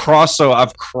I've crossed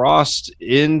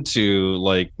into,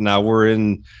 like, now we're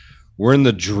in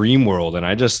the dream world, and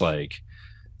I just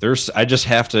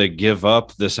have to give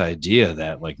up this idea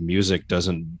that like music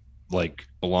doesn't like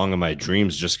belong in my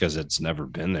dreams just because it's never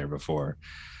been there before.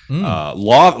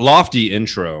 Lofty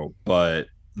intro, but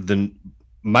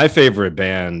my favorite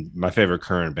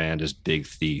current band is Big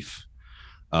Thief.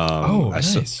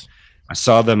 Nice. I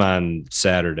saw them on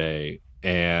Saturday,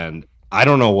 and I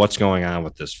don't know what's going on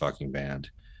with this fucking band,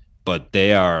 but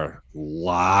they are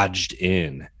lodged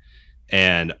in,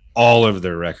 and all of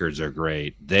their records are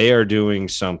great. They are doing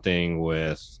something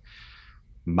with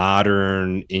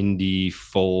modern indie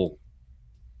folk,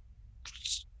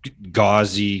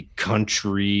 gauzy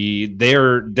country.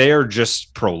 They're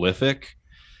just prolific.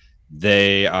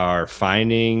 They are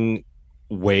finding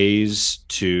ways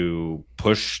to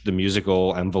push the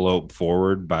musical envelope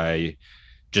forward by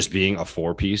just being a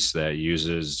 4-piece that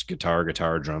uses guitar,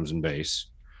 drums, and bass.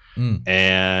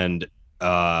 And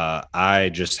I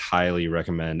just highly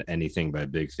recommend anything by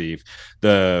Big Thief.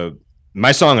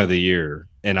 My song of the year,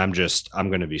 and I'm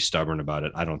going to be stubborn about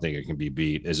it, I don't think it can be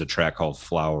beat, is a track called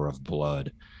Flower of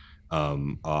Blood,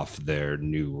 off their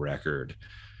new record.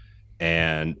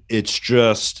 And it's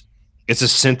a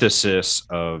synthesis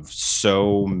of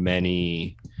so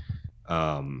many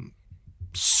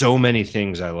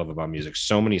things I love about music,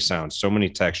 so many sounds, so many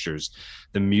textures.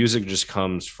 The music just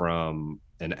comes from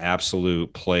an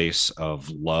absolute place of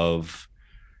love.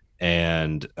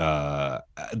 And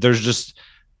there's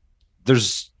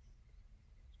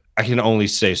I can only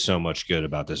say so much good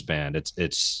about this band.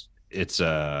 It's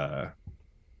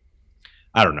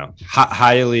I don't know,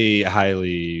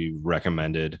 highly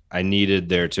recommended. I needed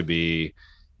there to be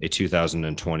a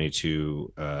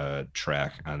 2022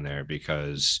 track on there,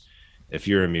 because if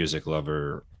you're a music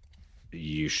lover,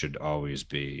 you should always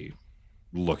be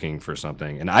looking for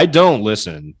something. And I don't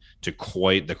listen to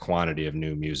quite the quantity of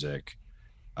new music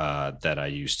that I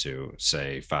used to,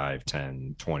 say 5,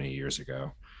 10, 20 years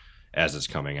ago as it's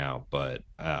coming out. But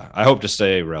I hope to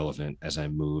stay relevant as I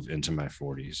move into my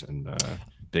 40s, and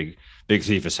Big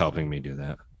Thief is helping me do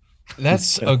that.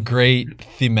 That's a great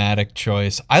thematic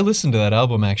choice. I listened to that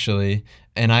album, actually,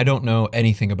 and I don't know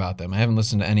anything about them. I haven't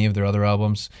listened to any of their other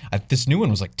albums. This new one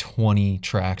was like 20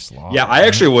 tracks long. Yeah, I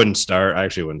actually wouldn't start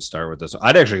with this.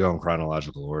 I'd actually go in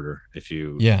chronological order if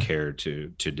you care to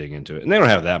dig into it. And they don't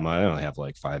have that much. They only have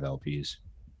like 5 LPs.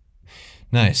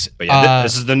 Nice. But yeah,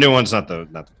 this is the new one's not the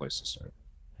place to start.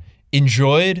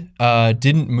 Enjoyed,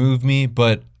 didn't move me,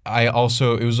 but it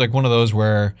was like one of those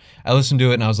where I listened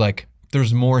to it and I was like,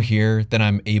 there's more here than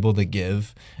I'm able to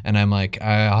give. And I'm like,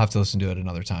 I'll have to listen to it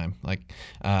another time. Like,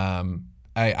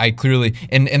 I clearly,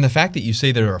 and the fact that you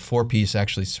say they're a 4-piece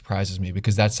actually surprises me,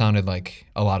 because that sounded like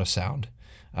a lot of sound.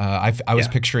 I was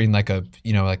picturing like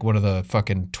like one of the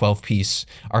fucking 12-piece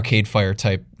Arcade Fire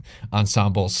type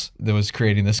ensembles that was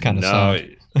creating this kind of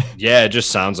sound. Yeah, it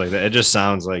just sounds like that. It just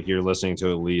sounds like you're listening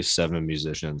to at least 7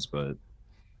 musicians, but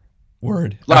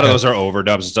word. A lot of those are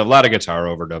overdubs and stuff. A lot of guitar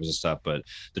overdubs and stuff, but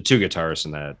the 2 guitarists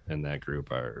in that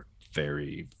group are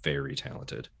very, very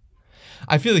talented.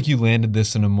 I feel like you landed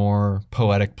this in a more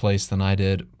poetic place than I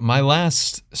did. My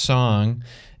last song,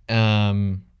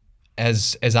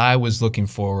 as I was looking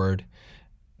forward,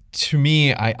 to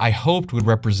me, I hoped would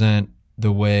represent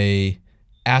the way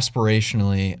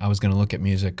aspirationally I was going to look at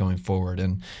music going forward.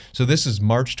 And so this is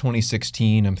March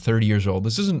 2016. I'm 30 years old.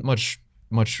 This isn't much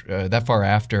that far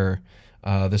after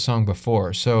the song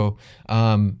before. So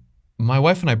my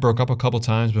wife and I broke up a couple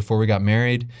times before we got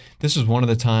married. This was one of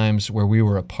the times where we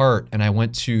were apart, and I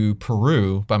went to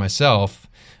Peru by myself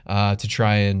to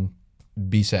try and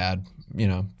be sad,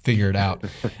 figure it out.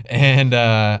 And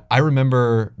I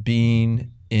remember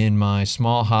being in my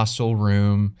small hostel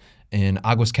room in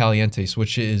Aguas Calientes,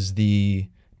 which is the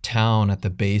town at the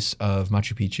base of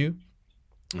Machu Picchu.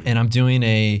 And I'm doing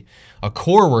a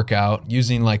core workout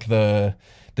using like the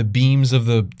beams of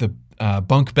the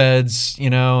bunk beds,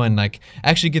 and like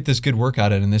actually get this good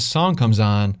workout in. And this song comes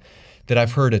on that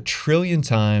I've heard 1 trillion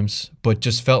times, but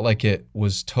just felt like it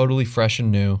was totally fresh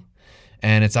and new.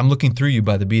 And it's "I'm Looking Through You"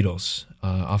 by the Beatles,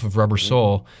 off of Rubber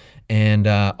Soul. And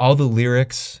all the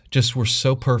lyrics just were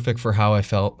so perfect for how I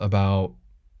felt about,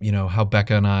 how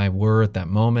Becca and I were at that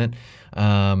moment.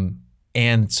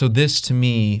 And so this, to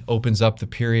me, opens up the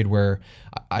period where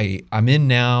I'm in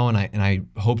now, and I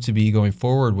hope to be going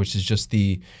forward, which is just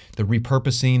the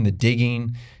repurposing, the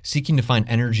digging, seeking to find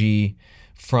energy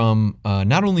from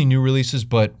not only new releases,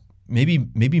 but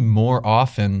maybe more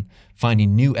often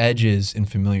finding new edges in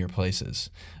familiar places,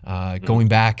 going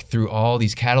back through all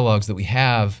these catalogs that we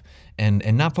have.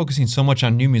 And not focusing so much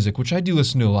on new music, which I do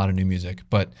listen to a lot of new music,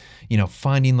 but,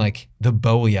 finding like the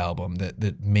Bowie album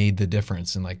that made the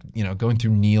difference, and like, going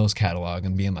through Neil's catalog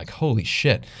and being like, holy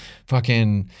shit,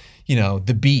 fucking,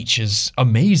 The Beach is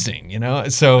amazing,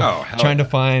 So trying to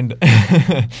find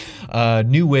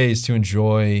new ways to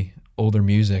enjoy older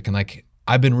music. And like,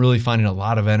 I've been really finding a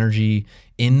lot of energy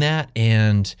in that.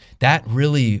 And that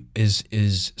really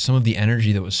is some of the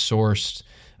energy that was sourced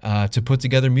to put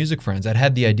together Music Friends. I'd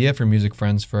had the idea for Music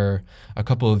Friends for a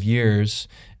couple of years,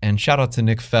 and shout out to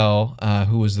Nick Fell,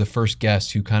 who was the first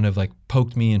guest who kind of like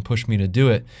poked me and pushed me to do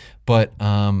it. But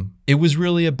it was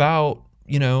really about,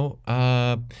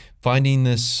 finding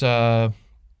this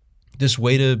this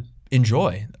way to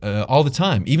enjoy all the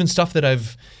time, even stuff that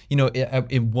I've,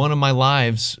 in one of my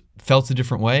lives felt a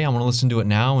different way. I want to listen to it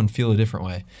now and feel a different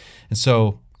way. And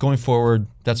so going forward,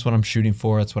 that's what I'm shooting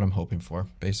for. That's what I'm hoping for,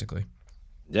 basically.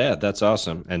 Yeah, that's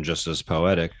awesome. And just as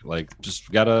poetic, like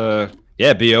just gotta,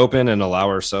 be open and allow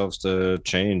ourselves to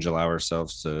change, allow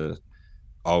ourselves to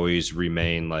always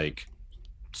remain like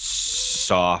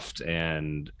soft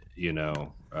and,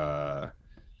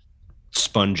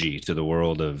 spongy to the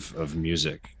world of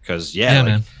music. Cause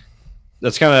man.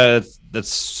 That's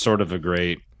sort of a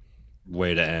great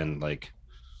way to end. Like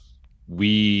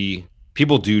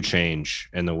people do change,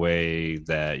 and the way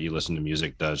that you listen to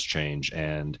music does change.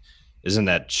 And isn't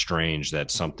that strange that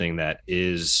something that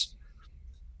is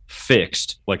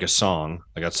fixed, like a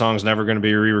song's never going to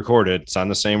be re-recorded, it's on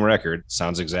the same record,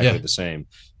 sounds exactly the same,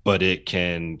 but it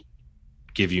can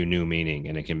give you new meaning,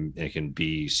 and it can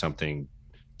be something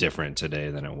different today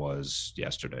than it was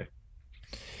yesterday.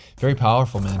 Very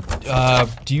powerful, man.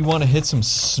 Do you want to hit some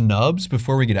snubs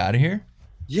before we get out of here?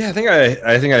 Yeah, I think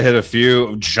I hit a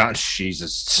few.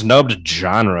 Snubbed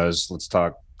genres. Let's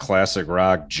talk classic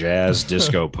rock, jazz,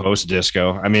 disco, post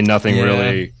disco. I mean, nothing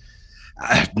really.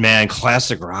 Man,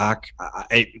 classic rock.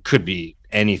 It could be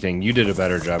anything. You did a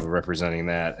better job of representing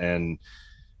that, and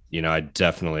I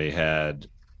definitely had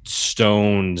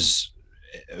Stones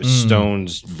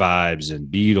vibes and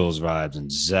Beatles vibes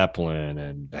and Zeppelin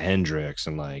and Hendrix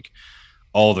and like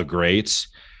all the greats.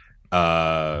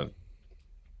 I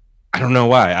don't know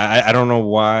why. I don't know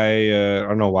why. I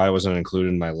don't know why it wasn't included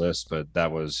in my list, but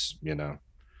that was,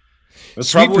 it's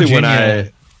Sweet probably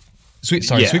Virginia,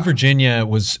 Sweet Virginia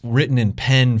was written in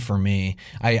pen for me.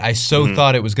 I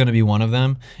thought it was going to be one of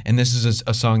them, and this is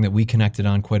a song that we connected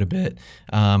on quite a bit.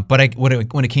 But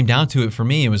when it came down to it, for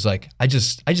me, it was like I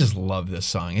just love this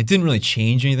song. It didn't really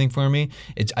change anything for me.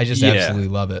 I just absolutely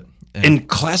love it. And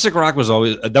classic rock was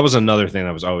always, that was another thing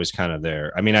that was always kind of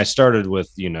there. I mean, I started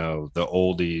with the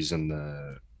oldies and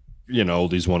the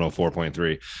oldies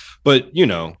 104.3, but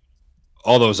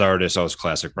all those artists, all those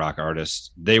classic rock artists,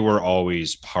 they were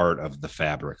always part of the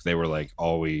fabric. They were like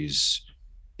always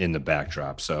in the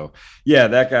backdrop. So yeah,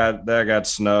 that got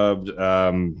snubbed.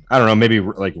 I don't know, maybe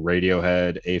like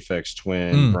Radiohead, Aphex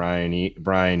Twin,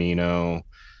 Brian Eno,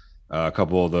 a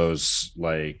couple of those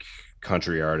like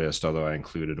country artists, although I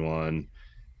included one.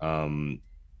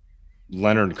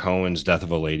 Leonard Cohen's Death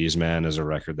of a Ladies Man is a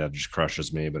record that just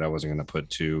crushes me, but I wasn't going to put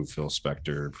two Phil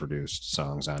Spector produced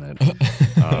songs on it.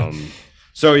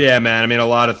 So yeah, man, I mean, a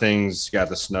lot of things got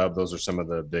the snub. Those are some of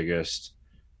the biggest.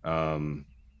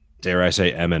 Dare I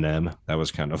say Eminem? That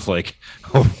was kind of like,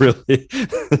 oh really?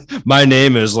 My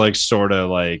name is like sort of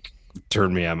like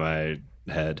turned me on my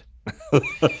head.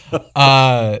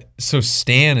 So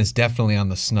Stan is definitely on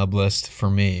the snub list for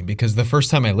me, because the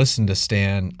first time I listened to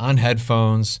Stan on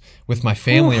headphones with my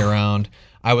family around,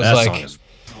 I was like, song is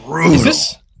brutal.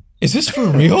 Is this for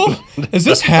real? Is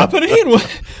this happening?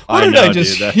 What did I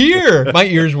just hear? My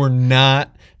ears were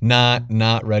not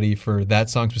ready for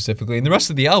that song specifically, and the rest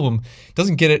of the album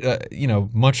doesn't get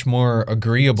it much more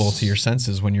agreeable to your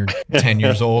senses when you're 10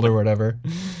 years old or whatever.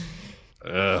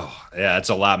 Oh, yeah, it's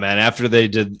a lot, man. After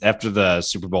the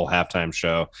Super Bowl halftime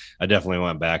show, I definitely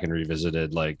went back and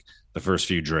revisited like the first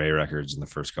few Dre records and the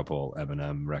first couple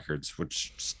Eminem records,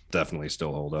 which definitely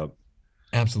still hold up.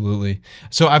 Absolutely.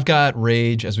 So I've got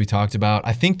Rage, as we talked about.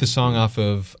 I think the song off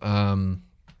of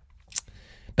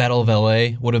Battle of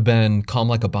LA would have been Calm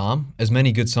Like a Bomb. As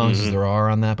many good songs as there are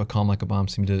on that, but Calm Like a Bomb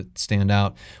seemed to stand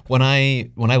out. When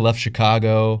I left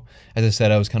Chicago, as I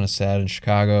said, I was kind of sad in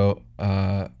Chicago.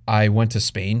 I went to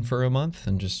Spain for a month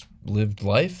and just lived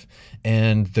life.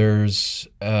 And there's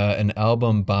an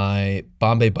album by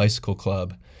Bombay Bicycle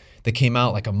Club that came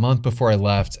out like a month before I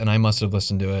left, and I must have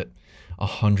listened to it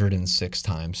 106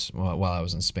 times while I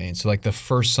was in Spain. So like the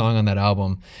first song on that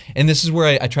album, and this is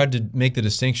where I tried to make the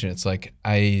distinction. It's like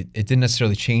it didn't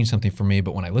necessarily change something for me,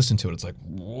 but when I listened to it, it's like,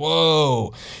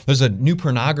 whoa. There's a New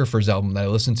Pornographers album that I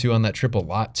listened to on that trip a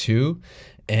lot too.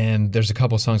 And there's a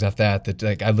couple of songs after that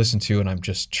like I listened to and I'm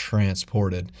just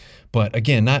transported. But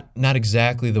again, not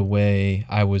exactly the way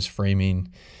I was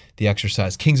framing The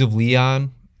Exercise. Kings of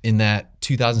Leon in that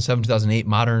 2007, 2008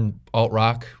 modern alt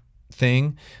rock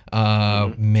thing,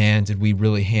 man, did we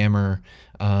really hammer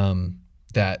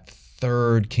that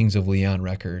third Kings of Leon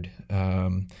record,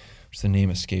 which the name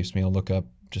escapes me. I'll look up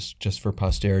just for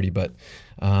posterity. But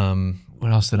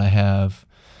what else did I have?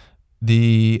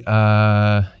 The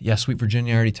Sweet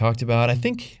Virginia I already talked about. I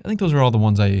think those are all the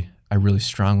ones I really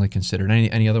strongly considered.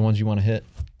 Any other ones you want to hit?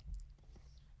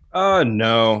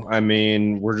 No. I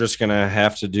mean, we're just gonna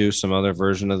have to do some other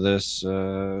version of this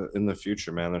in the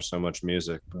future, man. There's so much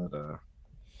music, but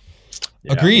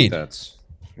yeah, agreed. I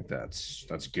think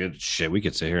that's good shit. We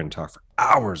could sit here and talk for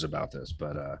hours about this,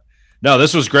 but no,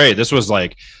 this was great. This was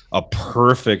like a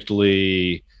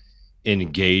perfectly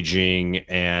engaging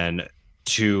and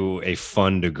to a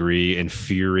fun degree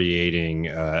infuriating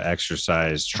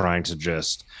exercise trying to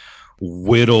just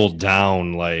whittle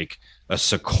down like a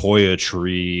sequoia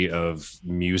tree of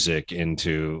music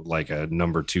into like a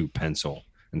number 2 pencil.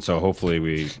 And so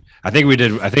hopefully I think we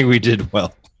did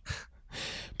well.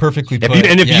 Perfectly put.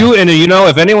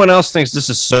 If anyone else thinks this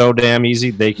is so damn easy,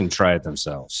 they can try it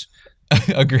themselves.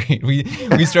 Agreed.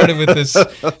 We started with this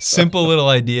simple little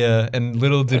idea, and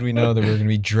little did we know that we were going to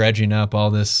be dredging up all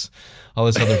this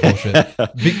other bullshit.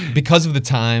 Because of the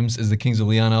Times is the Kings of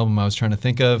Leon album I was trying to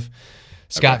think of.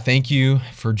 Scott, okay. Thank you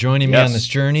for joining me on this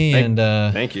journey,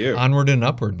 thank you. Onward and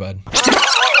upward, bud.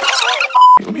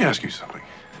 Let me ask you something.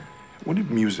 When did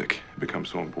music become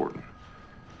so important?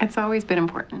 It's always been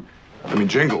important. I mean,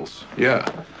 jingles, yeah.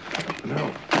 But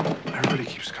no, everybody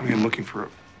keeps coming in looking for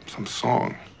some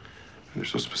song. And they're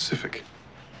so specific.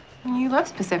 You love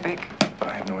specific. But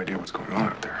I have no idea what's going on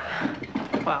out there.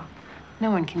 Well,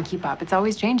 no one can keep up. It's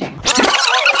always changing.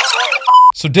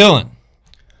 So, Dylan,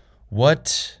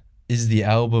 what is the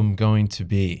album going to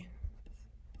be?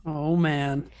 Oh,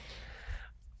 man.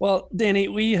 Well, Danny,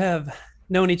 we have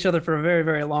known each other for a very,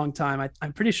 very long time.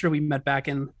 I'm pretty sure we met back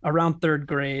in around third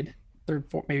grade,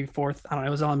 maybe fourth. I don't know.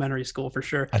 It was elementary school for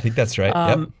sure. I think that's right.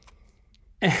 Yep.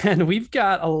 And we've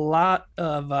got a lot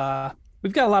of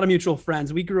mutual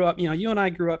friends. We grew up, you and I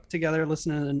grew up together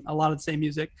listening to a lot of the same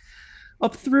music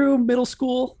up through middle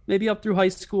school, maybe up through high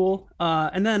school.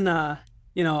 And then,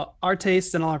 our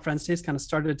tastes and all our friends' tastes kind of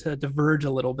started to diverge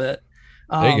a little bit.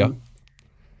 There you go.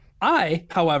 I,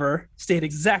 however, stayed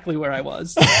exactly where I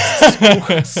was,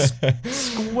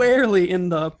 squarely in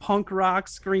the punk rock,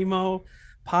 screamo,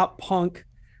 pop punk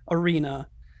arena.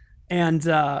 And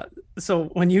so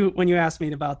when you asked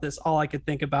me about this, all I could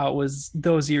think about was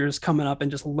those years coming up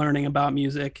and just learning about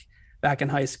music back in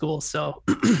high school. So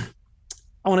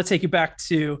I want to take you back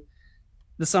to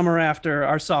the summer after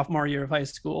our sophomore year of high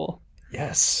school.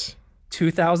 Yes.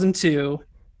 2002.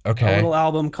 Okay. A little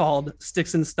album called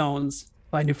Sticks and Stones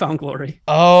by New Found Glory.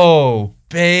 Oh,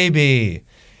 baby.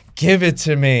 Give it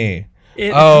to me.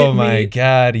 Oh, my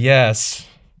God. Yes.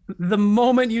 The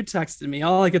moment you texted me,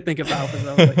 all I could think about was,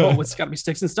 I was like, oh, it's got to be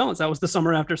Sticks and Stones. That was the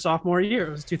summer after sophomore year.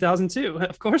 It was 2002.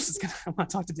 Of course, I want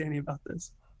to talk to Danny about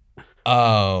this.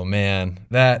 Oh, man.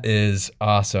 That is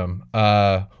awesome.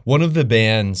 One of the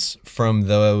bands from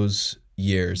those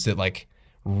years that, like,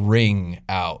 ring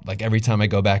out. Like, every time I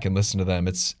go back and listen to them,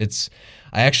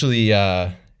 I actually,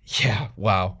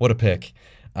 wow, what a pick.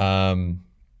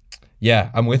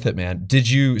 Yeah, I'm with it, man.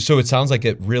 So it sounds like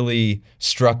it really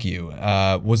struck you.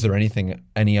 Was there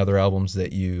any other albums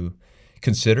that you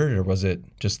considered, or was it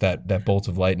just that bolt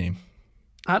of lightning?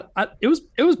 It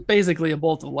was basically a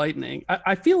bolt of lightning.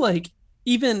 I feel like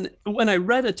even when I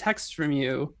read a text from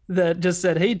you that just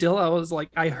said, "Hey, Dill," I was like,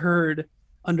 I heard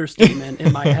understatement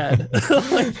in my head.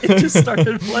 Like, it just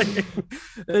started playing.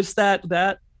 It's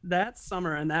that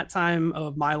summer and that time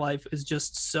of my life is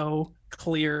just so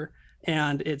clear.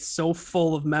 And it's so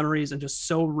full of memories and just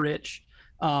so rich,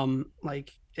 that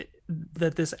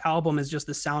this album is just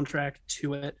the soundtrack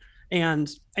to it. And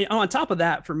on top of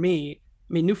that, for me,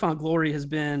 I mean, New Found Glory has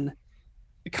been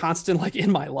constant, like,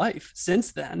 in my life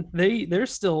since then. They're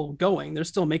still going. They're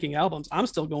still making albums. I'm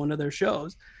still going to their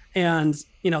shows. And,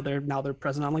 they're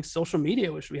present on, like, social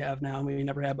media, which we have now and we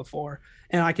never had before.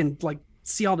 And I can, like,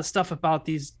 see all the stuff about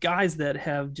these guys that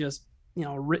have just,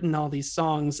 written all these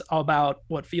songs about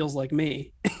what feels like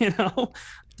me,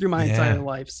 through my entire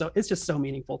life. So it's just so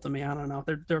meaningful to me. I don't know.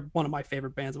 They're one of my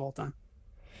favorite bands of all time.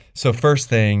 So first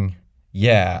thing,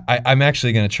 I'm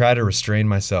actually going to try to restrain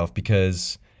myself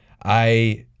because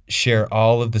I share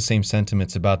all of the same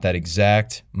sentiments about that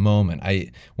exact moment.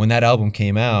 When that album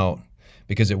came out,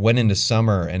 because it went into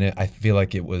summer and I feel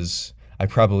like I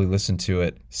probably listened to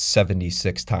it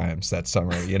 76 times that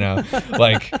summer,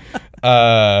 like,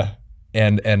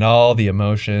 and all the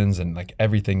emotions and, like,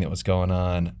 everything that was going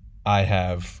on. I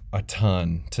have a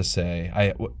ton to say.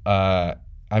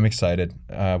 I'm excited.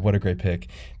 What a great pick.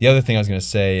 The other thing I was going to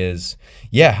say is,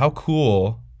 how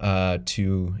cool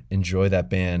to enjoy that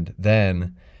band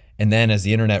then. And then as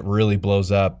the internet really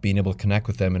blows up, being able to connect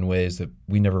with them in ways that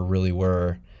we never really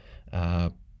were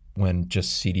when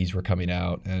just CDs were coming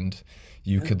out. And,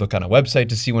 You could look on a website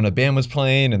to see when a band was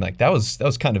playing, and like that was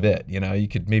kind of it. You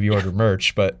could maybe order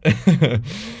merch, but get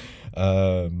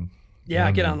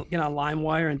on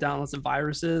LimeWire and download some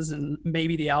viruses and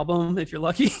maybe the album if you're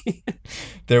lucky.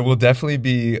 There will definitely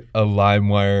be a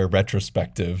LimeWire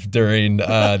retrospective during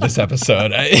this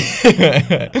episode.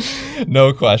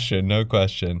 No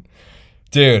question.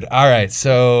 Dude, all right.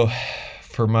 So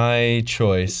for my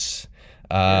choice,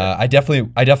 I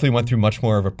definitely went through much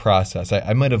more of a process.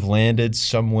 I might have landed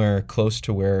somewhere close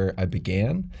to where I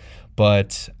began,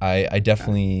 but I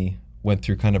definitely went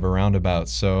through kind of a roundabout.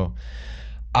 So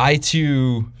I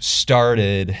too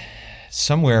started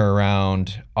somewhere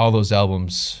around all those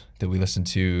albums that we listened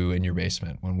to in your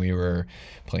basement when we were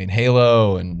playing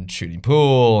Halo and shooting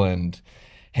pool and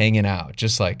hanging out,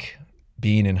 just like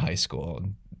being in high school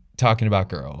and talking about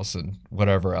girls and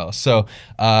whatever else. So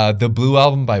the Blue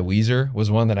Album by Weezer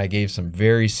was one that I gave some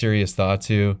very serious thought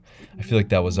to. I feel like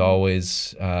that was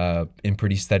always in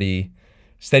pretty steady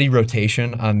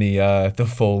rotation on the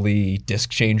Foley disc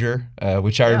changer,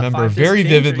 which I remember very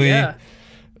vividly. Yeah.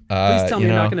 Please tell me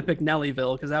you're not going to pick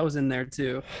Nellyville, because that was in there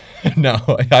too. No,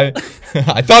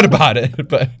 I thought about it,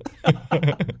 but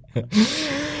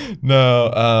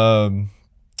no.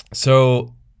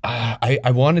 So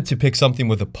I wanted to pick something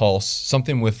with a pulse,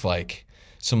 something with like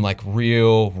some like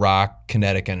real rock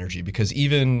kinetic energy, because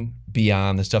even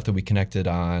beyond the stuff that we connected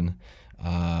on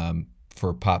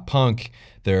for pop punk,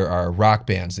 there are rock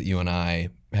bands that you and I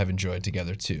have enjoyed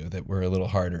together too that were a little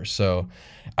harder. So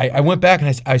I went back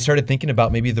and I started thinking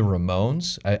about maybe the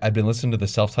Ramones. I'd been listening to the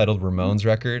self-titled Ramones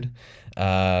record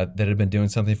that had been doing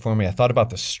something for me. I thought about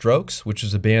the Strokes, which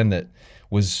was a band that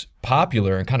was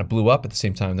popular and kind of blew up at the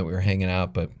same time that we were hanging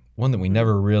out, but one that we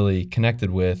never really connected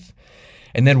with.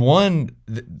 And then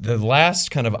the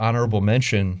last kind of honorable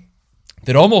mention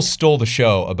that almost stole the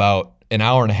show about an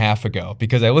hour and a half ago,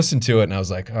 because I listened to it and I was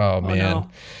like, oh man, no.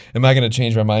 Am I going to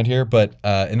change my mind here? But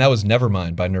and that was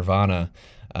Nevermind by Nirvana,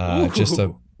 just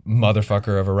a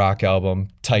motherfucker of a rock album,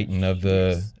 titan of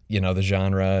the the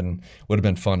genre, and would have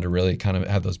been fun to really kind of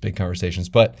have those big conversations.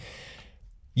 But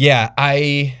yeah,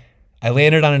 I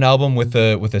landed on an album with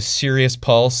a serious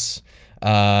pulse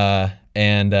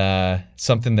and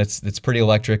something that's pretty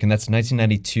electric, and that's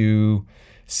 1992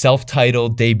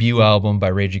 self-titled debut album by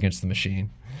Rage Against the Machine.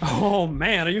 Oh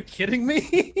man, are you kidding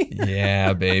me?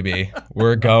 Yeah, baby.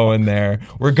 We're going there.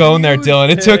 We're going there, Dylan.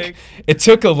 It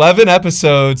took 11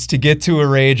 episodes to get to a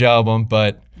Rage album,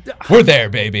 but we're there,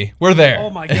 baby. We're there. Oh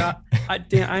my god. I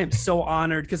am so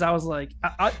honored, because I was like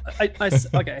I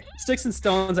okay, Sticks and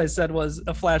Stones I said was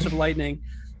a flash of lightning,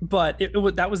 but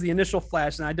that was the initial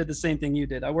flash, and I did the same thing you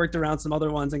did. I worked around some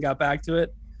other ones and got back to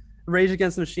it. Rage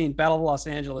Against the Machine, Battle of Los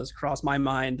Angeles crossed my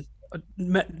mind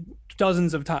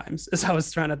dozens of times as I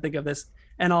was trying to think of this,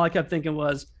 and all I kept thinking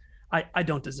was, I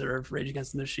don't deserve Rage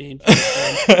Against the Machine.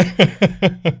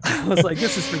 I was like,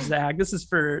 this is for Zach, this is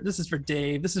for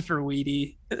Dave, this is for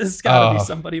Weedy, this has got to be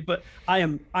somebody. But I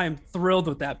am thrilled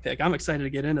with that pick. I'm excited to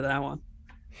get into that one.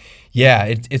 Yeah,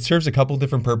 it serves a couple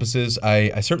different purposes.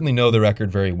 I certainly know the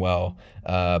record very well,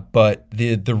 but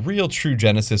the real true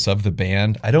genesis of the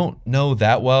band, I don't know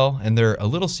that well, and they're a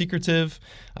little secretive,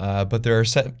 but there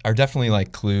are definitely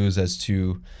like clues as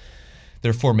to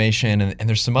their formation, and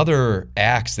there's some other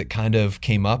acts that kind of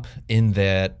came up in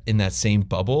that same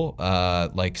bubble,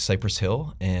 like Cypress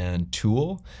Hill and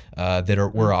Tool,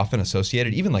 that were often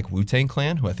associated. Even like Wu-Tang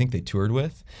Clan, who I think they toured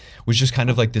with, was just kind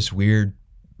of like this weird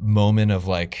moment of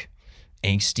like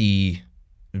angsty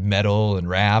metal and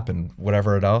rap and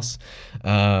whatever else.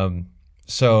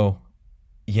 So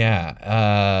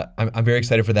yeah, I'm very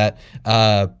excited for that.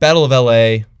 Battle of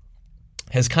LA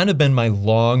has kind of been my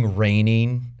long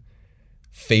reigning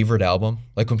favorite album.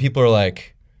 Like when people are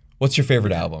like, what's your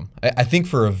favorite album? I think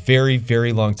for a very,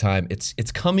 very long time, it's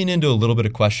coming into a little bit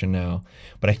of question now,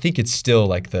 but I think it's still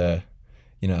like the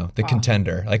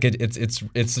contender. Like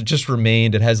it's just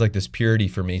remained. It has like this purity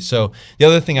for me. So the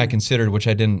other thing I considered, which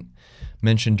I didn't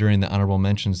mention during the honorable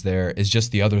mentions there, is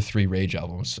just the other 3 Rage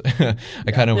albums.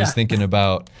 I kind of was thinking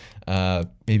about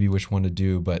maybe which one to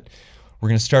do, but we're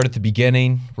going to start at the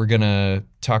beginning. We're going to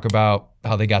talk about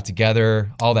how they got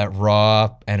together, all that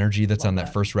raw energy that's on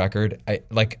that first record.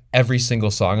 Like every single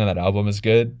song on that album is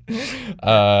good.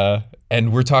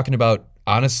 And we're talking about,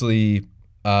 honestly,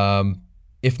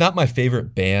 if not my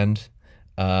favorite band,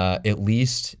 at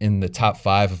least in the top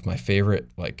 5 of my favorite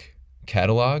like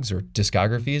catalogs or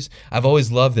discographies. I've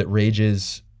always loved that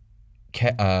Rage's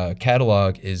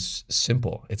catalog is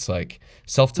simple. It's like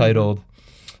self-titled,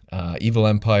 Evil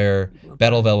Empire,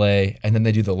 Battle of LA, and then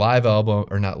they do the live album,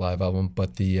 or not live album,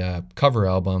 but the cover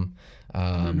album,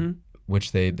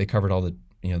 which they covered all the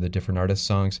the different artist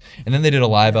songs. And then they did a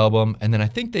live album, and then I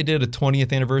think they did a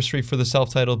 20th anniversary for the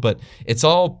self-titled, but it's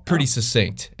all pretty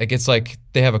succinct. Like it's like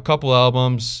they have a couple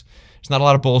albums. There's not a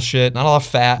lot of bullshit, not a lot of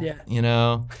fat,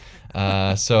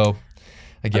 So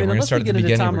again, we're going to start at the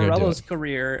beginning. Tom Morello's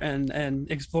career and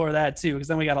explore that too, because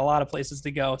then we got a lot of places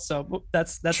to go. So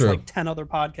that's true. like 10 other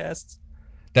podcasts.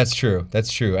 That's true.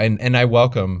 And I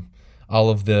welcome all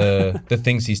of the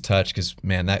things he's touched, because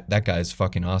man, that guy is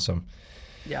fucking awesome.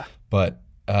 Yeah. But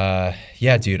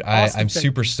dude, I'm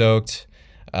super stoked.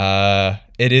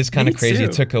 It is kind of crazy. Too.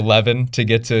 It took 11 to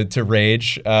get to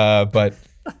Rage, but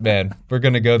man, we're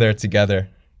gonna go there together.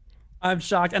 I'm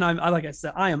shocked, and like I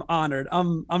said, I am honored.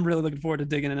 I'm really looking forward to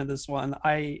digging into this one.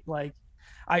 I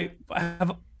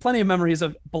have plenty of memories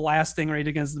of blasting Rage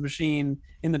Against the Machine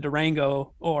in the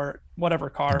Durango or whatever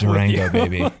car. Durango,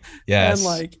 baby. Yes.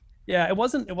 And it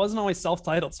wasn't always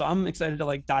self-titled, so I'm excited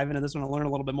to dive into this one and learn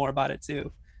a little bit more about it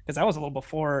too. Because that was a little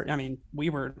before. I mean, we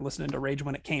were listening to Rage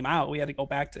when it came out. We had to go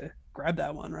back to grab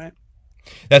that one, right?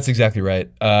 That's exactly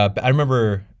right. I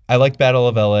remember I liked Battle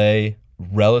of LA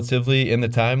relatively in the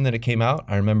time that it came out.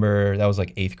 I remember that was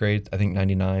like 8th grade. I think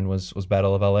 99 was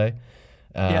Battle of LA.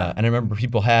 And I remember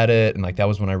people had it, and that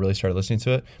was when I really started listening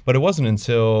to it. But it wasn't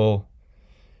until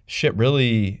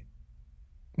really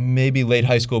maybe late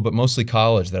high school, but mostly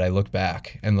college, that I looked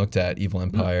back and looked at Evil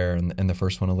Empire and the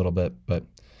first one a little bit. But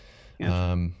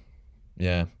well,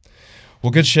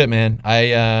 good shit, man.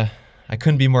 I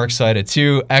couldn't be more excited.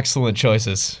 2 excellent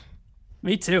choices.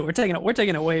 Me too. We're taking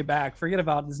it way back. Forget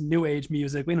about this new age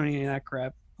music. We don't need any of that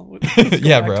crap.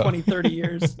 Yeah, bro. 20, 30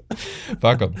 years.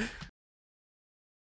 Fuck them.